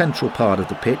in the central part of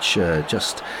the pitch,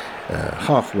 just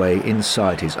halfway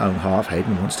inside his own half.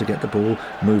 Hayden wants to get the ball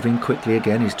moving quickly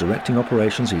again. He's directing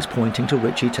operations. He's pointing to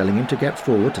Ritchie, telling him to get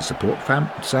forward to support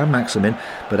Saint-Maximin,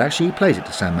 but actually he plays it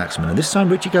to Saint-Maximin, and this time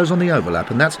Ritchie goes on the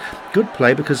overlap, and that's good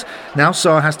play because now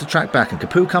Sarr has to track back, and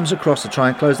Capoue comes across to try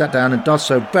and close that down and does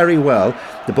so very well.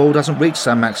 The ball doesn't reach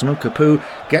Saint-Maximin. Capoue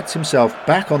gets himself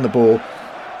back on the ball,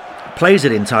 plays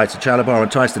it in tight to Chalobah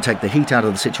and tries to take the heat out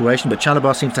of the situation, but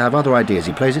Chalobah seems to have other ideas.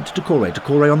 He plays it to Doucouré.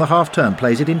 Doucouré on the half turn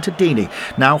plays it into Deeney.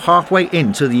 Now halfway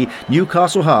into the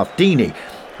Newcastle half, Deeney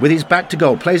with his back to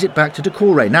goal plays it back to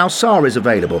Doucouré. Now Sarr is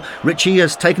available. Ritchie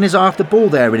has taken his eye off the ball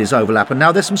there in his overlap, and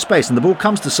now there's some space and the ball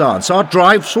comes to Sarr, and Sarr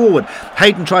drives forward.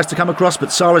 Hayden tries to come across, but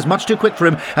Sarr is much too quick for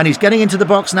him, and he's getting into the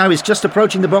box now. He's just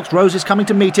approaching the box. Rose is coming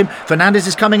to meet him. Fernandes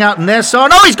is coming out, and there's Sarr.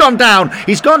 No, he's gone down.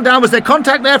 He's gone down. Was there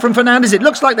contact there from Fernandes? It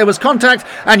looks like there was contact,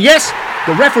 and yes,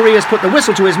 the referee has put the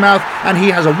whistle to his mouth, and he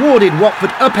has awarded Watford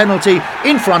a penalty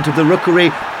in front of the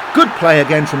Rookery. Good play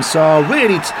again from Sarr,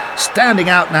 really standing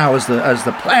out now as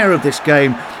the player of this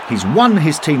game. He's won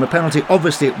his team a penalty.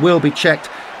 Obviously it will be checked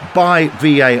by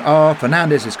VAR.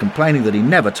 Fernandes is complaining that he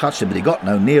never touched him, but he got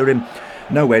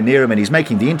nowhere near him, and he's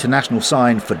making the international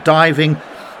sign for diving.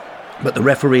 But the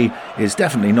referee is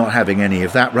definitely not having any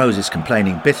of that. Rose is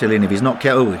complaining bitterly, and if he's not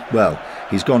careful, well,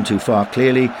 he's gone too far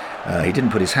clearly. He didn't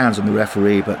put his hands on the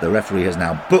referee, but the referee has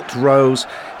now booked Rose.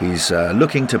 He's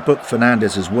looking to book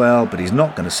Fernandes as well, but he's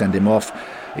not going to send him off,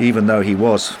 even though he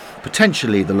was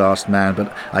potentially the last man.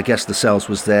 But I guess the Lascelles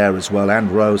was there as well,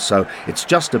 and Rose, so it's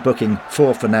just a booking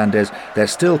for Fernandes. They're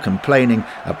still complaining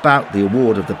about the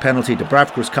award of the penalty.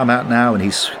 Dubravka has come out now, and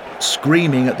he's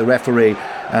screaming at the referee,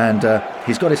 and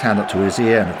he's got his hand up to his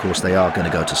ear, and of course they are going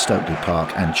to go to Stokely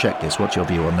Park and check this. What's your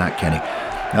view on that, Kenny?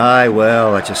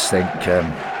 I just think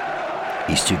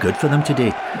he's too good for them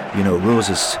today. You know, Rose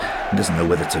doesn't know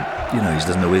whether to, he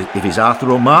doesn't know if he's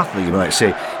Arthur or Martha, you might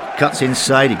say. Cuts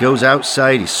inside, he goes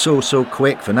outside, he's so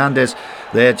quick. Fernandes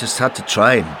there just had to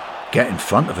try and get in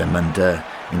front of him, and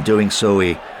in doing so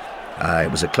it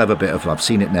was a clever bit of, I've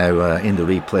seen it now in the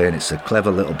replay, and it's a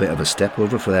clever little bit of a step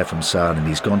over there from Sarr, and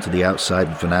he's gone to the outside,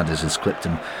 and Fernandes has clipped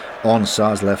him on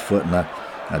Sarr's left foot, and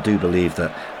I do believe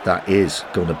that is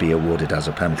going to be awarded as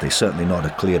a penalty. Certainly not a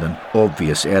clear and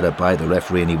obvious error by the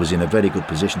referee, and he was in a very good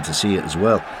position to see it as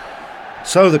well.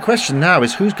 So the question now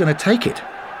is, who's going to take it?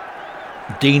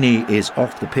 Deeney is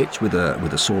off the pitch with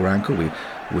a sore ankle.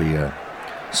 We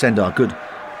send our good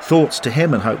thoughts to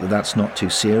him and hope that that's not too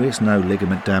serious. No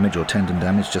ligament damage or tendon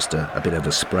damage, just a bit of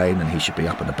a sprain, and he should be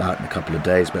up and about in a couple of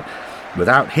days. But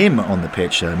without him on the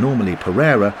pitch, normally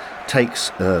Pereira takes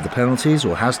the penalties,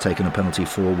 or has taken a penalty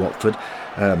for Watford.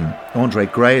 Andre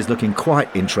Gray is looking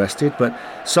quite interested, but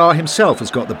Sarr himself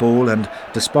has got the ball, and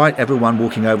despite everyone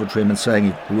walking over to him and saying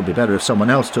it would be better if someone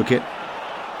else took it,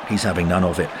 he's having none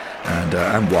of it.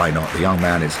 And why not? The young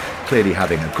man is clearly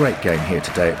having a great game here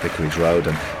today at Vicarage Road,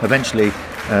 and eventually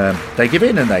they give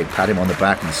in and they pat him on the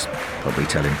back and probably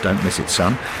tell him, don't miss it,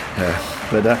 son.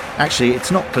 But actually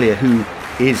it's not clear who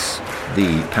is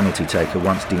the penalty taker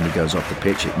once Deeney goes off the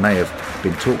pitch. It may have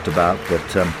been talked about,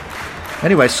 but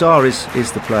anyway, Sarr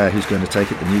is the player who's going to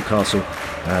take it. The Newcastle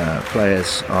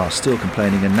players are still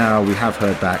complaining, and now we have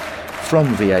heard back from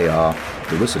VAR.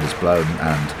 The whistle is blown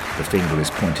and the finger is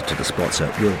pointed to the spot, so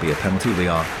it will be a penalty. We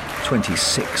are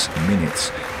 26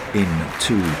 minutes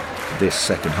into this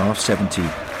second half,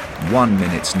 71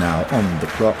 minutes now on the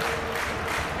clock,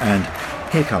 and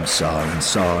here comes Sarr, and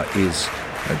Sarr is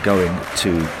going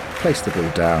to place the ball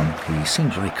down. He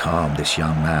seems very calm, this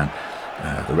young man.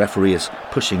 The referee is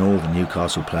pushing all the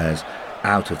Newcastle players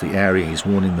out of the area. He's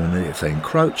warning them that if they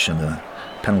encroach and the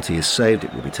penalty is saved,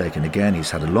 it will be taken again.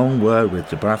 He's had a long word with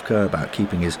Dubravka about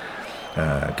keeping his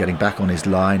getting back on his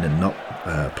line and not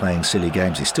playing silly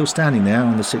games. He's still standing there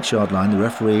on the 6-yard line. The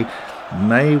referee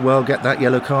may well get that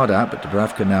yellow card out, but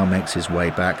Dubravka now makes his way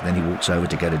back. Then he walks over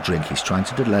to get a drink. He's trying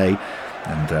to delay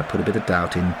and put a bit of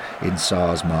doubt in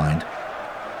Sarr's mind.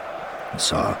 And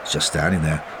Sarr's just standing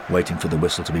there waiting for the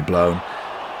whistle to be blown.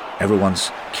 Everyone's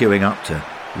queuing up to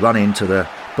run into the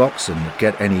box and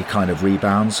get any kind of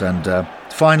rebounds, and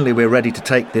finally we're ready to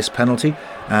take this penalty,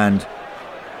 and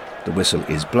the whistle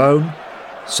is blown.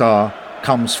 Sarr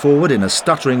comes forward in a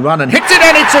stuttering run and hits it,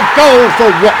 and it's a goal for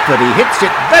Watford. He hits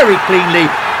it very cleanly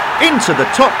into the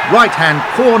top right hand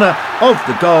corner of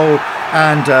the goal.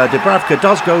 And Dubravka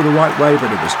does go the right way,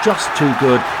 but it was just too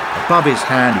good. Above his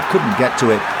hand, he couldn't get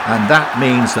to it, and that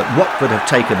means that Watford have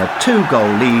taken a 2-goal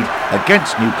lead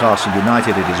against Newcastle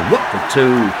United. It is Watford 2,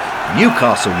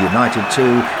 Newcastle United 2,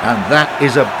 and that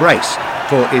is a brace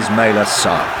for Ismaila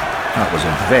Sarr. That was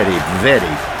a very,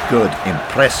 very good,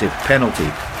 impressive penalty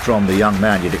from the young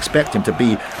man. You'd expect him to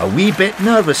be a wee bit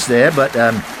nervous there, but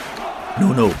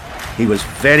no. He was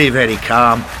very, very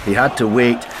calm. He had to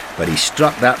wait, but he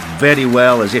struck that very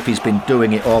well, as if he's been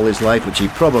doing it all his life, which he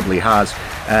probably has,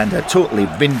 and totally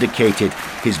vindicated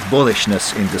his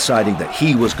bullishness in deciding that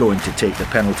he was going to take the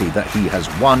penalty that he has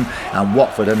won. And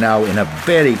Watford are now in a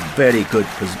very, very good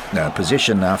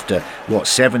position after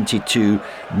 72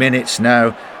 minutes now,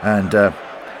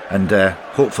 and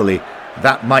hopefully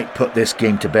that might put this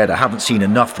game to bed. I haven't seen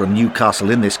enough from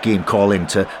Newcastle in this game, Colin,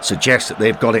 to suggest that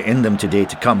they've got it in them today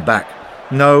to come back.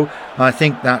 No, I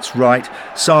think that's right.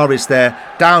 Sarr is there,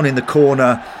 down in the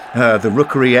corner, the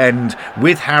Rookery end,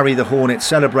 with Harry the Hornet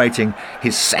celebrating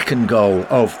his second goal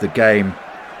of the game.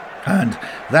 And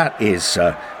that is,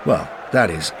 that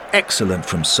is excellent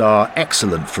from Sarr,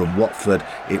 excellent from Watford.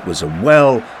 It was a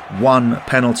well-won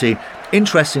penalty.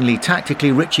 Interestingly,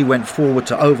 tactically, Ritchie went forward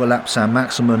to overlap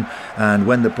Saint-Maximin, and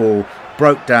when the ball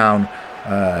broke down,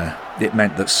 it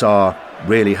meant that Sarr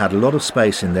really had a lot of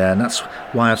space in there, and that's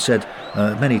why I've said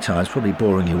many times, probably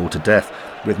boring you all to death,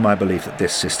 with my belief that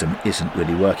this system isn't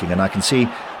really working. And I can see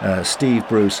Steve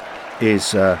Bruce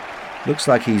is looks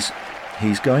like he's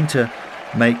going to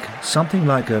make something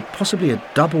like possibly a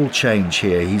double change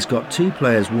here. He's got 2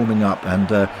 players warming up, and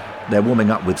they're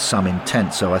warming up with some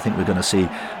intent, so I think we're going to see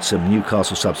some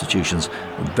Newcastle substitutions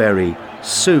very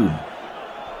soon.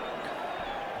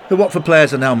 The Watford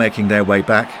players are now making their way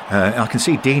back. I can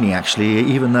see Deeney, actually,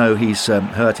 even though he's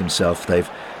hurt himself, they've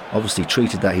obviously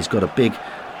treated that. He's got a big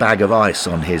bag of ice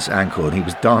on his ankle, and he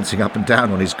was dancing up and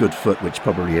down on his good foot, which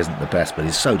probably isn't the best, but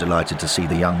he's so delighted to see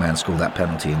the young man score that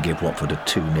penalty and give Watford a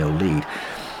 2-0 lead.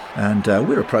 And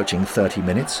we're approaching 30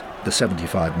 minutes, the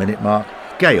 75-minute mark.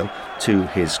 Gale to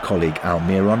his colleague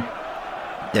Almiron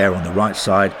there on the right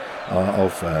side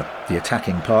of the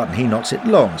attacking part, and he knocks it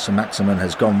long. So Maximin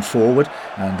has gone forward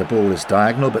and the ball is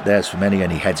diagonal, but there's Femeni,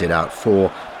 and he heads it out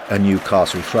for a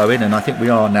Newcastle throw-in. And I think we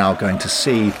are now going to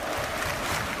see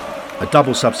a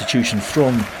double substitution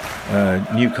from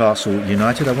Newcastle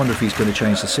United. I wonder if he's going to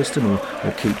change the system or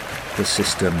keep the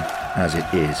system as it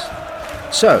is.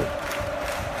 So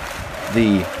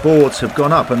the boards have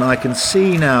gone up, and I can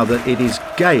see now that it is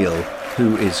Gale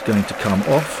who is going to come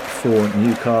off for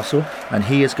Newcastle, and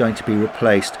he is going to be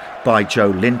replaced by Joe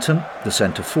Linton, the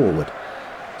centre forward.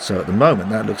 So at the moment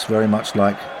that looks very much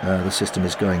like the system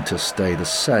is going to stay the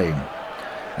same.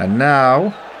 And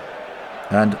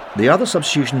the other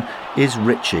substitution is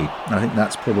Ritchie. I think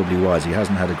that's probably wise. He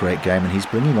hasn't had a great game, and he's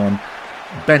bringing on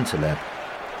Bentaleb,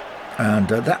 and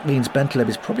that means Bentaleb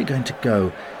is probably going to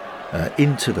go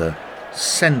into the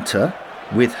centre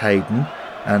with Hayden,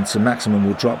 and Saint-Maximin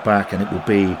will drop back, and it will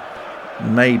be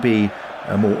maybe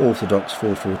a more orthodox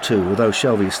 4-4-2, although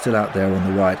Shelvey is still out there on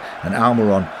the right, and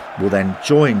Almiron will then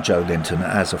join Joe Linton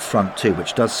as a front 2,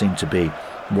 which does seem to be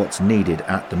what's needed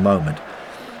at the moment.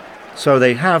 So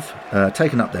they have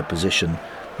taken up their position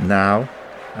now.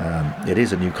 It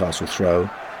is a Newcastle throw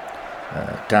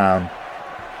down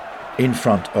in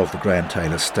front of the Graham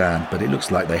Taylor stand, but it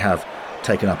looks like they have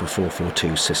taken up a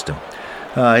 4-4-2 system.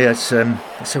 It's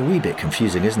a wee bit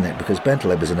confusing, isn't it? Because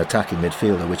Bentaleb is an attacking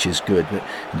midfielder, which is good, but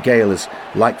Gale is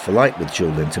like for like with Joe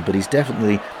Linton, but he's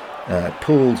definitely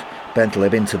pulled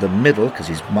Bentaleb into the middle because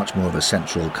he's much more of a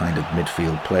central kind of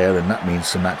midfield player, and that means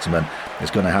Saint-Maximin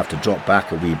is going to have to drop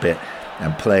back a wee bit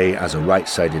and play as a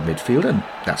right-sided midfielder, and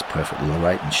that's perfectly all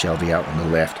right. And Shelvey out on the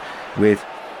left with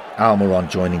Almiron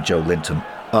joining Joe Linton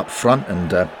up front,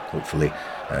 and hopefully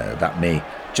that may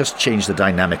just change the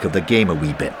dynamic of the game a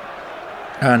wee bit.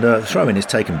 And the throw-in is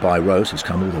taken by Rose, who's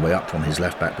come all the way up from his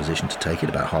left-back position to take it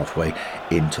about halfway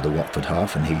into the Watford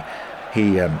half, and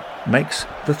he makes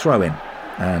the throw-in,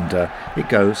 and it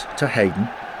goes to Hayden,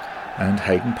 and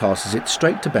Hayden passes it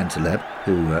straight to Bentaleb,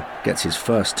 who gets his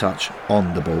first touch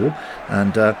on the ball,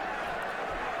 and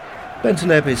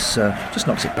Bentaleb is just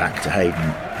knocks it back to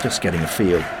Hayden, just getting a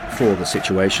feel for the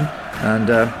situation, and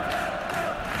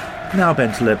now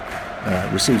Bentaleb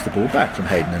receives the ball back from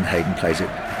Hayden, and Hayden plays it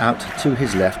out to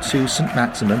his left to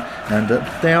Saint-Maximin, and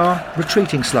they are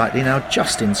retreating slightly now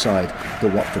just inside the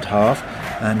Watford half,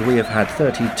 and we have had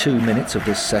 32 minutes of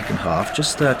this second half,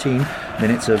 just 13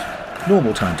 minutes of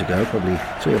normal time to go, probably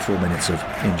 3 or 4 minutes of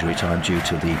injury time due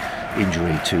to the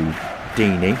injury to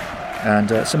Deeney, and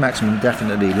Saint-Maximin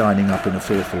definitely lining up in a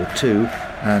 4-4-2,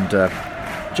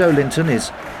 and Joe Linton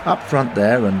is up front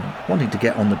there and wanting to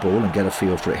get on the ball and get a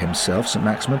feel for it himself. St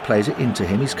Maximin plays it into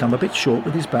him. He's come a bit short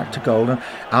with his back to goal, and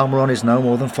Almiron is no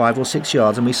more than 5 or 6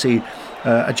 yards, and we see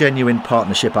a genuine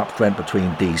partnership up front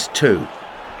between these two.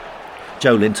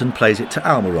 Joe Linton plays it to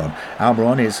Almiron.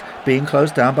 Almiron is being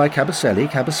closed down by Kabasele.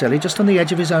 Kabasele, just on the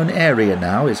edge of his own area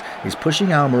now, is pushing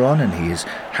Almiron, and he is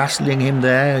hassling him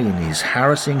there, and he's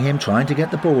harassing him, trying to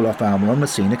get the ball off Almiron.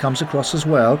 Messina comes across as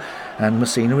well, and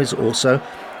Messina is also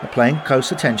playing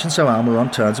close attention, so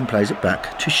Almiron turns and plays it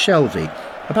back to Shelvey.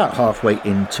 About halfway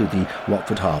into the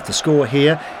Watford half. The score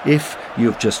here, if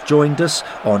you've just joined us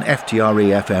on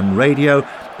FTRE FM radio,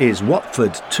 is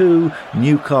Watford 2,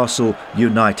 Newcastle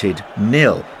United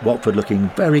 0. Watford looking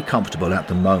very comfortable at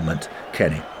the moment,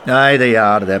 Kenny. Aye, they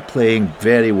are. They're playing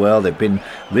very well. They've been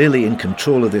really in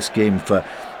control of this game for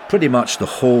pretty much the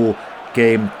whole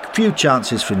game. Few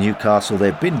chances for Newcastle.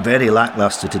 They've been very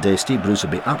lacklustre today. Steve Bruce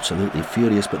will be absolutely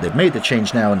furious, but they've made the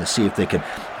change now and to see if they can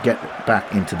get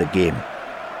back into the game.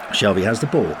 Shelvey has the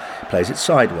ball, plays it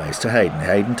sideways to Hayden.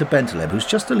 Hayden to Bentaleb, who's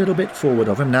just a little bit forward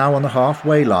of him now on the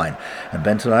halfway line. And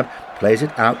Bentaleb plays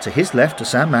it out to his left to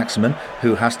Sam Maximin,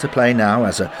 who has to play now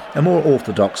as a more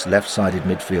orthodox left-sided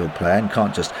midfield player and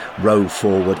can't just rove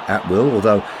forward at will,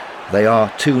 although they are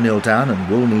 2-0 down and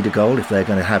will need a goal if they're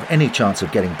going to have any chance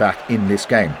of getting back in this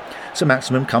game. So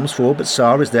Maximin comes forward, but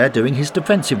Sarr is there doing his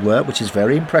defensive work, which is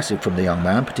very impressive from the young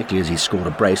man, particularly as he's scored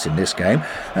a brace in this game.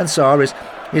 And Sarr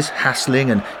is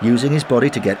hassling and using his body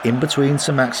to get in between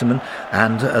St Maximin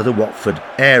and the Watford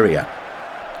area.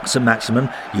 St Maximin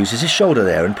uses his shoulder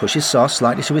there and pushes Sarr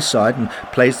slightly to his side and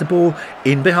plays the ball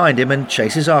in behind him and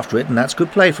chases after it, and that's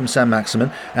good play from St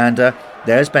Maximin. And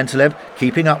there's Bentaleb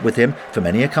keeping up with him.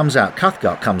 Femenia comes out.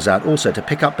 Cathcart comes out also to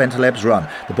pick up Bentaleb's run.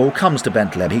 The ball comes to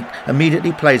Bentaleb. He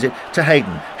immediately plays it to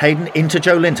Hayden. Hayden into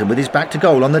Joe Linton with his back to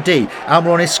goal on the D.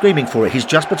 Almiron is screaming for it. He's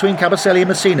just between Kabasele and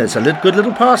Messina. It's a good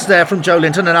little pass there from Joe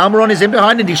Linton, and Almiron is in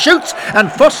behind and he shoots,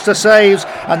 and Foster saves,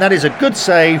 and that is a good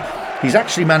save. He's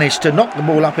actually managed to knock the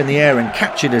ball up in the air and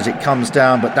catch it as it comes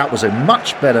down, but that was a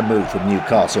much better move from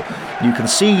Newcastle. You can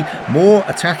see more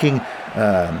attacking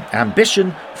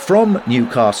ambition from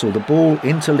Newcastle. The ball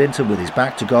into Linton with his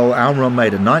back to goal. Almiron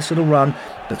made a nice little run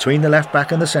between the left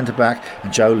back and the centre back,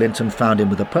 and Joe Linton found him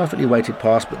with a perfectly weighted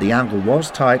pass, but the angle was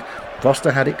tight.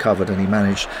 Foster had it covered and he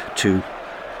managed to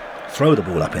throw the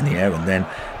ball up in the air and then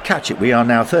catch it. We are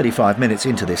now 35 minutes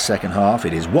into this second half.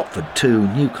 It is Watford 2,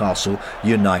 Newcastle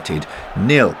United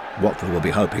 0. Watford will be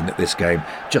hoping that this game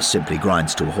just simply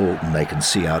grinds to a halt and they can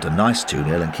see out a nice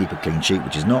 2-0 and keep a clean sheet,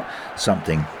 which is not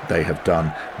something they have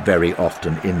done very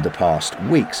often in the past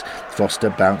weeks. Foster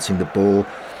bouncing the ball,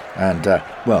 and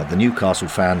the Newcastle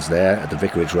fans there at the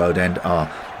Vicarage Road end are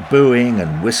booing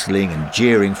and whistling and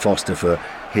jeering Foster for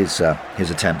his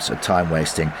attempts at time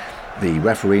wasting. The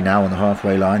referee now on the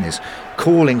halfway line is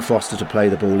calling Foster to play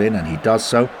the ball in, and he does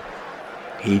so.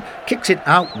 He kicks it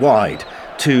out wide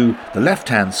to the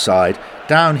left-hand side,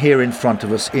 down here in front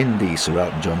of us in the Sir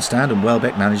Elton John stand, and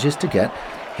Welbeck manages to get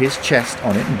his chest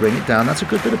on it and bring it down. That's a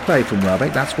good bit of play from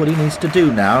Welbeck. That's what he needs to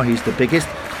do now. He's the biggest,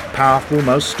 powerful,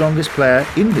 most strongest player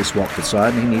in this Watford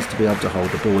side, and he needs to be able to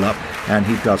hold the ball up, and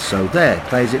he does so there.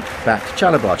 Plays it back to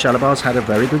Chalabar. Chalabar's had a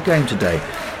very good game today.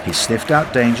 He's sniffed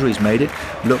out danger. He's made it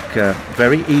look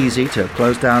very easy to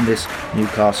close down this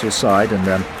Newcastle side,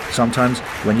 and sometimes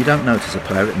when you don't notice a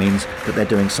player, it means that they're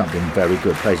doing something very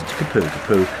good. Plays it to Capoue.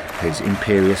 Capoue, his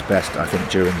imperious best, I think,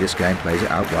 during this game, plays it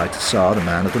out wide to Sarr, the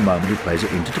man of the moment, who plays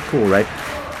it into Doucouré.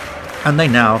 And they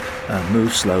now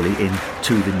move slowly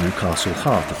into the Newcastle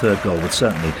half. The third goal would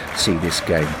certainly see this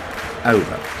game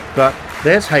over. But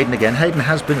there's Hayden again. Hayden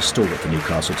has been a stalwart for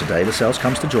Newcastle today. Lascelles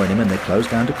comes to join him and they close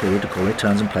down Doucouré. Doucouré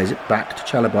turns and plays it back to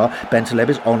Chalabar. Bentaleb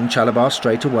is on Chalabar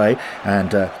straight away,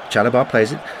 and Chalabar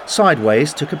plays it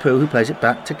sideways to Capoue, who plays it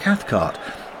back to Cathcart.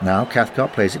 Now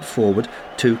Cathcart plays it forward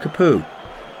to Capoue.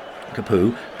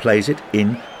 Capoue plays it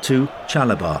in to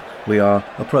Chalabar. We are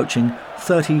approaching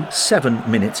 37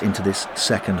 minutes into this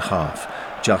second half.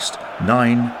 Just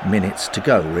 9 minutes to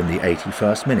go. We're in the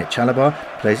 81st minute. Chalabar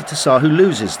plays it to Sarr, who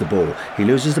loses the ball. He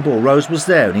loses the ball. Rose was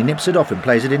there and he nips it off and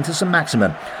plays it into St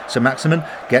Maximin. St Maximin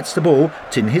gets the ball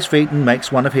in his feet and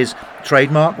makes one of his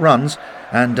trademark runs,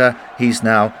 and he's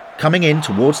now coming in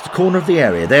towards the corner of the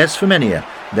area. There's Femenia.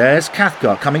 There's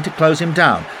Cathcart coming to close him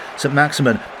down. St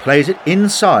Maximin plays it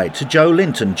inside to Joe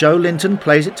Linton. Joe Linton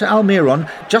plays it to Almiron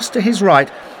just to his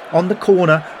right on the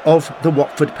corner of the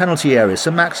Watford penalty area.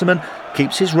 St Maximin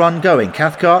keeps his run going.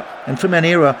 Cathcart and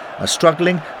Femenia are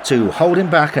struggling to hold him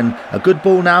back, and a good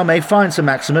ball now may find St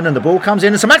Maximin, and the ball comes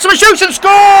in and St Maximin shoots and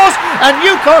scores, and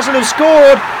Newcastle have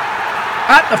scored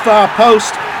at the far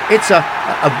post. It's a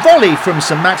A volley from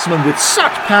St Maximin with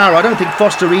such power, I don't think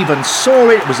Foster even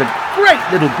saw it. It was a great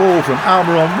little ball from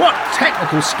Almiron. What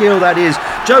technical skill that is.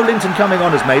 Joe Linton coming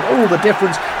on has made all the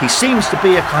difference. He seems to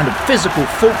be a kind of physical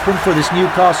fulcrum for this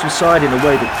Newcastle side in a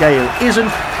way that Gale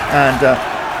isn't. And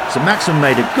St Maximin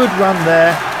made a good run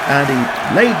there, and he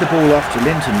laid the ball off to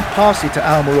Linton, passed it to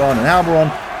Almiron, and Almiron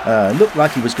looked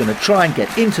like he was going to try and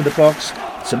get into the box.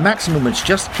 St Maximin was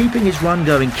just keeping his run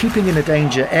going, keeping in a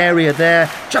danger area there,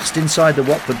 just inside the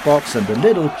Watford box, and the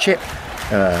little chip,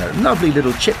 lovely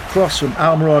little chip cross from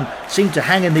Almiron seemed to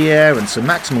hang in the air, and St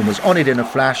Maximin was on it in a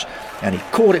flash, and he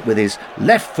caught it with his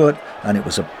left foot, and it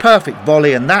was a perfect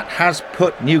volley, and that has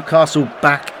put Newcastle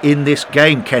back in this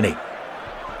game, Kenny.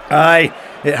 Aye,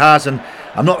 it has, and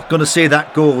I'm not going to say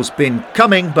that goal's been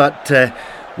coming, but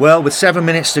well, with 7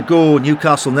 minutes to go,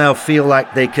 Newcastle now feel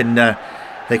like they can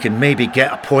maybe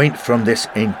get a point from this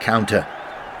encounter.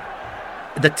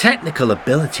 The technical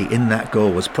ability in that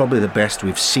goal was probably the best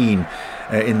we've seen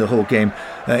in the whole game,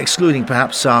 excluding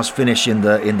perhaps Sarr's finish in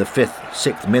the 5th,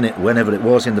 6th minute, whenever it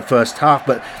was in the first half.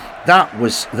 But that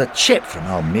was the chip from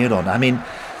Almiron. I mean,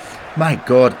 my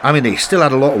God, I mean, he still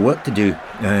had a lot of work to do.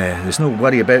 There's no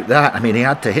worry about that. I mean, he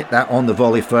had to hit that on the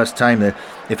volley first time.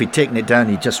 If he'd taken it down,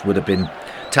 he just would have been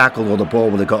tackled, or the ball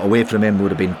would have got away from him,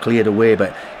 would have been cleared away.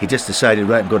 But he just decided,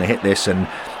 right, I'm going to hit this, and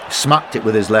smacked it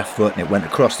with his left foot, and it went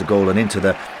across the goal and into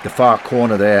the far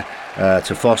corner there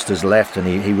to Foster's left, and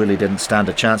he really didn't stand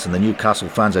a chance. And the Newcastle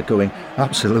fans are going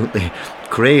absolutely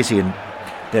crazy, and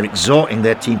they're exhorting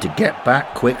their team to get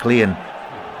back quickly and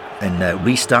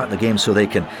restart the game so they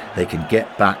can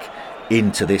get back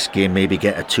into this game, maybe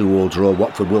get a 2-2 draw.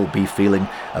 Watford will be feeling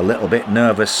a little bit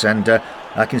nervous, and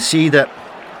I can see that.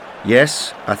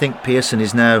 Yes, I think Pearson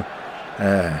is now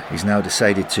he's now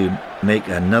decided to make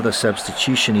another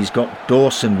substitution. He's got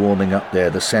Dawson warming up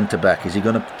there, the centre back. Is he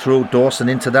going to throw Dawson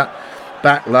into that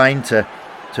back line to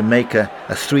make a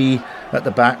 3 at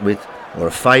the back or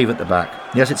a 5 at the back?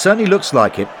 Yes, it certainly looks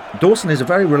like it. Dawson is a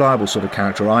very reliable sort of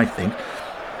character, I think.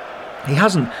 He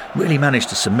hasn't really managed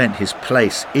to cement his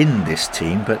place in this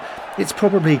team, but it's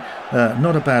probably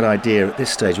not a bad idea at this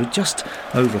stage, with just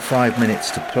over 5 minutes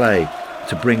to play,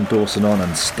 to bring Dawson on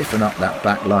and stiffen up that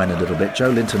back line a little bit.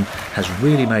 Joe Linton has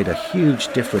really made a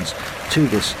huge difference to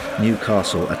this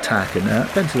Newcastle attack, and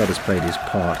Bentaleb has played his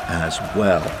part as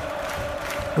well.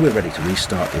 We're ready to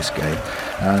restart this game,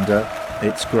 and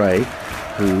it's Gray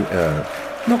who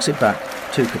knocks it back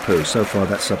to Capoue. So far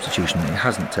that substitution, it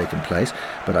hasn't taken place,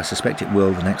 but I suspect it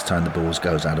will the next time the ball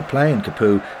goes out of play, and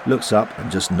Capoue looks up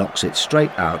and just knocks it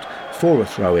straight out for a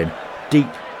throw-in deep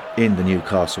in the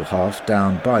Newcastle half,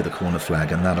 down by the corner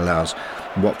flag, and that allows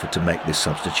Watford to make this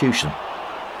substitution.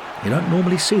 You don't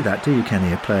normally see that, do you,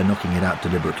 Kenny? A player knocking it out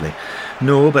deliberately.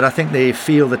 No, but I think they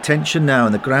feel the tension now,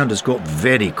 and the ground has got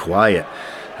very quiet.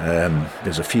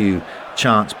 There's a few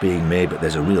chants being made, but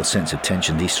there's a real sense of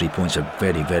tension. These 3 points are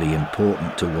very, very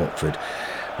important to Watford.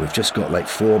 We've just got like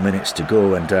 4 minutes to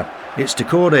go, and it's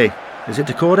Doucouré. Is it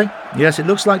Doucouré? Yes, it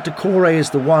looks like Doucouré is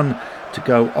the one to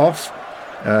go off.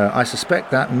 I suspect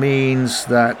that means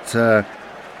that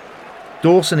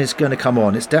Dawson is going to come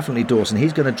on. It's definitely Dawson.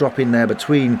 He's going to drop in there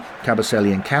between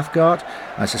Kabasele and Cathcart.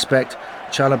 I suspect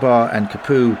Chalobah and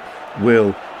Capoue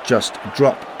will just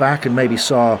drop back, and maybe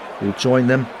Sarr will join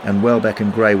them, and Welbeck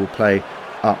and Gray will play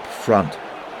up front.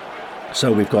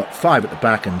 So we've got 5 at the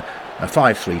back, and a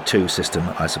 5-3-2 system,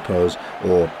 I suppose,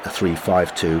 or a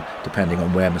 3-5-2, depending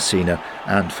on where Messina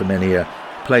and Femenía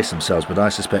place themselves. But I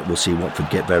suspect we'll see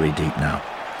Watford get very deep now.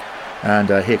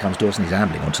 And here comes Dawson. He's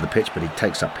ambling onto the pitch, but he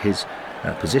takes up his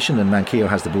position, and Manquillo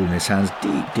has the ball in his hands,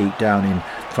 deep down in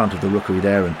front of the rookery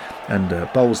there,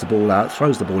 and bowls the ball out,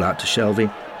 throws the ball out to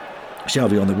Shelvey.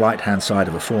 Shelvey on the right-hand side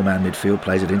of a 4-man midfield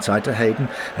plays it inside to Hayden,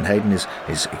 and Hayden is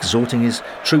exhorting his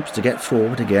troops to get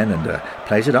forward again, and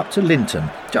plays it up to Linton,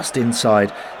 just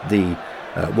inside the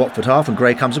Watford half, and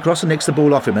Gray comes across and nicks the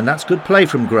ball off him, and that's good play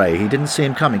from Gray. He didn't see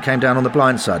him coming, came down on the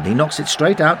blind side, and he knocks it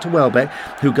straight out to Welbeck,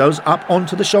 who goes up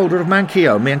onto the shoulder of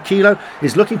Manquillo. Manquillo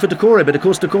is looking for Doucouré, but of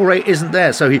course Doucouré isn't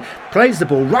there, so he plays the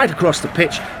ball right across the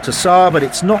pitch to Sarr, but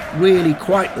it's not really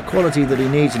quite the quality that he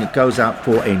needs, and it goes out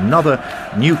for another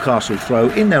Newcastle throw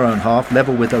in their own half,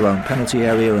 level with their own penalty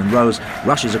area, and Rose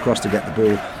rushes across to get the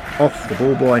ball off the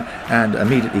ball boy and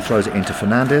immediately throws it into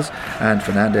Fernandez, and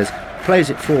Fernandez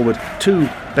plays it forward to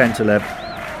Bentaleb,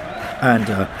 and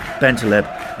Bentaleb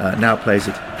now plays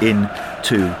it in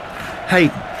to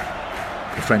Hayden.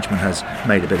 The Frenchman has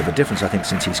made a bit of a difference, I think,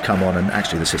 since he's come on, and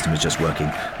actually the system is just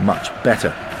working much better.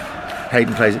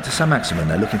 Hayden plays it to St Maximin.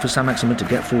 They're looking for St Maximin to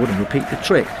get forward and repeat the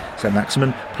trick. St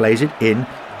Maximin plays it in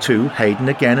to Hayden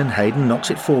again, and Hayden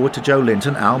knocks it forward to Joe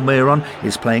Linton. Almiron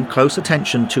is paying close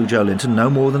attention to Joe Linton, no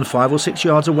more than 5 or 6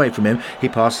 yards away from him. He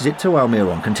passes it to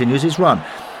Almiron, continues his run.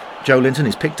 Joe Linton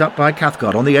is picked up by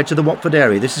Cathcart on the edge of the Watford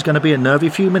area. This is going to be a nervy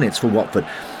few minutes for Watford.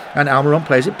 And Almiron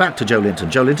plays it back to Joe Linton.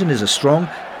 Joe Linton is a strong,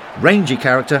 rangy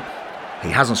character. He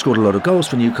hasn't scored a lot of goals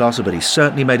for Newcastle, but he's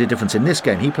certainly made a difference in this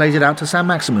game. He plays it out to Sam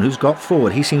Maximin, who's got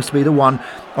forward. He seems to be the one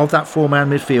of that four-man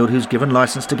midfield who's given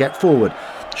licence to get forward.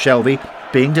 Shelvey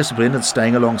being disciplined and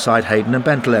staying alongside Hayden and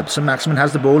Bentaleb. Sam Maximin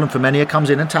has the ball, and Femenia comes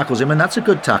in and tackles him, and that's a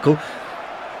good tackle.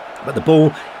 But the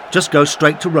ball just goes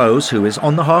straight to Rose, who is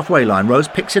on the halfway line. Rose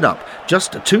picks it up.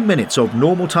 Just 2 minutes of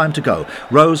normal time to go.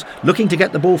 Rose looking to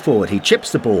get the ball forward. He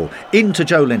chips the ball into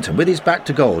Joe Linton with his back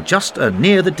to goal, just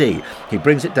near the D. He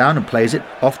brings it down and plays it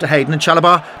off to Hayden, and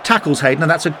Chalobah tackles Hayden, and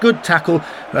that's a good tackle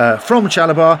from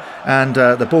Chalobah, and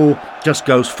the ball just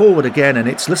goes forward again, and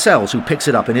it's Lascelles who picks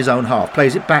it up in his own half,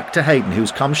 plays it back to Hayden,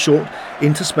 who's come short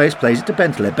into space, plays it to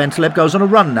Bentaleb. Bentaleb goes on a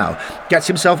run now, gets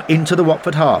himself into the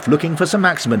Watford half, looking for St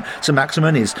Maximin. St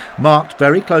Maximin is marked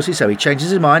very closely, so he changes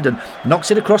his mind and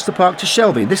knocks it across the park to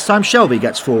Shelvey. This time Shelvey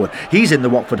gets forward. He's in the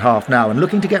Watford half now and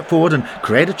looking to get forward and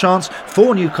create a chance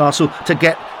for Newcastle to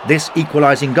get this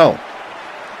equalising goal.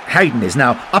 Hayden is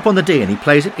now up on the D, and he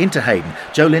plays it into Hayden.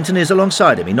 Joe Linton is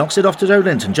alongside him. He knocks it off to Joe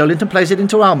Linton. Joe Linton plays it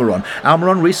into Almiron.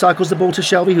 Almiron recycles the ball to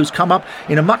Shelvey, who's come up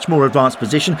in a much more advanced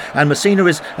position, and Messina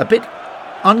is a bit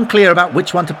unclear about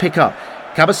which one to pick up.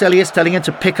 Cabaselli is telling him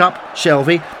to pick up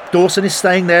Shelvey. Dawson is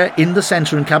staying there in the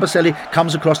centre, and Cabaselli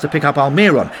comes across to pick up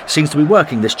Almiron. Seems to be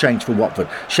working this change for Watford.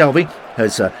 Shelvey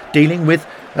is dealing with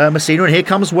Messina, and here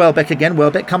comes Welbeck again.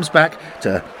 Welbeck comes back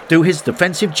to do his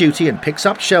defensive duty and picks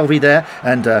up Shelvey there,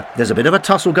 and there's a bit of a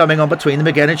tussle going on between them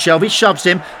again, and Shelvey shoves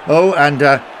him.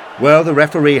 The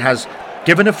referee has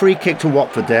given a free kick to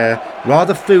Watford there.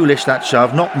 Rather foolish, that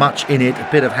shove, not much in it, a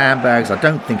bit of handbags. I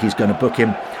don't think he's going to book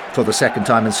him for the second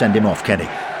time and send him off, Kenny.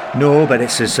 No, but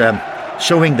it's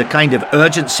showing the kind of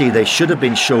urgency they should have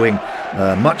been showing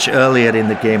much earlier in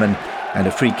the game, and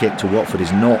a free kick to Watford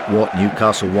is not what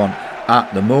Newcastle want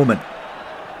at the moment.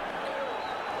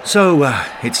 So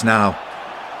it's now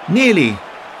nearly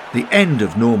the end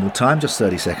of normal time, just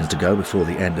 30 seconds to go before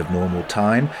the end of normal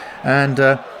time,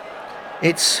 and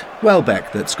it's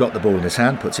Welbeck that's got the ball in his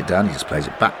hand, puts it down. He just plays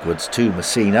it backwards to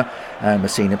Messina, and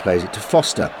Messina plays it to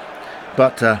Foster.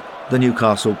 But the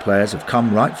Newcastle players have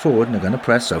come right forward and are going to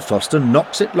press, so Foster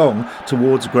knocks it long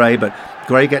towards Gray, but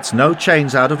Gray gets no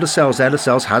chains out of Lascelles there.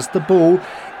 Lascelles has the ball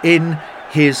at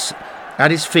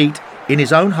his feet in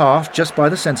his own half, just by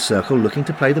the centre circle, looking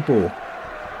to play the ball.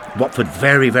 Watford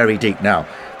very, very deep now.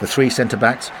 The three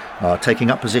centre-backs are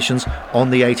taking up positions on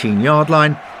the 18-yard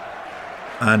line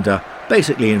and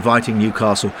basically inviting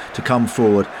Newcastle to come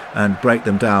forward and break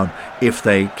them down if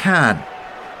they can.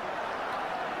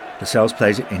 Lascelles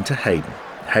plays it into Hayden.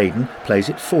 Hayden plays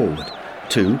it forward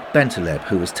to Bentaleb,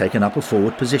 who has taken up a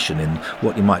forward position in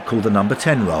what you might call the number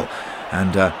 10 role.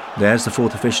 And there's the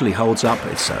fourth official. He holds up.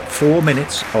 It's 4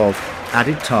 minutes of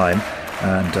added time,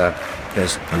 and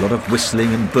there's a lot of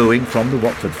whistling and booing from the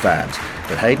Watford fans.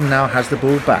 But Hayden now has the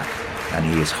ball back, and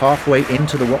he is halfway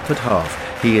into the Watford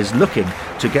half. He is looking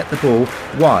to get the ball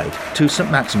wide to St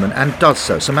Maximin, and does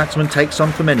so. St Maximin takes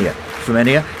on Femenia.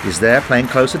 Femenia is there paying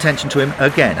close attention to him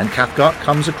again, and Cathcart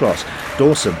comes across.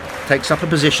 Dawson takes up a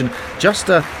position just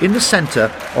in the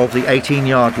centre of the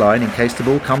 18-yard line in case the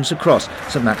ball comes across.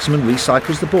 St Maximin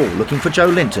recycles the ball, looking for Joe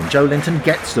Linton. Joe Linton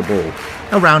gets the ball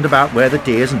around about where the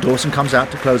D is, and Dawson comes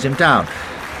out to close him down.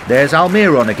 There's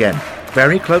Almiron again,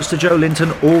 very close to Joe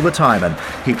Linton all the time, and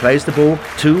he plays the ball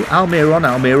to Almiron.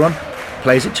 Almiron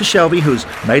plays it to Shelvey, who's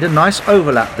made a nice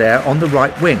overlap there on the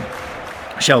right wing.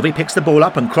 Shelvey picks the ball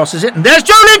up and crosses it, and there's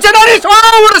Joe Linton on it!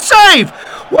 Oh, what a save!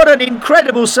 What an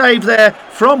incredible save there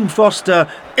from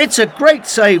Foster. It's a great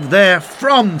save there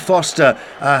from Foster.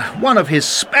 One of his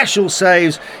special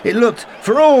saves. It looked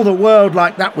for all the world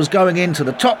like that was going into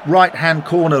the top right-hand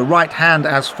corner, right hand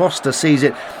as Foster sees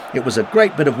it. It was a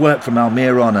great bit of work from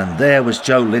Almiron, and there was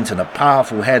Joe Linton, a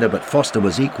powerful header, but Foster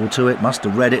was equal to it, must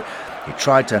have read it. He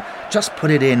tried to just put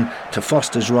it in to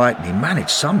Foster's right, and he managed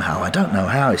somehow, I don't know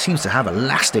how, he seems to have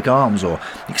elastic arms or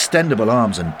extendable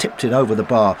arms, and tipped it over the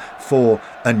bar for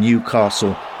a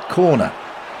Newcastle corner.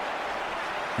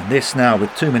 And this now,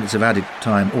 with 2 minutes of added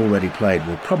time already played,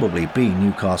 will probably be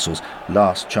Newcastle's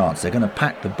last chance. They're going to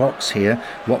pack the box here.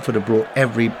 Watford have brought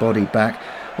everybody back.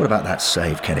 What about that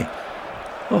save, Kenny?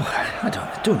 Oh, I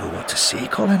don't know what to say,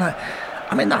 Colin.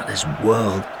 I mean, that is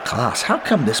world class. How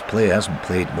come this player hasn't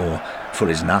played more for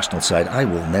his national side? I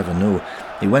will never know.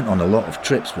 He went on a lot of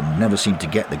trips but never seemed to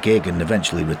get the gig, and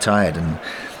eventually retired. And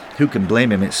who can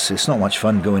blame him? It's not much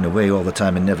fun going away all the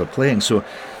time and never playing. So,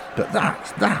 but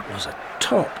that was a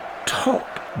top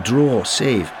draw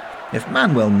save. If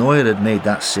Manuel Neuer had made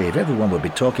that save, everyone would be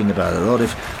talking about it. Or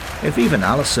if even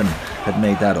Alisson had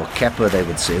made that, or Kepa, they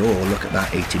would say, oh, look at that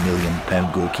 £80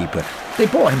 million goalkeeper. They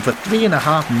bought him for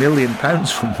 £3.5 million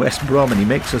from West Brom, and he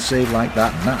makes a save like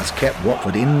that, and that has kept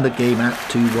Watford in the game at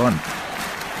 2-1.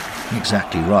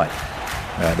 Exactly right.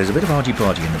 There's a bit of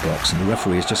argy-bargy in the box, and the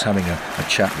referee is just having a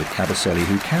chat with Cabaselli,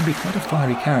 who can be quite a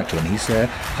fiery character, and he's there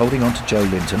holding on to Joe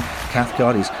Linton.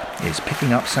 Cathcart is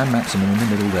picking up Sam Maximin in the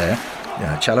middle there.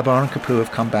 Chalabar and Capoue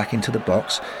have come back into the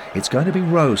box. It's going to be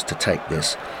Rose to take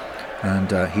this,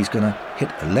 and he's going to hit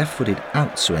a left-footed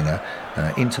outswinger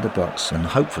into the box, and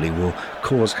hopefully will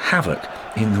cause havoc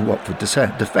in the Watford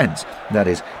defence. That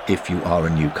is, if you are a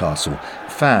Newcastle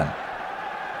fan.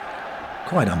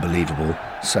 Quite unbelievable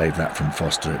save that from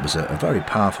Foster. It was a very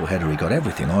powerful header. He got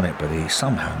everything on it, but he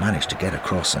somehow managed to get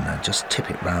across and just tip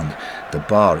it round the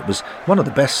bar. It was one of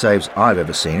the best saves I've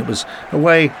ever seen. It was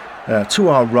away to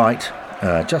our right,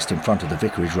 just in front of the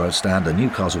Vicarage Road stand. The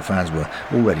Newcastle fans were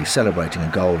already celebrating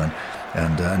a goal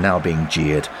and now being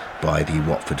jeered by the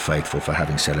Watford faithful for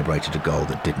having celebrated a goal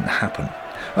that didn't happen.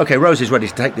 Okay, Rose is ready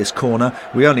to take this corner.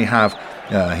 We only have,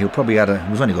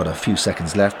 we've only got a few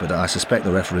seconds left, but I suspect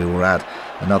the referee will add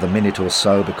another minute or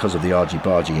so because of the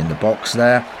argy-bargy in the box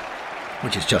there,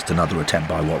 which is just another attempt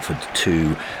by Watford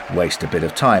to waste a bit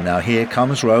of time. Now here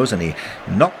comes Rose, and he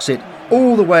knocks it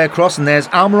all the way across, and there's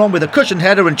Almiron with a cushioned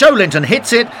header, and Joe Linton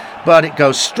hits it, but it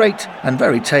goes straight and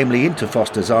very tamely into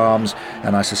Foster's arms.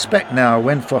 And I suspect now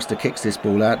when Foster kicks this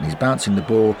ball out and he's bouncing the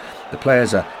ball, the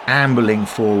players are ambling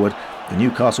forward. The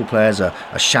Newcastle players are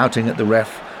shouting at the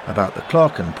ref about the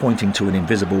clock and pointing to an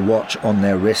invisible watch on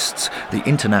their wrists. The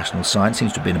international sign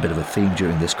seems to have been a bit of a theme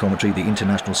during this commentary. The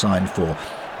international sign for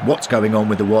what's going on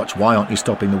with the watch, why aren't you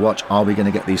stopping the watch, are we going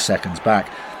to get these seconds back?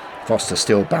 Foster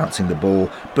still bouncing the ball,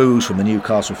 boos from the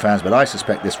Newcastle fans, but I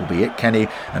suspect this will be it, Kenny.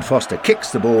 And Foster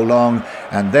kicks the ball long,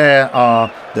 and there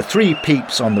are the three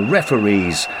peeps on the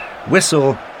referee's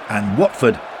whistle, and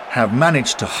Watford have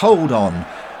managed to hold on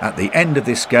at the end of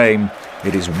this game.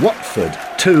 It is Watford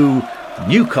 2,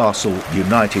 Newcastle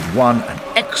United 1, an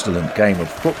excellent game of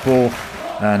football,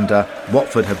 and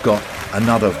Watford have got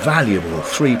another valuable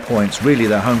 3 points. Really,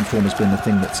 their home form has been the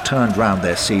thing that's turned round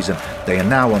their season. They are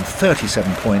now on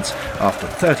 37 points after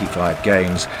 35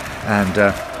 games,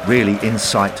 and really in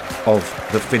sight of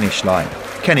the finish line.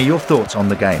 Kenny, your thoughts on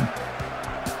the game?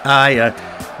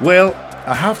 Well,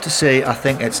 I have to say I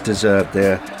think it's deserved.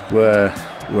 There were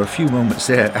a few moments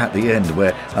there at the end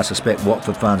where I suspect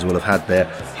Watford fans will have had their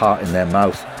heart in their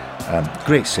mouth.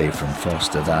 Great save from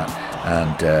Foster, that,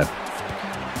 and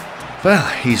well,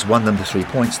 he's won them the 3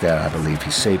 points there, I believe.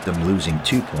 He saved them losing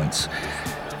 2 points.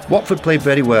 Watford played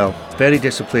very well, very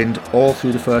disciplined all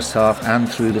through the first half and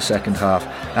through the second half,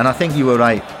 and I think you were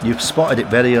right. You've spotted it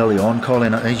very early on,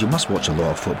 Colin. You must watch a lot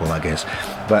of football, I guess,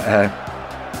 but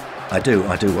I do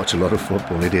watch a lot of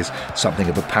football. It is something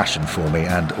of a passion for me,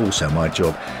 and also my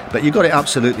job. But you got it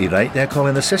absolutely right there,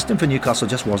 Colin. The system for Newcastle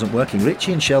just wasn't working.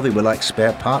 Richie and Shelvey were like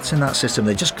spare parts in that system.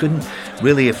 They just couldn't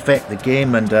really affect the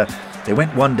game, and they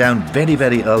went one down very,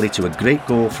 very early to a great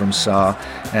goal from Sarr.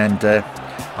 And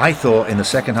I thought in the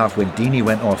second half when Deeney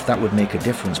went off that would make a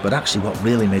difference, but actually what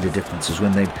really made a difference is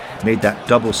when they made that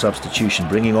double substitution,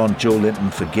 bringing on Joe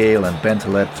Linton for Gale and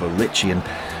Bentaleb for Richie,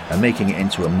 and making it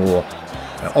into a more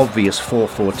obvious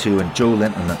 4-4-2, and Joe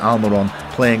Linton and Almiron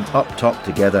playing up top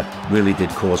together really did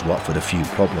cause Watford a few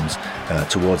problems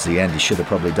towards the end. He should have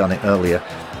probably done it earlier,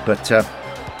 but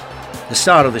the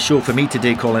star of the show for me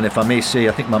today, Colin, if I may say,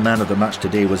 I think my man of the match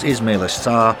today was Ismaila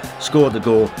Sarr. Scored the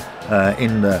goal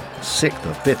in the 6th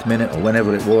or 5th minute or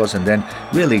whenever it was, and then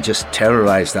really just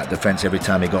terrorised that defence every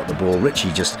time he got the ball.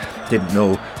 Richie just didn't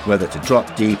know whether to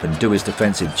drop deep and do his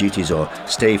defensive duties or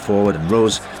stay forward, and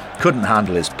Rose couldn't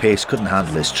handle his pace, couldn't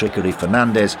handle his trickery.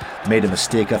 Fernandez made a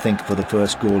mistake, I think, for the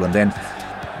first goal, and then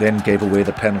gave away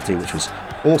the penalty, which was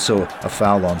also a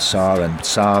foul on Sarr, and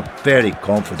Sarr very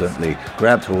confidently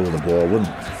grabbed hold of the ball, wouldn't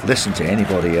listen to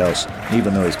anybody else,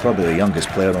 even though he's probably the youngest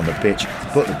player on the pitch,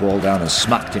 put the ball down and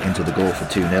smacked it into the goal for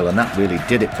 2-0, and that really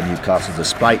did it for Newcastle,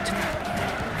 despite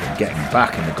them getting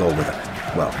back in the goal with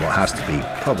what has to be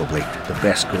probably the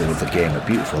best goal of the game, a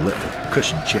beautiful little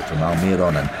cushion chip from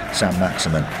Almiron, and Sam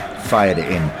Maximin fired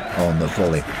it in on the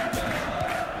volley.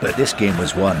 But this game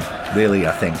was won, really,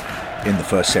 I think, in the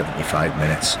first 75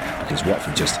 minutes, because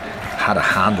Watford just had a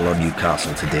handle on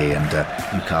Newcastle today, and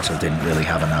Newcastle didn't really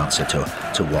have an answer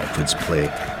to Watford's play.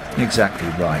 Exactly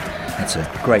right. That's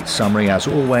a great summary, as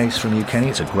always, from you, Kenny.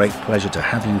 It's a great pleasure to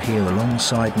have you here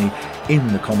alongside me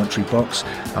in the commentary box.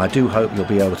 I do hope you'll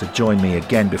be able to join me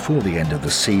again before the end of the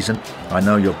season. I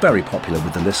know you're very popular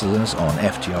with the listeners on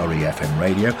FTRE FM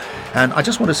radio. And I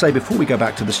just want to say, before we go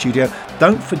back to the studio,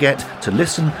 don't forget to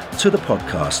listen to the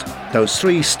podcast. Those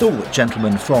three stalwart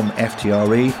gentlemen from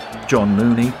FTRE, John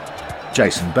Mooney,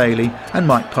 Jason Bailey and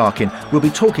Mike Parkin, will be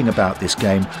talking about this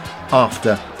game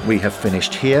after we have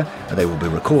finished here. They will be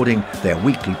recording their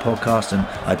weekly podcast, and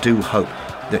I do hope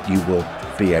that you will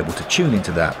be able to tune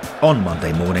into that on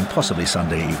Monday morning, possibly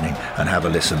Sunday evening, and have a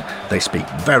listen. They speak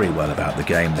very well about the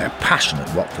game. They're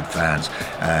passionate Watford fans,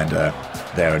 and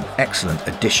they're an excellent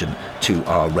addition to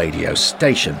our radio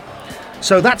station.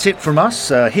 So that's it from us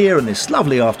here in this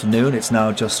lovely afternoon. It's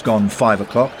now just gone 5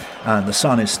 o'clock and the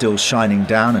sun is still shining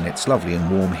down, and it's lovely and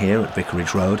warm here at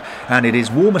Vicarage Road, and it is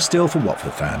warmer still for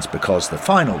Watford fans because the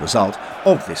final result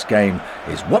of this game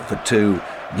is Watford 2,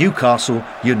 Newcastle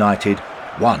United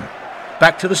 1.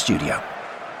 Back to the studio.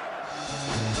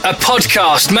 A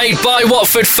podcast made by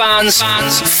Watford fans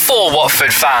for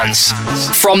Watford fans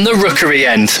from the Rookery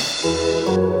End.